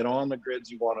of and get on the grids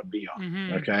you want to be on.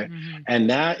 Mm-hmm, okay. Mm-hmm. And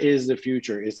that is the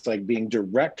future. It's like being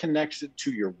direct connected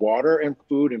to your water and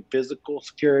food and physical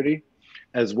security,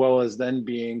 as well as then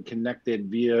being connected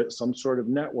via some sort of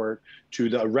network to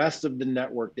the rest of the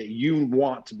network that you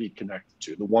want to be connected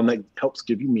to. The one that helps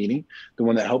give you meaning, the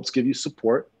one that helps give you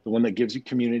support, the one that gives you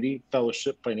community,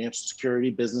 fellowship, financial security,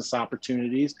 business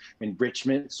opportunities,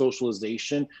 enrichment,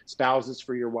 socialization, spouses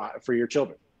for your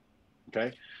children.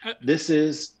 Okay, this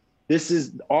is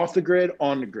off the grid,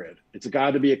 on the grid. It's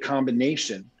got to be a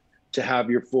combination to have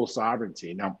your full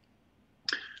sovereignty. Now,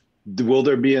 will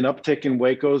there be an uptick in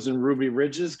Wacos and Ruby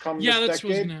Ridges come this decade? That's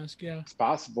what I was gonna ask. Yeah, it's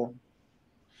possible.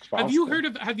 Have you heard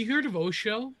of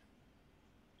Osho?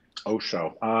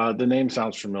 Osho. The name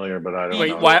sounds familiar, but I don't Wait,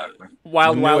 know.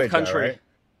 Wild Country. Right?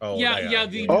 Oh, Yeah,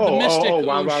 the the mystic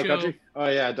Wild Osho. Country. Oh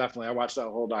yeah, definitely. I watched that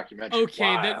whole documentary.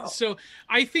 Okay, Wow. so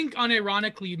I think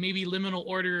unironically, maybe Liminal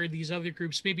Order or these other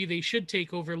groups, maybe they should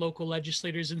take over local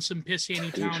legislators in some pissy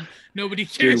town nobody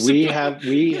cares Dude, about.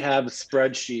 we have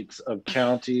spreadsheets of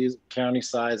counties, county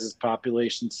sizes,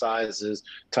 population sizes,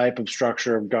 type of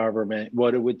structure of government,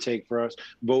 what it would take for us,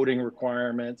 voting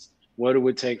requirements, what it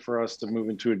would take for us to move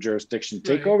into a jurisdiction,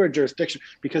 take Right. over a jurisdiction,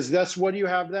 because that's what you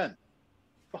have then.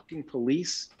 Fucking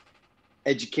police,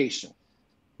 education.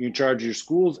 You're in charge of your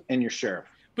schools and your sheriff.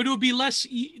 But it would be less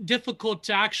difficult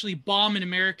to actually bomb an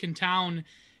American town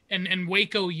and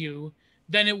Waco you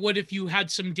than it would if you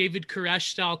had some David Koresh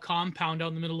style compound out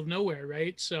in the middle of nowhere,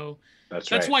 right? So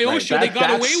that's right. why Osho, they got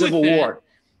That's away civil with war. it.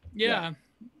 Yeah.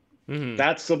 Mhm.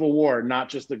 That's civil war, not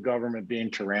just the government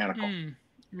being tyrannical.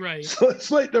 Right. So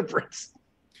it's like difference.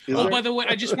 Is Oh, there? by the way,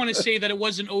 I just want to say that it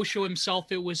wasn't Osho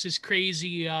himself. It was his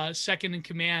crazy second in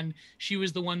command. She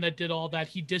was the one that did all that.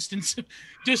 He distanced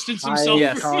himself. Highly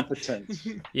Yes. competent.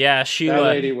 Yeah, That Sheila.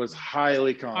 lady was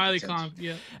highly competent. Highly competent.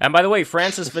 Yeah. And by the way,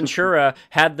 Francis Ventura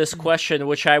had this question,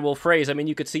 which I will phrase. I mean,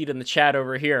 you could see it in the chat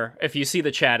over here. If you see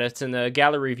the chat, it's in the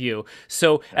gallery view.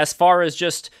 So as far as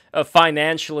just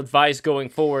financial advice going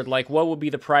forward, like what would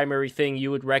be the primary thing you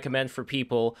would recommend for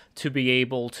people to be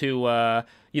able to,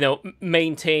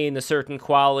 maintain a certain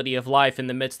quality of life in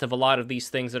the midst of a lot of these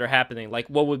things that are happening? Like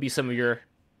what would be some of your...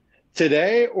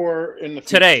 Today or in the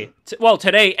future? Today.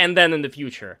 Today and then in the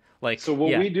future. Like, So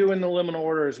what yeah. we do in the liminal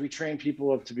order is we train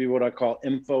people up to be what I call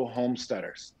info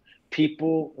homesteaders.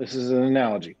 People, this is an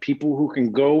analogy, people who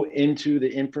can go into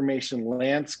the information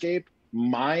landscape,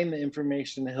 mine the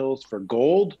information hills for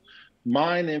gold,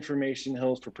 mine the information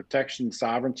hills for protection,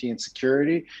 sovereignty, and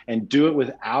security, and do it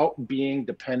without being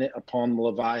dependent upon the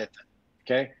Leviathan.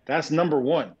 Okay, that's number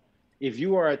one. If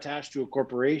you are attached to a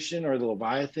corporation or the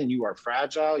Leviathan, you are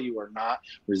fragile, you are not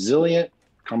resilient,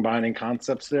 combining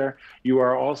concepts there. You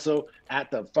are also at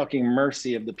the fucking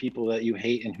mercy of the people that you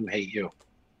hate and who hate you.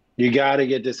 You got to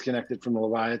get disconnected from the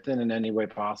Leviathan in any way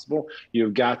possible.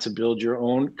 You've got to build your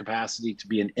own capacity to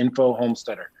be an info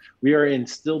homesteader. We are in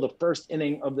still the first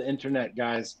inning of the internet,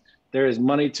 guys. There is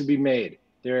money to be made.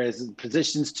 There is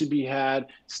positions to be had,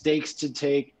 stakes to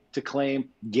take, to claim.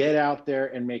 Get out there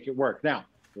and make it work. Now,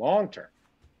 long term,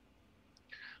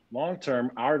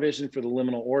 our vision for the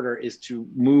liminal order is to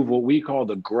move what we call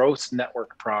the gross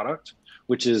network product,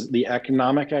 which is the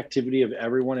economic activity of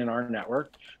everyone in our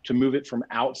network, to move it from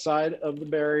outside of the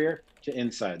barrier to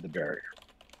inside the barrier,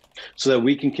 so that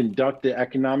we can conduct the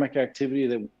economic activity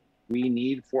that we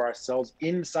need for ourselves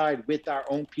inside with our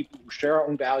own people who share our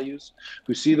own values,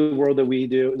 who see the world that we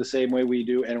do the same way we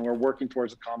do, and we're working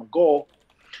towards a common goal.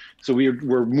 So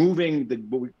we're moving the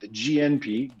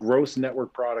GNP, gross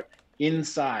network product,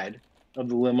 inside of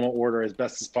the liminal order as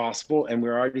best as possible. And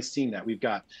we're already seeing that. We've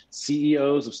got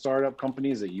CEOs of startup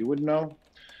companies that you would know,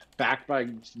 backed by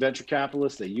venture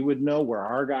capitalists that you would know, where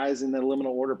our guys in the liminal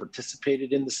order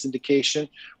participated in the syndication.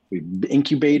 We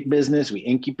incubate business, we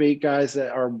incubate guys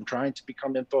that are trying to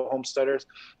become info homesteaders,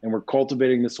 and we're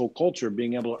cultivating this whole culture of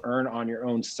being able to earn on your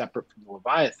own separate from the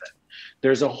Leviathan.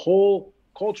 There's a whole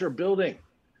culture building.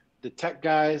 The tech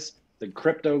guys, the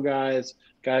crypto guys,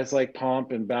 guys like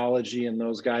Pomp and Balaji and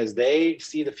those guys, they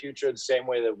see the future the same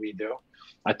way that we do.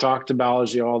 I talk to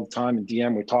Balaji all the time in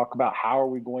DM. We talk about how are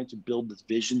we going to build this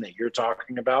vision that you're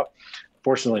talking about.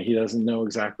 Fortunately, he doesn't know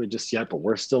exactly just yet, but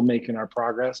we're still making our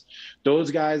progress. Those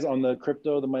guys on the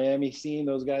crypto, the Miami scene,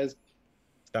 those guys.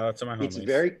 Shout out to my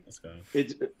homies.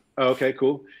 It's okay,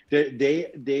 cool.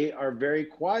 They are very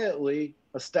quietly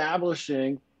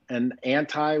establishing an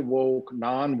anti-woke,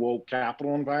 non-woke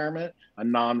capital environment, a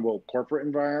non-woke corporate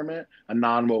environment, a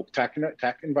non-woke tech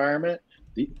environment.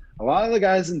 A lot of the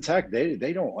guys in tech,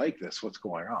 they don't like this, what's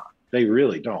going on. They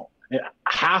really don't.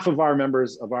 Half of our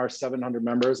members, of our 700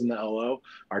 members in the LO,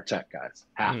 are tech guys.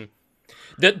 Half.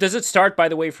 Does it start, by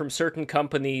the way, from certain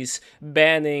companies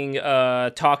banning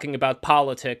talking about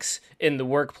politics in the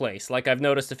workplace? Like I've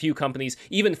noticed a few companies,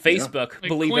 even Facebook, like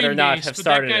believe Coinbase, it or not, have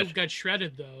started but that guy it. got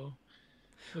shredded though.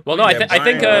 Well, no, I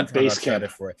think Basecamp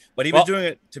for it, but he was doing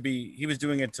it he was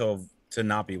doing it to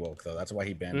not be woke though. That's why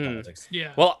he banned politics.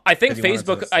 Yeah. Well, I think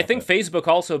Facebook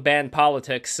also banned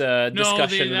politics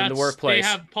discussion in the workplace.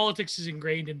 They have politics is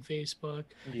ingrained in Facebook.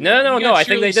 No. I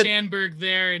think they did. Sandberg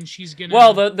there, and she's gonna.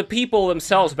 Well, the people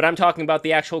themselves, but I'm talking about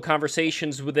the actual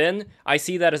conversations within. I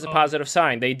see that as a positive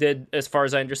sign. They did, as far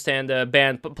as I understand,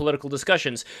 ban political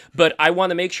discussions. But I want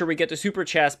to make sure we get to super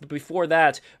chats. But before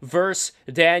that, Verse,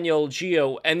 Daniel,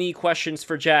 Gio, any questions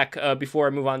for Jack before I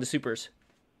move on to supers?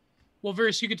 Well,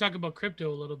 Verse, you could talk about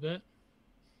crypto a little bit.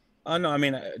 No, I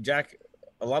mean, Jack,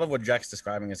 a lot of what Jack's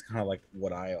describing is kind of like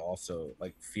what I also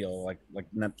like feel like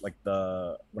when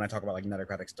I talk about like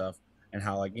netocratic stuff and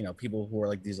how like, you know, people who are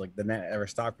like these, like the net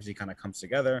aristocracy kind of comes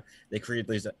together, they create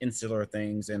these insular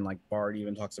things. And like Bard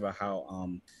even talks about how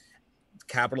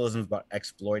capitalism is about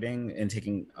exploiting and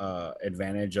taking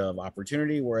advantage of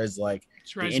opportunity. Whereas like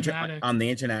on the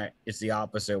internet, it's the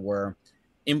opposite, where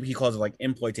he calls it like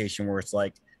imploitation, where it's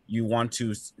like, you want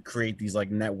to create these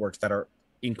like networks that are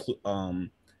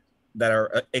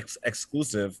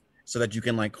exclusive, so that you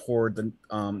can like hoard the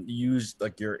use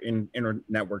like your inner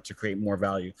network to create more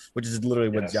value, which is literally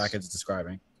what Jack is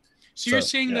describing. So you're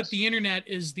saying that the internet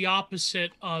is the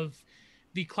opposite of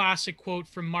the classic quote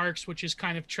from Marx, which is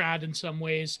kind of trad in some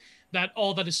ways, that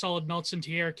all that is solid melts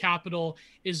into air. Capital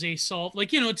is a solve,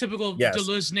 like, you know, typical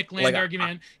Deleuze-Nick Land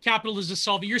argument. Capital is a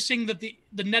solve. You're saying that the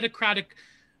netocratic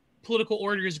political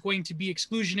order is going to be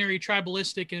exclusionary,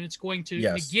 tribalistic, and it's going to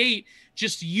negate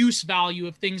just use value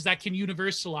of things that can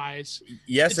universalize.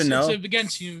 Yes and no. It's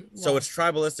against you. Well, so it's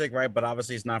tribalistic, right? But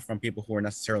obviously it's not from people who are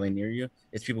necessarily near you.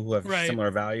 It's people who have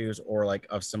similar values or like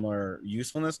of similar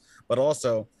usefulness. But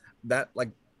also that, like,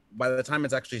 by the time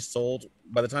it's actually sold,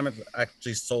 it's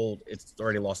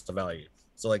already lost the value.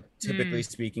 So like typically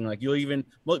speaking, like you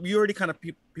already kind of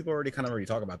people already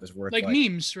talk about this, where it's like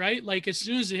memes, right? Like as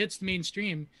soon as it hits the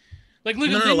mainstream, like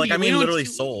look no, like I mean literally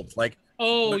sold. Like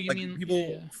you mean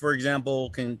people, for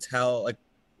example, can tell, like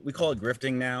we call it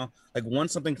grifting now. Like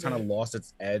once something kind of lost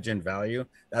its edge and value,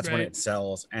 that's when it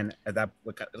sells. And at that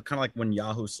kind of like when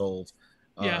Yahoo sold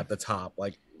at the top,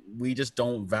 like we just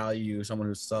don't value someone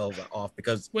who sells off,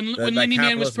 because when Lindy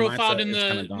Man was profiled in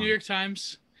the New York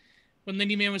Times. When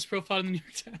Lindy Man was profiled in the New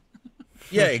York Times.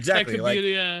 Yeah, exactly. Like,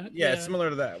 it's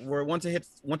similar to that. Where once it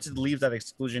leaves that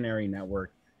exclusionary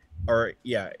network, or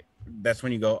that's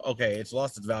when you go, okay, it's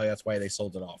lost its value. That's why they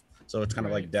sold it off. So it's kind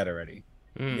of like dead already.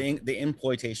 The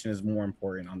imploitation is more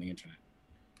important on the internet.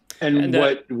 And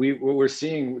what we're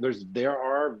seeing, there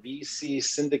are VC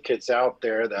syndicates out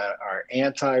there that are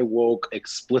anti-woke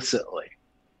explicitly.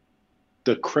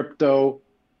 The crypto,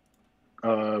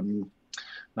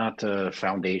 not to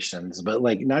foundations, but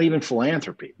like not even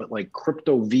philanthropy, but like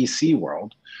crypto VC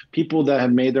world, people that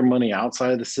have made their money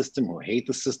outside of the system, who hate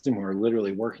the system, who are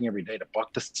literally working every day to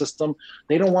buck the system.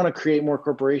 They don't want to create more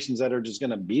corporations that are just going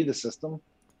to be the system.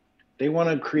 They want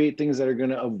to create things that are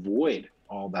going to avoid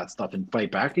all that stuff and fight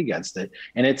back against it.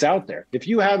 And it's out there. If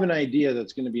you have an idea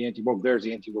that's going to be anti-woke, there's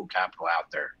anti-woke capital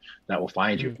out there that will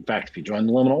find you. In fact, if you join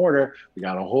the Liminal Order, we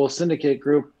got a whole syndicate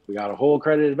group, we got a whole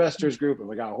accredited investors group, and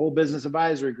we got a whole business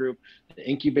advisory group that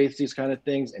incubates these kind of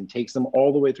things and takes them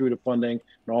all the way through to funding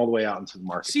and all the way out into the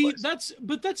marketplace. See, that's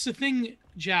the thing,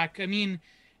 Jack. I mean,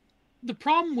 the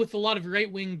problem with a lot of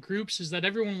right-wing groups is that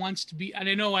everyone wants to be, and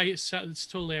I know it's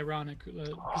totally ironic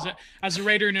because as a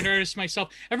writer and an artist myself,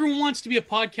 everyone wants to be a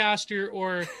podcaster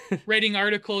or writing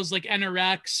articles like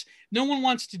NRX. No one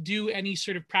wants to do any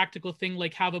sort of practical thing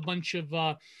like have a bunch of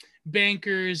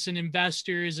bankers and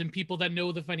investors and people that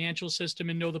know the financial system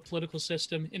and know the political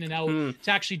system in and out to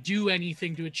actually do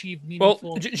anything to achieve meaningful.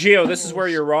 Well, Gio, this is where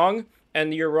you're wrong,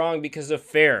 and you're wrong because of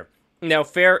FAIR. Now,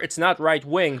 FAIR, it's not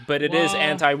right-wing, but it is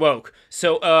anti-woke.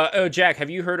 So, Jack,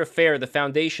 have you heard of FAIR, the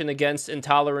Foundation Against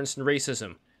Intolerance and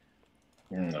Racism?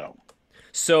 No.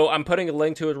 So I'm putting a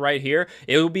link to it right here.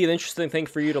 It will be an interesting thing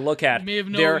for you to look at. You may have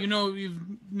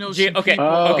known, okay. People,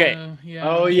 okay.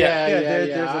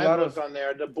 There's a lot of on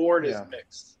there. The board is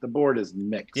mixed. The board is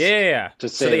mixed. Yeah. To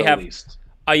say the least.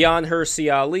 Ayan Hersey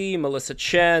Ali, Melissa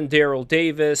Chen, Daryl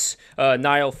Davis,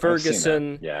 Niall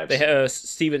Ferguson,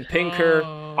 Steven Pinker.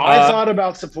 I thought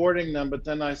about supporting them, but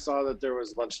then I saw that there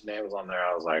was a bunch of names on there.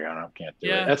 I was like, can't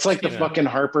do it. That's like the fucking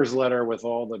Harper's letter with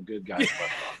all the good guys left on.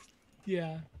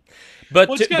 Yeah. But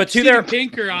well, to Steven their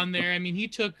Pinker on there. I mean, he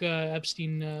took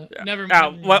Epstein. Never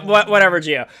mind. Whatever,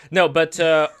 Gio. No, but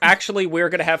actually, we're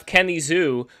gonna have Kenny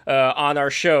Zhu on our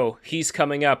show. He's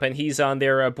coming up, and he's on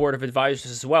their board of advisors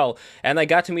as well. And I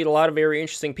got to meet a lot of very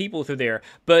interesting people through there.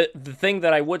 But the thing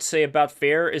that I would say about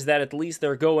FAIR is that at least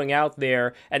they're going out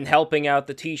there and helping out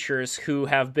the teachers who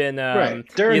have been right.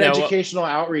 They're an educational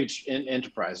outreach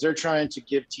enterprise. They're trying to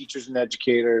give teachers and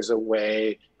educators a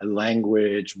way, a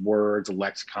language, words, a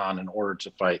lexicon in order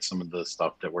to fight some of the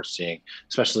stuff that we're seeing,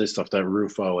 especially the stuff that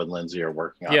Rufo and Lindsay are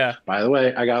working on. Yeah. By the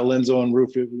way, I got Linzo and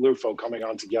Rufo coming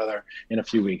on together in a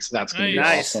few weeks. That's going to be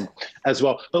awesome as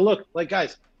well. But look, like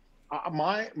guys,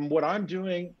 what I'm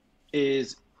doing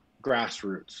is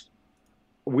grassroots.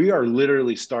 We are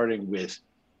literally starting with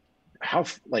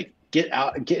get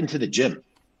into the gym.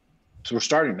 So we're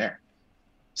starting there.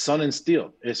 Sun and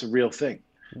Steel, it's a real thing.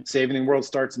 Saving the world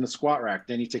starts in the squat rack.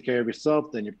 Then you take care of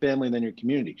yourself, then your family, then your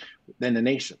community, then the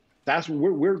nation. That's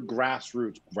we're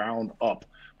grassroots, ground up.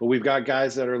 But we've got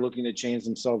guys that are looking to change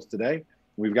themselves today.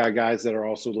 We've got guys that are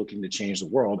also looking to change the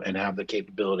world and have the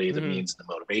capability, the means, the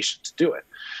motivation to do it.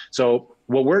 So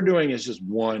what we're doing is just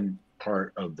one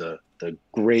part of the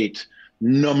great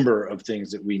number of things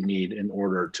that we need in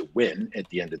order to win at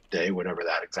the end of the day, whatever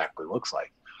that exactly looks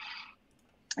like.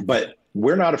 But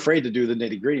we're not afraid to do the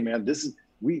nitty-gritty, man. This is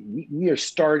we are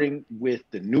starting with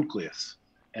the nucleus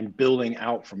and building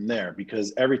out from there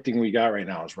because everything we got right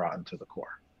now is rotten to the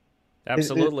core.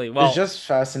 Absolutely. It's just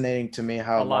fascinating to me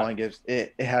how long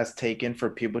it has taken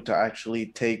for people to actually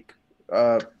take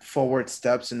forward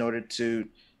steps in order to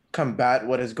combat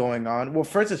what is going on. Well,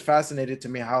 first, it's fascinating to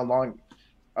me how long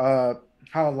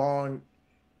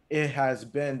it has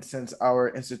been since our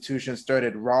institution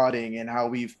started rotting and how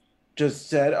we've just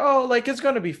said, oh, like it's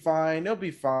gonna be fine, it'll be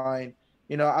fine.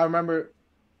 You know, I remember,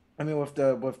 with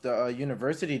the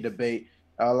university debate,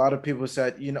 a lot of people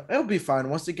said, it'll be fine.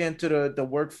 Once they get into the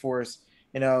workforce,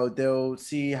 they'll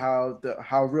see how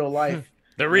real life,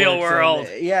 the real world.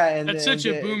 And that's such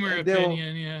a boomer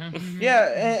opinion.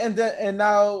 And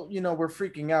now we're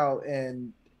freaking out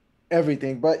and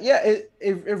everything. But it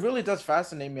really does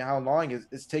fascinate me how long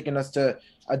it's taken us to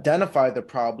identify the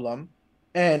problem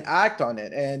and act on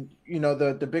it. And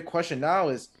the big question now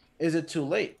is it too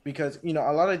late? Because a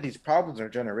lot of these problems are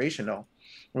generational.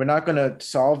 We're not going to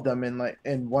solve them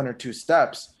in one or two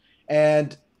steps.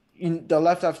 And the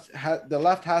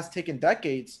left has taken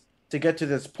decades to get to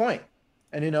this point.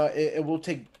 And it will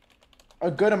take a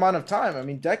good amount of time. I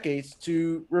mean, decades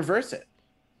to reverse it.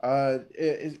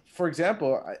 For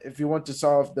example, if you want to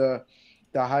solve the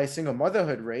high single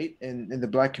motherhood rate in the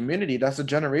Black community, that's a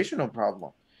generational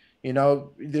problem.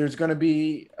 There's going to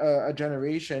be a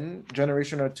generation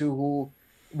or two who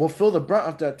will feel the brunt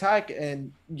of the attack,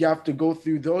 and you have to go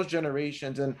through those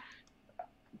generations and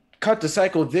cut the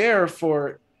cycle there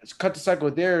so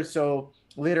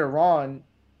later on,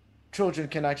 children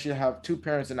can actually have two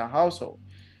parents in a household,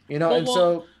 you know. Well, And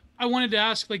so I wanted to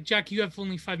ask, like, Jack, you have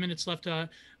only 5 minutes left.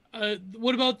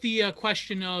 What about the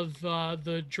question of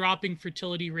the dropping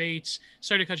fertility rates?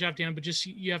 Sorry to cut you off, Dan, but just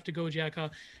you have to go, Jack.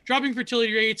 Dropping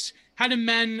fertility rates. How do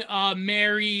men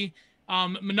marry?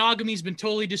 Monogamy's been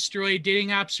totally destroyed. Dating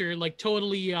apps are like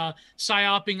totally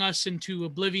psyoping us into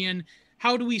oblivion.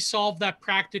 How do we solve that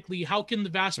practically? How can the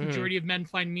vast majority of men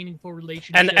find meaningful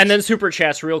relationships? And then super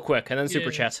chats real quick, and then super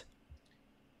chats.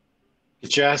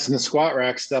 Get your ass in the squat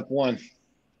rack. Step one.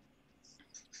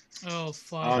 Oh,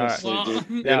 fuck. Honestly, Well,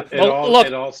 dude. Yeah.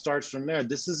 It all starts from there.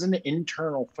 This is an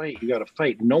internal fight. You got to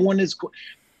fight. No one is. Come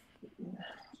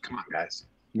on, guys.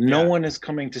 No one is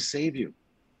coming to save you.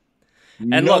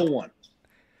 And no look, one.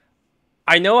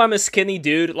 I know I'm a skinny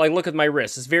dude. Like, look at my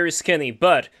wrist; it's very skinny.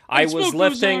 But I was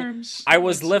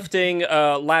lifting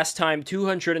last time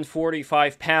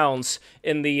 245 pounds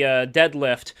in the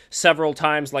deadlift several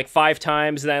times, like 5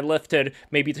 times. Then I lifted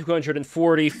maybe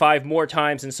 245 more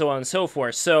times, and so on and so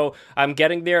forth. So I'm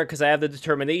getting there because I have the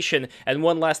determination. And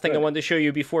one last thing I wanted to show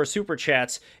you before super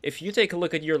chats: if you take a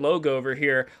look at your logo over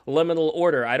here, Liminal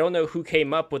Order. I don't know who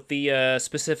came up with the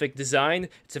specific design.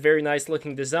 It's a very nice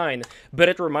looking design, but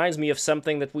it reminds me of something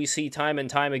that we see time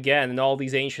and time again in all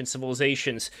these ancient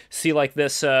civilizations. See, like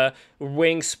this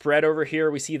wing spread over here.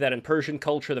 We see that in Persian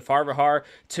culture, the Farvahar.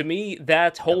 To me,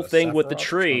 that whole thing with the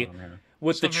tree,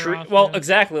 well,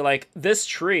 exactly, like this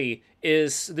tree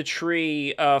is the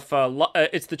tree of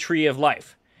it's the tree of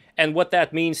life. And what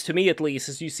that means to me, at least,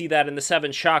 is you see that in the 7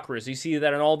 chakras. You see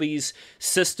that in all these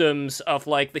systems of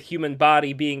like the human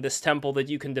body being this temple that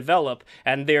you can develop,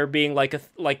 and there being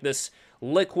like this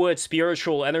liquid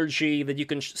spiritual energy that you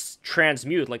can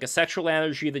transmute, like a sexual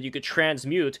energy that you could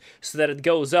transmute so that it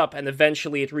goes up and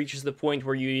eventually it reaches the point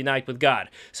where you unite with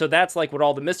God. So that's like what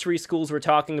all the mystery schools were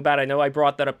talking about. I know I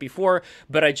brought that up before,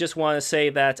 but I just want to say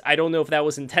that I don't know if that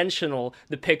was intentional,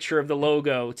 the picture of the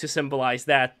logo to symbolize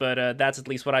that, but that's at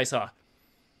least what I saw.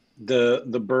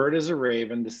 The bird is a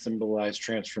raven to symbolize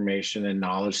transformation and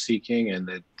knowledge seeking,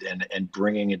 and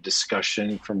bringing a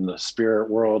discussion from the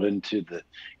spirit world into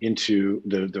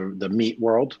the meat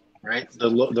world. Right,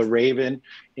 the raven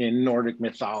in Nordic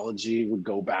mythology would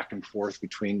go back and forth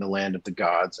between the land of the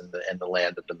gods and the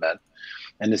land of the men,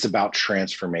 and it's about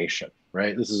transformation.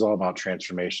 Right, this is all about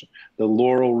transformation. The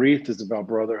laurel wreath is about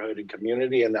brotherhood and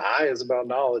community, and the eye is about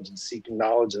knowledge and seeking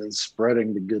knowledge and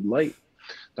spreading the good light.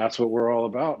 That's what we're all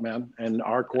about, man. And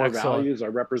our core values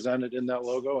are represented in that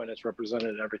logo, and it's represented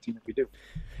in everything that we do.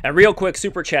 And real quick,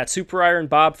 super chat, Super Iron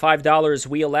Bob, $5.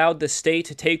 We allowed the state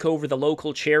to take over the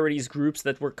local charities groups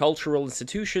that were cultural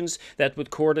institutions that would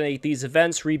coordinate these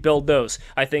events, rebuild those.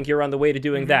 I think you're on the way to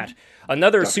doing that.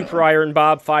 Another Super Iron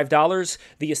Bob, $5.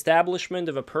 The establishment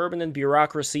of a permanent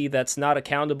bureaucracy that's not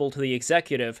accountable to the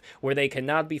executive, where they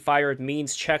cannot be fired,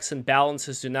 means checks and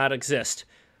balances do not exist.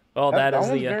 Well, that is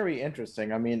was very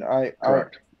interesting. I mean, I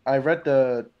read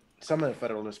some of the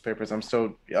Federalist Papers. I'm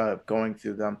still going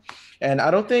through them, and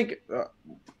I don't think,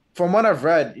 from what I've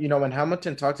read, you know, when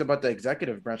Hamilton talks about the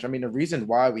executive branch, I mean, the reason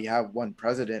why we have one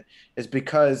president is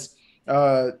because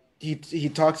he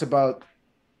talks about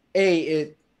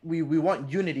we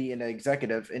want unity in the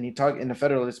executive, and in the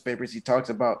Federalist Papers, he talks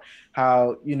about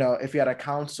how, you know, if you had a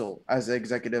council as an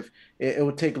executive, it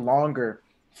would take longer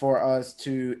for us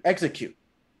to execute.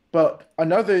 But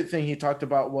another thing he talked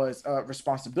about was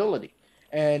responsibility.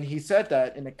 And he said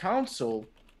that in the council,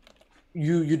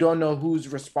 you don't know who's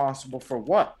responsible for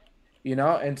what, you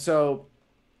know? And so,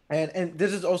 and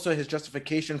this is also his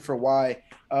justification for why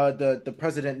the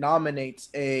president nominates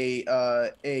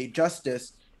a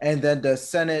justice, and then the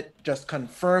Senate just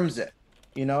confirms it,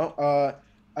 you know?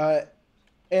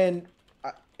 And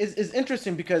it's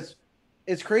interesting because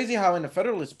it's crazy how in the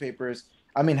Federalist Papers,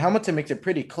 I mean, Hamilton makes it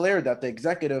pretty clear that the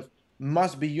executive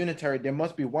must be unitary. There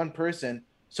must be one person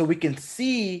so we can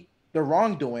see the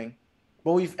wrongdoing.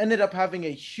 But we've ended up having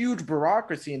a huge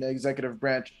bureaucracy in the executive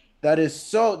branch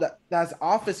that's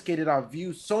obfuscated our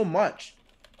views so much,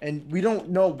 and we don't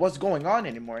know what's going on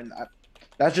anymore. And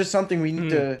that's just something we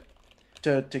need to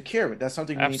cure. That's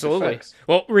something we need to fix.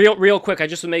 Well, real quick, I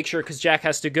just want to make sure because Jack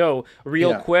has to go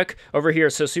quick over here.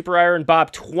 So Super Iron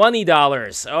Bob,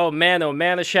 $20. Oh,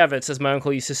 Manoshevitz, as my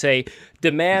uncle used to say.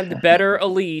 Demand better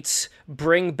elites,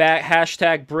 bring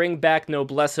back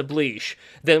Noblesse Oblige.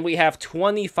 Then we have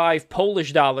 25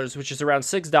 Polish dollars, which is around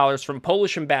 $6 from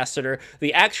Polish ambassador,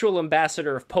 the actual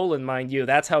ambassador of Poland, mind you.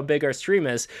 That's how big our stream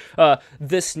is.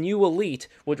 This new elite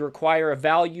would require a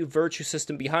value virtue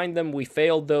system behind them. We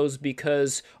failed those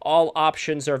because all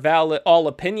options are valid, all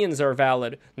opinions are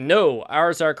valid. No,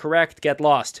 ours are correct. Get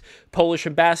lost. Polish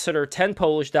ambassador, 10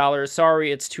 Polish dollars.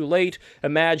 Sorry, it's too late.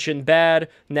 Imagine bad.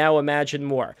 Now imagine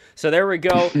more. So there we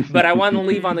go. But I want to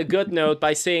leave on a good note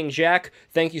by saying, Jack,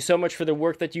 thank you so much for the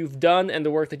work that you've done and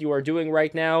the work that you are doing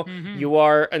right now. You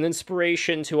are an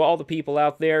inspiration to all the people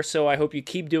out there, so I hope you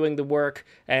keep doing the work,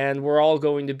 and we're all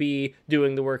going to be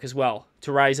doing the work as well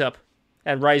to rise up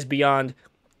and rise beyond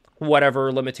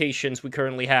whatever limitations we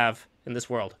currently have in this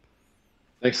world.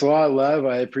 Thanks a lot, Lev.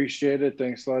 I appreciate it.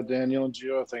 Thanks a lot, Daniel and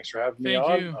Gio. Thanks for having me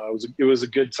on. It was a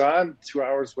good time. 2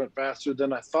 hours went faster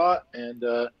than I thought. And,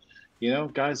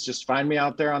 guys, just find me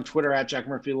out there on Twitter at Jack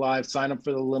Murphy Live. Sign up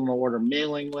for the Liminal Order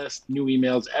mailing list. New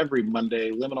emails every Monday,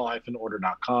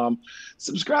 liminal-order.com.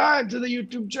 Subscribe to the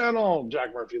YouTube channel,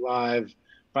 Jack Murphy Live.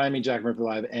 Find me, Jack Murphy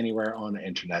Live, anywhere on the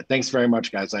internet. Thanks very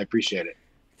much, guys. I appreciate it.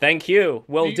 Thank you.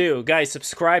 Will do. Guys,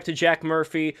 subscribe to Jack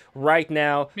Murphy right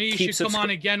now. Maybe you should come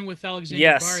on again with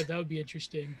Alexander Bard. That would be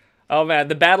interesting. Oh man,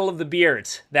 the Battle of the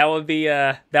Beards. That would be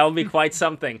quite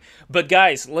something. But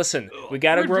guys, listen, we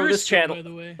gotta grow this channel. By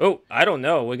the way. Oh, I don't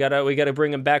know. We gotta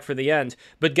bring him back for the end.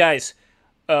 But guys,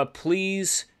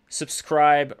 please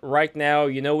subscribe right now.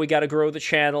 We got to grow the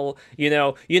channel. You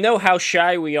know how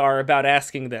shy we are about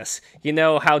asking this. You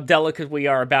know how delicate we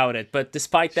are about it. But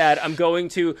despite that, I'm going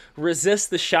to resist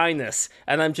the shyness,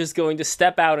 and I'm just going to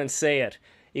step out and say it.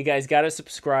 You guys got to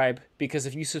subscribe, because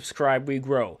if you subscribe, we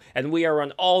grow. And we are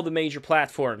on all the major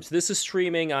platforms. This is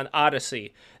streaming on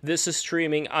Odyssey. This is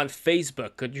streaming on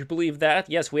Facebook. Could you believe that?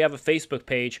 Yes, we have a Facebook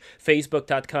page,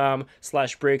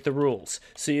 facebook.com/breaktherules.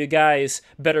 So you guys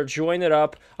better join it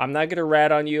up. I'm not going to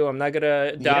rat on you. I'm not going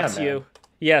to dox you.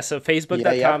 Yeah, so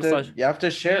facebook.com/. You have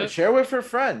to share with your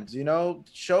friends,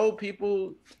 show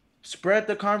people, spread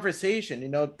the conversation.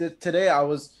 Today I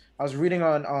was reading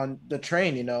on the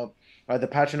train, The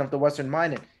Passion of the Western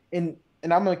Mind. And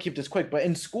I'm going to keep this quick, but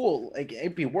in school, like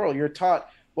AP World, you're taught,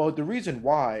 well, the reason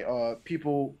why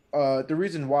people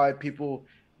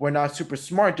were not super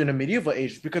smart in the medieval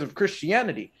age is because of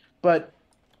Christianity. But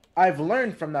I've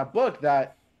learned from that book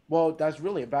that, well, that's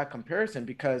really a bad comparison,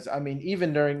 because,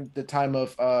 even during the time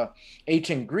of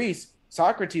ancient Greece,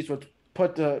 Socrates was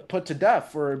put to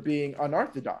death for being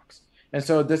unorthodox. And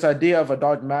so this idea of a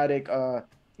dogmatic,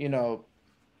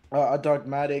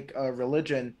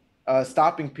 religion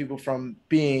stopping people from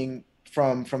thinking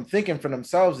for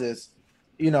themselves is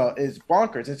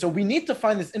bonkers. And so we need to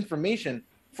find this information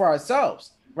for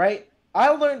ourselves, right?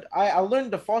 I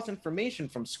learned the false information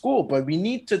from school, but we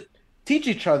need to teach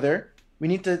each other. We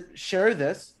need to share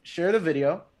the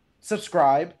video,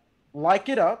 subscribe, like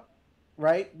it up,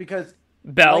 right? Because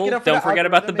bell, don't forget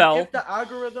about the bell. If the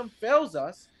algorithm fails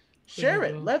us, share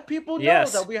it. Let people know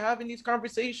that we're having these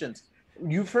conversations.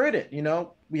 You've heard it, we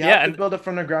have to build it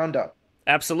from the ground up.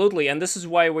 Absolutely. And this is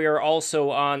why we are also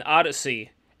on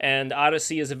Odyssey. And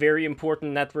Odyssey is a very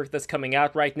important network that's coming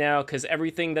out right now, because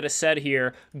everything that is said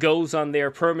here goes on there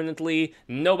permanently.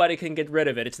 Nobody can get rid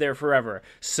of it. It's there forever.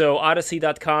 So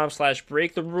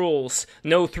odyssey.com/breaktherules.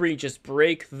 No 3, just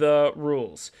break the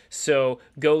rules. So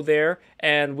go there.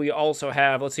 And we also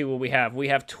have, let's see what we have. We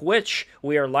have Twitch.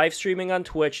 We are live streaming on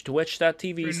Twitch,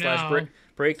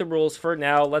 twitch.tv/break the rules for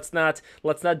now. Let's not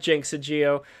jinx it,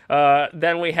 Gio.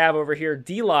 Then we have over here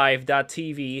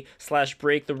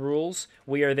dlive.tv/break the rules.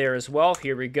 We are there as well.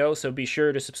 Here we go. So be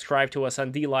sure to subscribe to us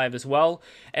on DLive as well.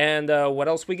 And what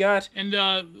else we got? And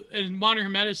Modern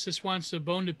Hermeticist wants a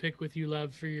bone to pick with you,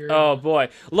 Lev, for your. Oh boy!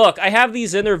 Look, I have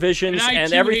these inner visions,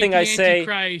 and everything I say.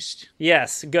 Antichrist.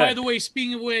 Yes, good. By the way,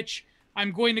 speaking of which,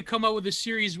 I'm going to come out with a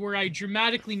series where I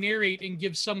dramatically narrate and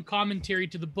give some commentary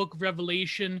to the Book of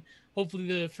Revelation. Hopefully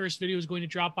the first video is going to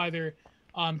drop either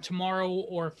tomorrow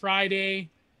or Friday.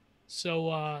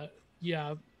 So,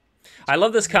 yeah. I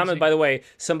love this comment, by the way.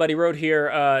 Somebody wrote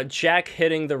here, Jack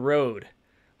hitting the road.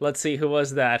 Let's see, who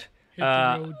was that? Hit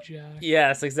the road, Jack.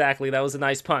 Yes, exactly. That was a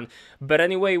nice pun. But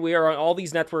anyway, we are on all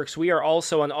these networks. We are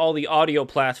also on all the audio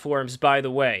platforms, by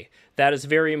the way. That is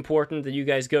very important that you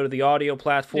guys go to the audio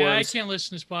platforms. Yeah, I can't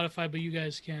listen to Spotify, but you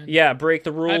guys can. Yeah, Break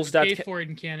the Rules. I have to pay for it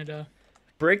in Canada.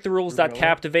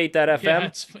 breaktherules.captivate.fm.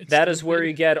 Yeah, that is where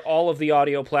you get all of the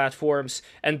audio platforms.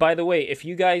 And by the way, if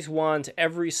you guys want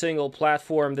every single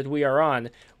platform that we are on,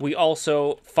 we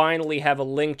also finally have a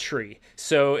link tree.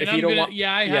 So if you don't want,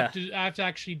 I have to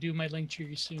actually do my link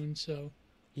tree soon. So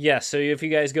Yes, so if you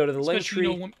guys go to the link Especially,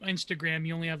 tree, you know, Instagram,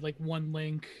 you only have like one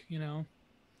link, you know.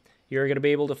 you're going to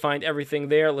be able to find everything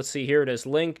there. Let's see, here it is,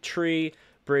 Linktree,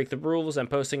 Break the Rules. I'm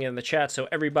posting it in the chat, so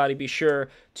everybody be sure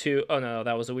to... Oh, no,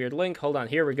 that was a weird link. Hold on,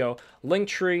 here we go.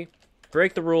 Linktree,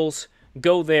 Break the Rules,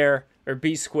 go there, or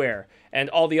be square. And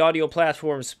all the audio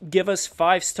platforms, give us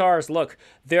 5 stars. Look,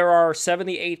 there are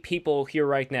 78 people here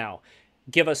right now.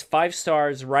 Give us 5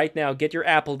 stars right now. Get your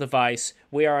Apple device.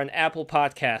 We are on Apple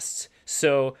Podcasts.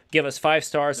 So give us 5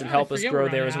 stars and Yeah, help I us forget grow we're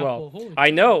on there as well. Apple. Holy I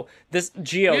know. This, We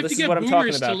Gio, have this to is get what I'm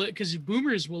talking boomers about. because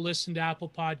boomers will listen to Apple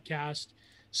Podcast.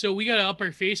 So we got to up our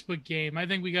Facebook game. I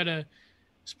think we got to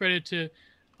spread it to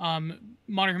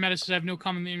Modern Hermetics says, I have no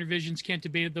comment on the intervisions, can't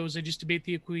debate those. I just debate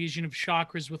the equation of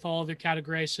chakras with all their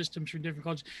categorized systems from different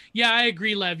cultures. Yeah, I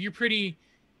agree, Lev. You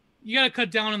got to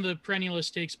cut down on the perennial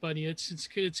mistakes, buddy.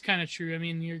 It's kind of true. I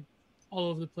mean, you're all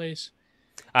over the place.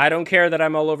 I don't care that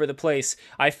I'm all over the place.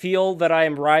 I feel that I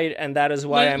am right, and that is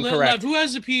why I'm correct. Lev, who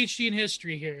has a PhD in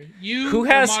history here? You who or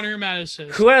has Modern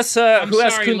Hermeticist? who has Lev.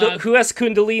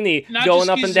 Kundalini Not going just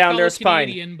up 'cause and he's a down their fellow spine?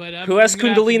 Canadian, but Who has I'm gonna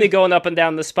have to Kundalini do- going up and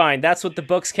down the spine? That's what the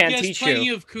books can't He has teach plenty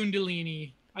you. of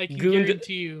Kundalini. I can Gund-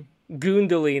 guarantee you.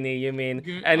 Gundalini, you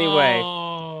mean? Anyway,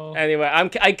 Oh. anyway,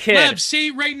 I kid. Lev,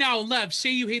 say right now, Lev,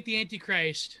 say you hate the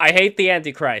Antichrist. I hate the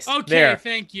Antichrist. Okay, There.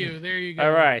 thank you. There you go.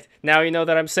 All right. Now you know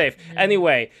that I'm safe. Yeah.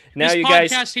 Anyway, now This you podcast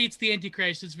guys. hates the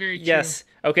Antichrist. It's very true. Yes.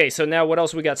 Okay, so now what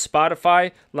else? We got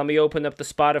Spotify. Let me open up the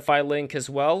Spotify link as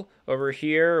well. Over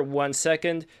here. 1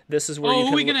 second. This is where you Oh, can...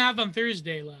 who are we going to have on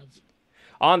Thursday, Lev?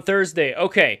 On Thursday.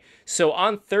 Okay, so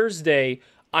on Thursday,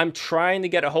 I'm trying to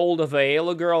get a hold of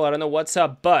Ayla Girl. I don't know what's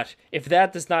up, but if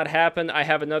that does not happen, I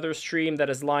have another stream that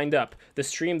is lined up. The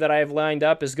stream that I have lined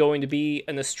up is going to be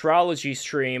an astrology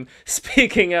stream.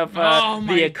 Speaking of Oh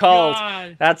my the occult,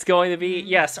 God. that's going to be,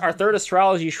 yes, our third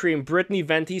astrology stream. Brittany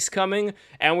Venti's coming,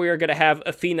 and we are going to have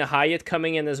Athena Hyatt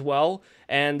coming in as well.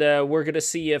 And we're going to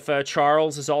see if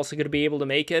Charles is also going to be able to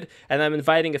make it. And I'm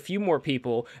inviting a few more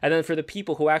people. And then for the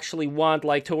people who actually want,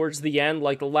 like, towards the end,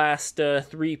 like the last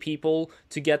 3 people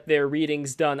to get their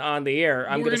readings done on the air,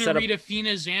 I'm going to set up... read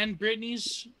Athena's and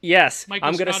Brittany's? Yes, Michael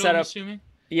I'm going to Scotto, set I'm up... assuming?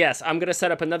 Yes, I'm going to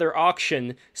set up another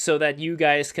auction so that you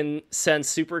guys can send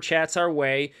super chats our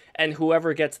way, and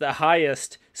whoever gets the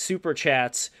highest super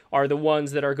chats are the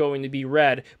ones that are going to be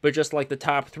read, but just like the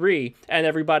top 3, and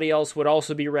everybody else would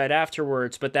also be read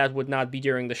afterwards, but that would not be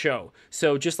during the show.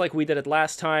 So just like we did it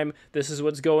last time, this is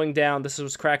what's going down, this is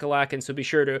what's crack-a-lackin', so be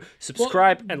sure to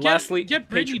subscribe, Well, and get, lastly... get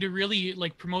Brittany to really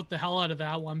like promote the hell out of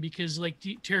that one, because like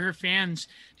to her fans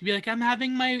to be like, I'm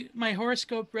having my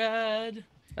horoscope read.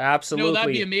 Absolutely. No,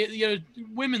 that'd be amazing. You know,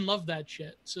 women love that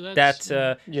shit. So that's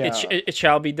Yeah. it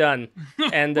shall be done.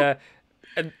 And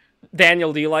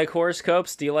Daniel, do you like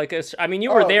horoscopes? Do you like us? I mean,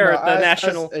 you were there at the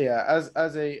national.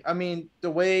 As a, I mean,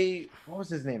 the way, what was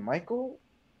his name, Michael?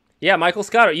 Yeah, Michael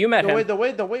Scotto. You met him. The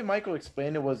way Michael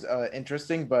explained it was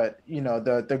interesting, but you know,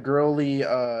 the girly,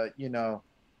 you know,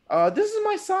 this is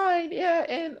my sign, yeah,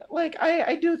 and like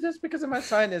I do this because of my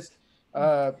sign is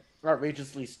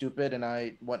outrageously stupid, and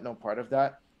I want no part of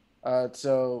that.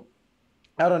 So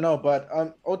I don't know, but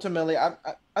ultimately,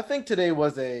 I think today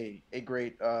was a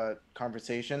great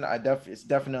conversation. It's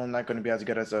definitely not going to be as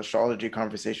good as the astrology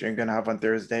conversation you're going to have on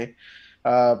Thursday.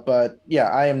 But yeah,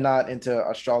 I am not into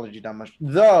astrology that much,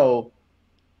 though.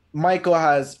 Michael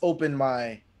has opened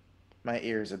my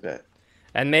ears a bit,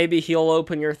 and maybe he'll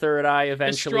open your third eye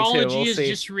eventually astrology too. We'll is see.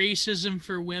 just racism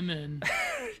for women.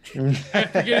 I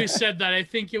forget who said that. I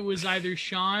think it was either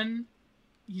Sean.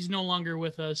 He's no longer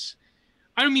with us.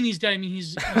 I don't mean he's dead. I mean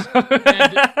he's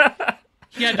dead.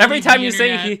 He had to Every leave time the you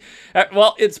say internet.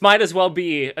 well, it might as well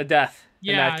be a death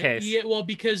in that case. Yeah, well,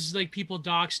 because like people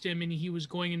doxed him and he was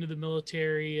going into the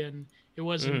military and it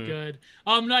wasn't good.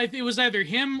 No, it was either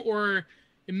him or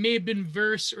it may have been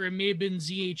Verse or it may have been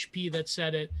ZHP that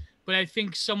said it. But I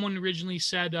think someone originally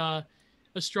said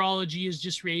astrology is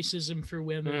just racism for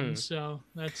women. So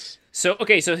that's... So,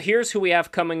 okay, so here's who we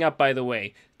have coming up, by the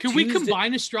way. Could we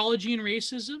combine astrology and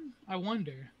racism? I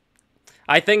wonder.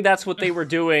 I think that's what they were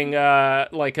doing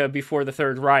before the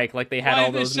Third Reich. Like, they had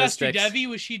all those Sister mystics. Debbie,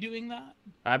 was she doing that?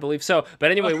 I believe so.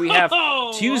 But anyway, we have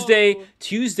Tuesday,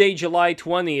 July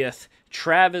 20th,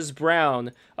 Travis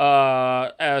Brown,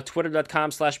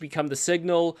 twitter.com/become the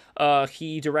signal.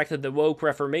 He directed the Woke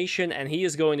Reformation, and he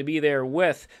is going to be there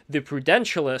with the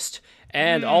Prudentialist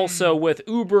and also with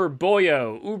Uber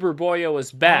Boyo. Uber Boyo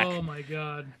is back. Oh my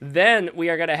God. Then we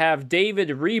are going to have David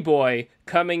Reboy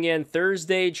coming in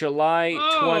Thursday, July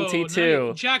 22.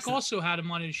 Nice. Jack also had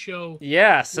him on his show.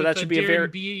 Yeah, so that should be Darren a very...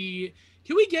 Beatty.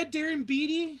 Can we get Darren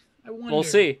Beatty? I wonder. We'll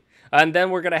see. And then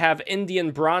we're gonna have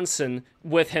Indian Bronson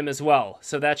with him as well.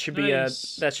 So that should be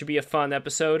Nice. a fun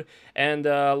episode. And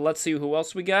let's see who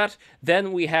else we got.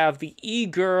 Then we have the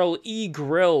E-Girl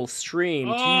E-Grill stream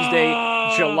Tuesday,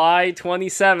 Oh! July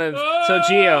 27th. So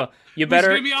Gio, you Who's better.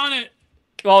 gonna be on it?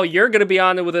 Well, you're gonna be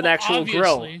on it with an actual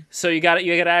grill, obviously. so you got to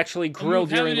actually I'll grill move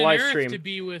during heaven the and live earth stream. to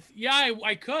be with. Yeah,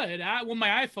 I could. With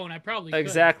my iPhone, I probably could.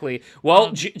 Exactly. Well,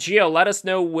 Um, Gio, let us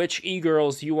know which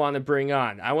e-girls you want to bring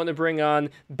on. I want to bring on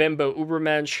Bimbo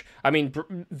Ubermensch. I mean,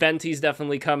 Venti's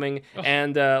definitely coming,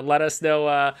 and let us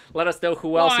know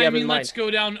who else you have in mind. Let's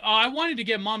go down. I wanted to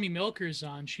get Mommy Milkers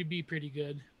on. She'd be pretty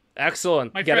good.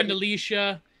 Excellent. My Get friend it-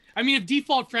 Alicia. I mean, if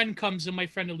default friend comes, then my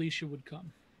friend Alicia would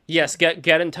come. Yes, get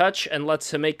in touch and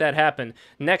let's make that happen.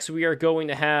 Next, we are going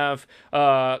to have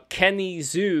Kenny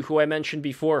Zhu, who I mentioned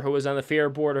before, who was on the Fair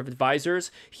Board of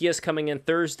Advisors. He is coming in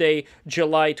Thursday,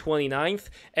 July 29th,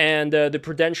 and the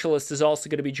Prudentialist is also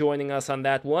going to be joining us on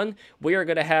that one. We are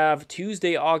going to have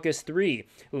Tuesday, August 3,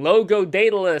 Logo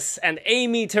Daedalus and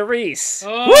Amy Therese.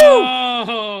 Woo!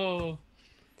 Oh,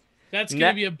 that's gonna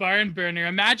Ne- be a barn burner.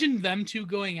 Imagine them two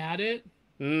going at it.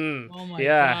 Mm, Oh my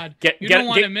yeah. god, Get- you get- don't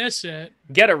want to get- miss it.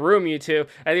 Get a room, you two.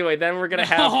 Anyway, then we're going to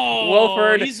have Oh,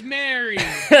 Wilford. he's married.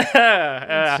 Don't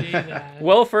say that.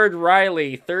 Wilford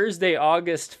Riley, Thursday,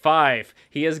 August 5.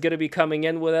 He is going to be coming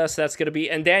in with us. That's going to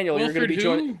be, and Daniel, you're going to Wilford be who?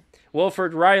 joining.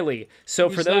 Wilford Riley. So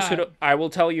for Who's those who that? don't, I will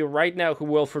tell you right now who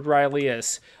Wilford Riley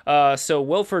is. So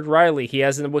Wilford Riley, he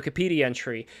has a Wikipedia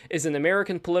entry, is an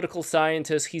American political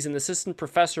scientist. He's an assistant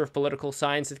professor of political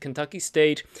science at Kentucky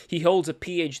State. He holds a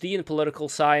PhD in political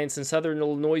science in Southern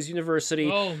Illinois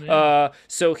University. Oh, man.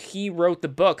 So he wrote the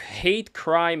book Hate,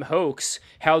 Crime, Hoax: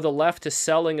 How the Left is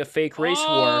Selling a Fake Race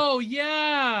War. Oh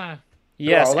yeah.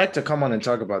 Yes, I'd like to come on and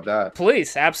talk about that.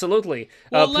 please, absolutely.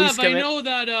 Well, Please Lev, I come in. know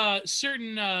that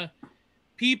certain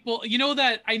people. You know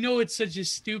that I know it's such a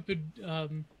stupid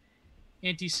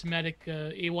anti-Semitic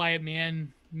A Wyatt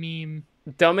Man meme.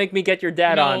 Don't make me get your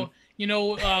dad on.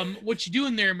 What you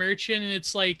doing there, merchant? And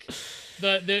it's like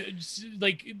the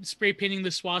like spray painting the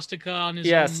swastika on his.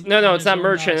 Yes, own, no, on it's his not own,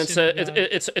 merchant. symbol.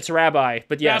 It's rabbi.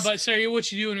 But yes, Yeah, but sorry,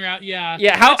 what you doing? Yeah.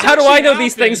 yeah. How That's do I actually know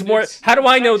these things happened. more? It's- How do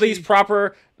I it's know these actually-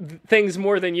 proper things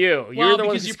more than you? You're Well, the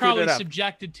one because who you're screwed probably it up.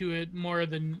 subjected to it more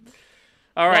than.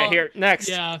 All right, well, here next.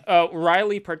 yeah.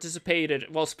 Riley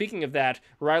participated. Well, speaking of that,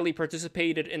 Riley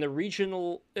participated in the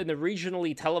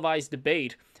regionally televised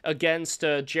debate against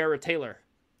Jared Taylor.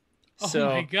 Oh So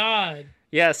my God!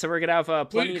 yeah, so we're gonna have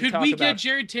plenty to Could talk we about. get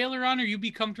Jared Taylor on? Or you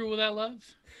be comfortable with that,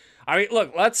 Lev? I mean,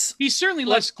 look, let's. He's certainly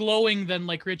less glowing than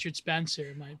like Richard Spencer,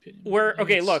 in my opinion. We're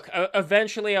okay. It's- Look,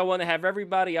 eventually, I want to have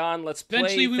everybody on. Let's play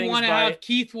Eventually, we things want to by- have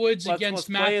Keith Woods let's against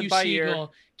play Matthew it by ear.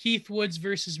 Siegel. Keith Woods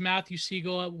versus Matthew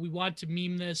Siegel. We want to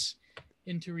meme this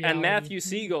into reality. And Matthew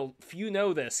Siegel, if you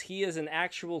know this, he is an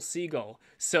actual seagull.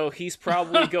 So he's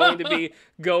probably going to be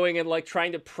going and like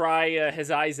trying to pry his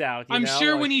eyes out. I'm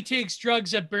sure like... when he takes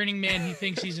drugs at Burning Man, he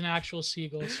thinks he's an actual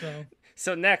seagull.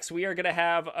 So next we are gonna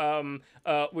have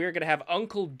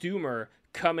Uncle Doomer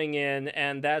coming in,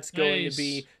 and that's going to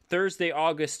be Nice. Thursday,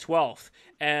 August 12th.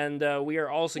 And we are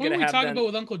also What are going we to have talking then... about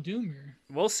with Uncle Doomer?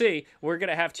 We'll see. We're going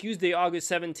to have Tuesday, August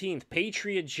 17th,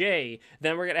 Patriot J.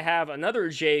 Then we're going to have another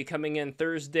J coming in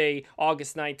Thursday,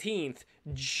 August 19th,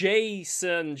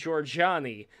 Jason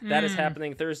Giorgiani. That is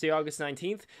happening Thursday, August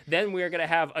 19th. Then we're going to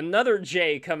have another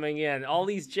J coming in. All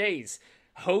these J's.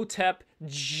 Hotep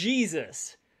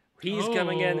Jesus. He's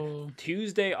coming Oh. in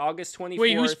Tuesday, August 24th.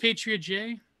 Wait, who's Patriot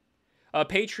J?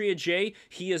 Patriot J,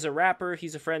 he is a rapper.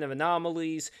 He's a friend of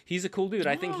Anomalies. He's a cool dude.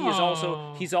 I think he is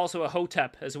Oh. he's also a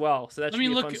Hotep as well. So that Let should me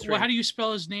be a look. fun Well, stream. how do you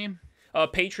spell his name?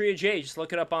 Patriot J. Just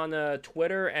look it up on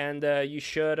Twitter, and you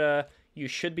should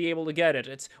be able to get it.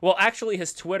 It's actually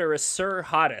his Twitter is Sir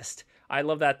Hottest. I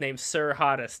love that name, Sir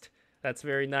Hottest. That's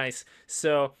very nice.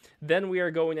 So then we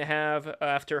are going to have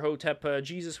after Hotep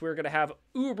Jesus, we're going to have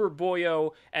Uber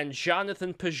Boyo and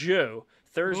Jonathan Peugeot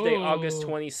Thursday, Ooh. August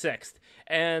 26th.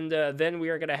 And then we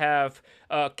are going to have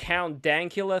Count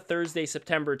Dankula Thursday,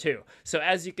 September 2. So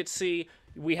as you could see,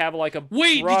 we have like a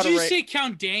Wait, broad did you array- say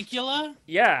Count Dankula?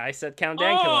 Yeah, I said Count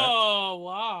Dankula. Oh,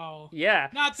 wow. Yeah.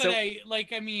 Not that so,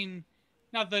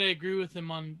 not that I agree with him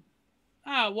on.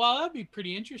 Well, that'd be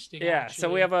pretty interesting. Yeah, actually. so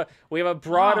we have a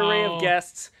broad array of Wow.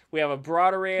 guests. We have a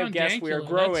broad array of Count guests. We are Dankula,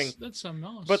 growing. That's something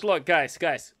else. But look, guys,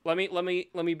 let me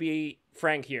be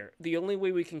frank here. The only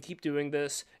way we can keep doing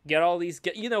this, you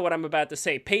know what I'm about to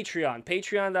say.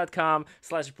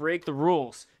 Patreon.com/break the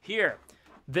rules. Here,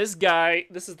 this guy,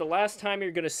 this is the last time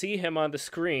you're gonna see him on the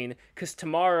screen, because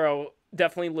tomorrow,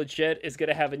 definitely legit, is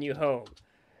gonna have a new home.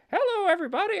 Hello,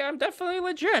 everybody. I'm definitely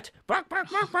legit. Bark, bark,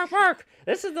 bark, bark, bark.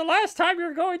 This is the last time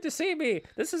you're going to see me.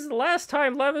 This is the last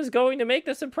time Lev is going to make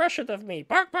this impression of me.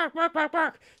 Bark, bark, bark, bark,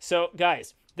 bark. So,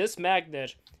 guys, this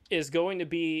magnet is going to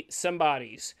be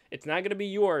somebody's. It's not going to be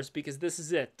yours because this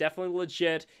is it. Definitely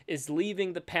legit. Is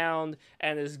leaving the pound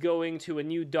and is going to a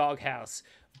new doghouse.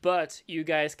 But you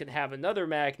guys can have another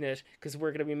magnet because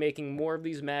we're going to be making more of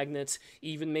these magnets,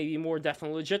 even maybe more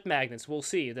definitely legit magnets. We'll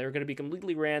see. They're going to be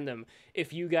completely random.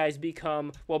 If you guys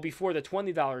become, well, before the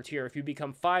 $20 tier, if you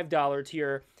become $5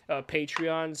 tier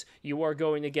Patreons, you are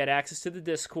going to get access to the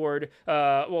Discord,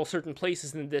 well, certain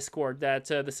places in the Discord that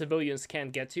the civilians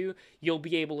can't get to. You'll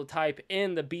be able to type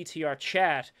in the BTR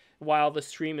chat while the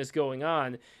stream is going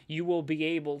on. You will be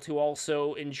able to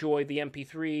also enjoy the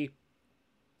MP3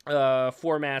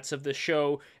 formats of the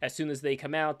show as soon as they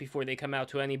come out, before they come out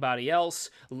to anybody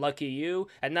else. Lucky you.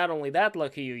 And not only that,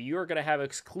 lucky you, you're going to have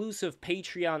exclusive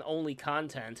Patreon only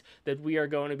content that we are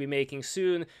going to be making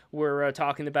soon. We're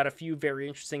talking about a few very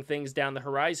interesting things down the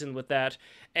horizon with that.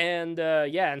 And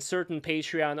yeah, and certain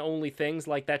Patreon only things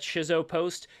like that Shizo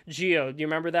post. Gio, do you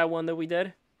remember that one that we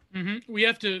did? We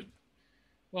have to,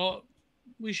 well,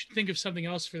 we should think of something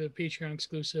else for the Patreon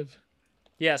exclusive.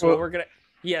 Yes, well, we're going to,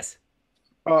 yes.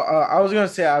 I was gonna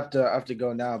say I have to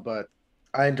go now, but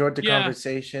I enjoyed the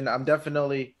conversation. I'm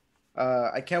definitely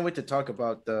I can't wait to talk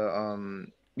about the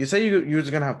you say you were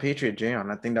gonna have Patriot J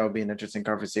on. I think that would be an interesting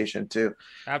conversation too.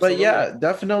 Absolutely. But yeah,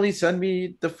 definitely send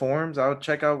me the forms. I'll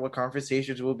check out what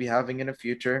conversations we'll be having in the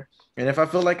future. And if I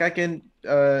feel like I can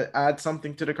add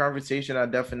something to the conversation, I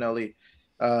definitely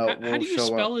how do you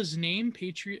spell up. his name?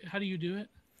 Patriot, how do you do it?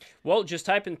 Well, just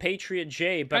type in Patriot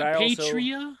J, but I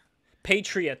also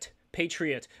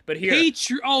Patriot, but here.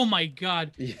 Oh my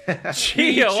God. Yeah.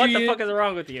 Gio, what the fuck is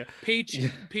wrong with you?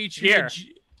 Patriot. Here.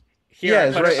 Yeah,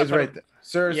 it's right. It's right there.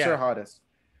 Sir Hottest.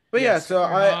 But yes. Yeah, so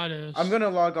I'm gonna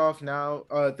log off now.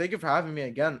 Thank you for having me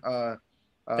again.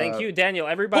 Thank you, Daniel.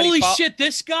 Everybody. Holy shit,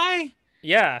 this guy.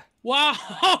 Yeah. Wow.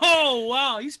 Oh,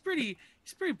 wow. He's pretty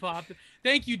popular.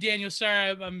 Thank you, Daniel. Sorry,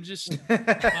 I'm just. Man,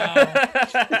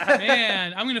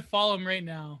 I'm gonna follow him right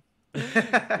now.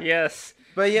 Yes.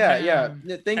 But yeah.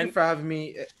 Thank you for having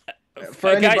me.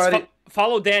 For anybody, guys,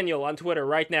 follow Daniel on Twitter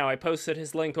right now. I posted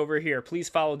his link over here. Please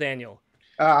follow Daniel.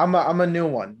 I'm a new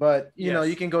one, but you know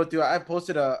you can go through. I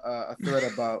posted a thread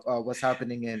about what's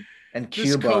happening in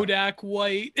Cuba. This Kodak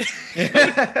White.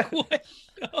 I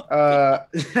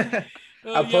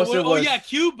posted.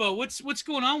 Cuba. What's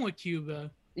going on with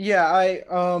Cuba? Yeah,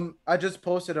 I just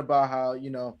posted about how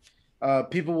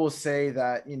people will say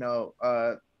that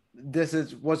this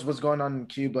is what's going on in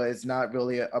Cuba is not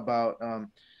really about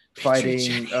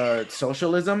fighting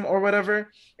socialism or whatever.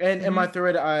 And in my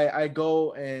thread, I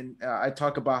go and I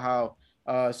talk about how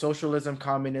socialism,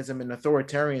 communism, and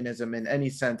authoritarianism in any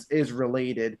sense is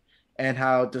related, and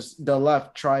how the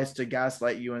left tries to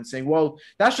gaslight you and saying, well,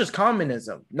 that's just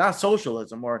communism, not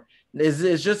socialism, or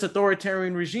it's just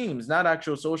authoritarian regimes, not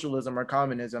actual socialism or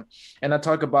communism. And I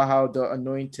talk about how the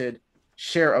anointed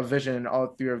share a vision in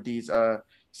all three of these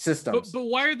systems. But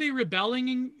why are they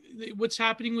rebelling? What's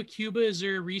happening with Cuba? Is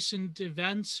there recent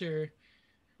events or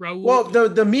Raul? Well,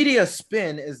 the media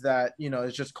spin is that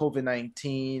it's just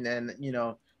COVID-19 and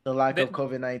the lack of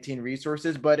COVID-19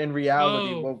 resources, but in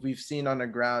reality, what we've seen on the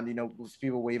ground, with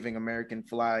people waving American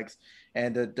flags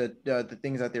and the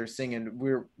things that they're singing,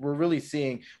 we're really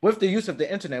seeing with the use of the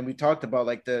internet. We talked about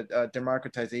like the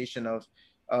democratization of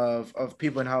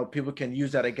people and how people can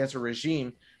use that against a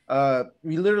regime.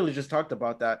 We literally just talked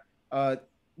about that.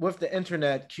 With the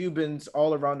internet, Cubans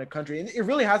all around the country, and it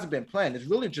really hasn't been planned. It's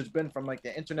really just been from like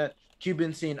the internet,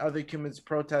 Cubans seeing other Cubans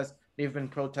protest. They've been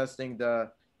protesting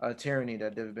the tyranny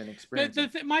that they've been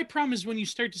experiencing. My problem is when you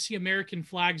start to see American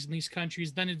flags in these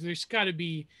countries, then there's got to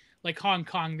be, like Hong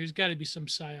Kong, there's got to be some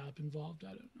psyop involved. I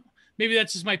don't know. Maybe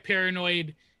that's just my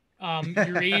paranoid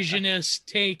Eurasianist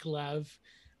take, Lev.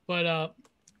 But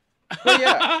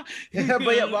yeah.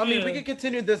 Well, I mean, we can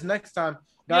continue this next time.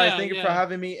 Guys, thank you for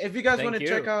having me. If you guys want to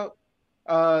check out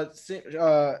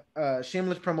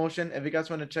shameless promotion, if you guys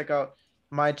want to check out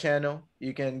my channel,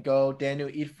 you can go. Daniel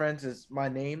Eat Friends is my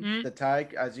name, the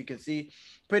tag, as you can see.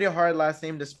 Pretty hard last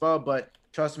name to spell, but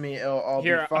trust me, it'll all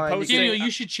be fine. Daniel, you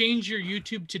should change your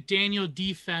YouTube to Daniel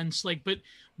Defense. But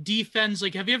Defense,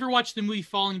 have you ever watched the movie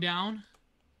Falling Down?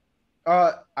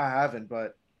 I haven't,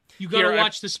 but you gotta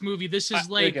watch this movie. This is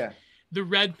the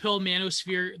Red Pill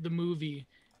Manosphere, the movie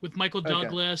with Michael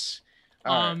Douglas.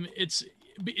 But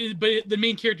the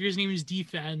main character, his name is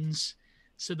Defense.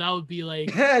 So that would be like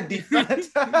Defense.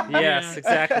 Yes, Yeah.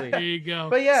 exactly. there you go.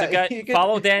 But yeah, So, guys, you can-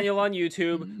 follow Daniel on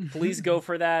YouTube. Please go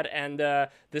for that. And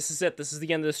this is it. This is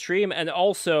the end of the stream. And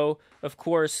also, of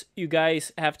course, you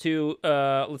guys have to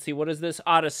let's see, what is this?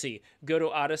 Odyssey. Go to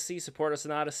Odyssey. Support us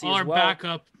on Odyssey All as our well.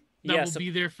 backup that Yeah, will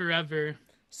be there forever.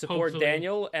 Support hopefully.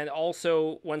 Daniel, and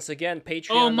also once again Oh,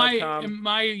 Patreon.com.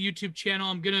 my YouTube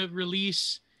channel, I'm gonna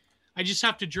release. I just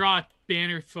have to draw a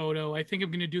banner photo. I think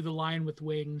I'm gonna do the lion with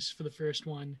wings for the first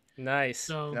one. Nice.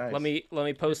 So Nice. Let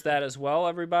me post that as well.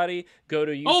 Everybody, go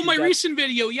to YouTube. oh, my recent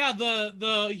video, yeah,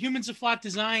 the humans of flat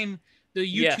design, the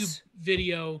YouTube Yes.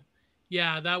 video,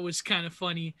 yeah, that was kind of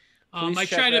funny. Please I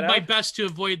check tried that my out. best to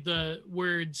avoid the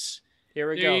words. Here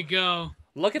we There go. you go.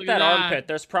 Look at Look that at that. armpit.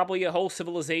 There's probably a whole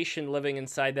civilization living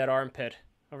inside that armpit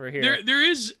over here.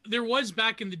 There was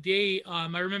back in the day. I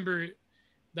remember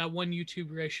that one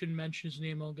YouTuber. I shouldn't mention his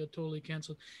name. I'll get totally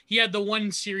canceled. He had the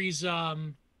one series.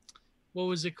 What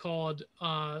was it called?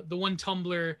 The one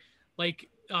Tumblr, like,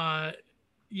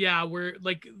 yeah, where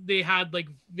like they had like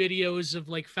videos of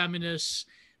like feminists.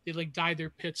 They like dye their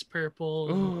pits purple.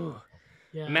 and- Ooh.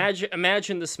 yeah.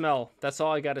 Imagine the smell. That's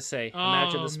all I gotta say.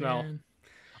 Imagine Oh, the smell. man.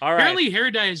 All right. Apparently,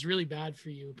 hair dye is really bad for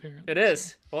you. Apparently, It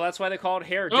is. Well, that's why they call it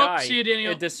hair Oh, dye. see you,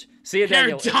 Daniel. See you, hair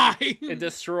Daniel. dye. It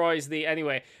destroys the.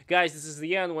 Anyway, guys, this is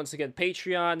the end. Once again,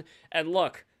 Patreon. And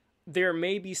look, there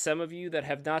may be some of you that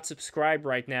have not subscribed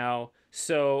right now.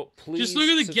 So please Just look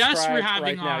at the guests we're subscribe having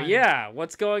right now. on. Yeah,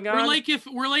 what's going on? We're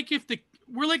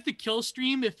like the kill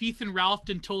stream if Ethan Ralph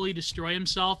didn't totally destroy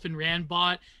himself and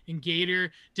Randbot and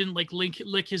Gator didn't like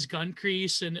lick his gun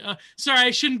crease and sorry,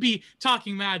 I shouldn't be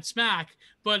talking mad smack,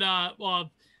 but well,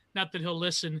 not that he'll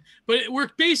listen, but we're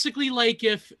basically like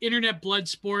if Internet Blood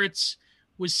Sports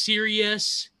was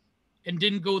serious and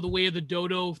didn't go the way of the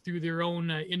dodo through their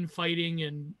own infighting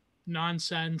and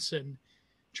nonsense and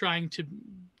trying to,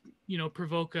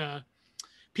 provoke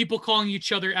people calling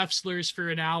each other F slurs for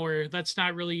an hour. That's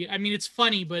not really, I mean, it's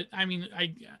funny, but I mean,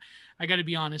 I got to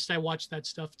be honest. I watch that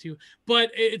stuff too,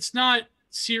 but it's not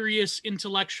serious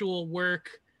intellectual work.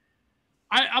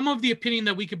 I'm of the opinion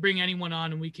that we could bring anyone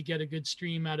on and we could get a good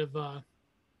stream out of,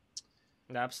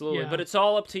 Absolutely. Yeah. But it's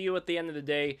all up to you at the end of the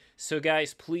day. So,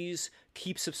 guys, please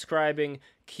keep subscribing,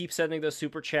 keep sending those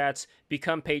super chats,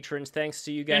 become patrons. Thanks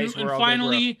to you guys. and We're all good. We're up.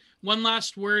 finally, one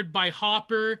last word by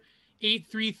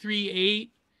Hopper8338.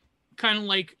 Kind of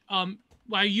like,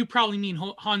 well, you probably mean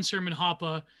Hans Hermann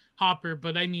Hopper,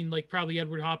 but I mean like probably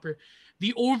Edward Hopper.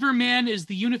 The Overman is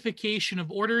the unification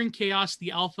of order and chaos,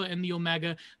 the Alpha and the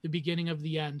Omega, the beginning of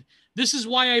the end. This is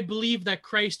why I believe that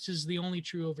Christ is the only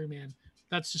true Overman.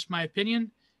 That's just my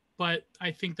opinion, but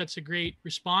I think that's a great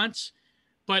response.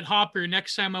 But Hopper,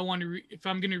 next time if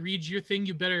I'm going to read your thing,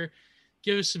 you better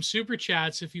give us some super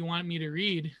chats if you want me to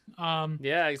read.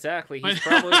 Yeah, exactly. but- He's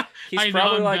probably I know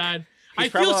probably I'm like bad. he's I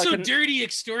feel probably so like dirty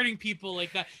extorting people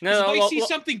like that. 'Cause No, if I well, see well-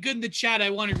 something good in the chat, I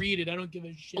want to read it. I don't give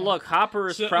a shit. Look, Hopper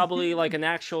is So- probably like an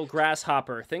actual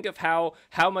grasshopper. Think of how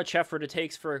much effort it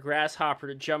takes for a grasshopper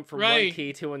to jump from one Right.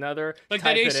 key to another. like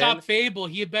type that it in. Aesop fable,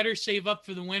 he had better save up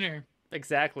for the winter.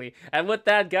 Exactly. And with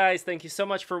that, guys, thank you so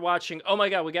much for watching. Oh my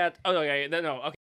god, we got... Oh, okay. No, okay.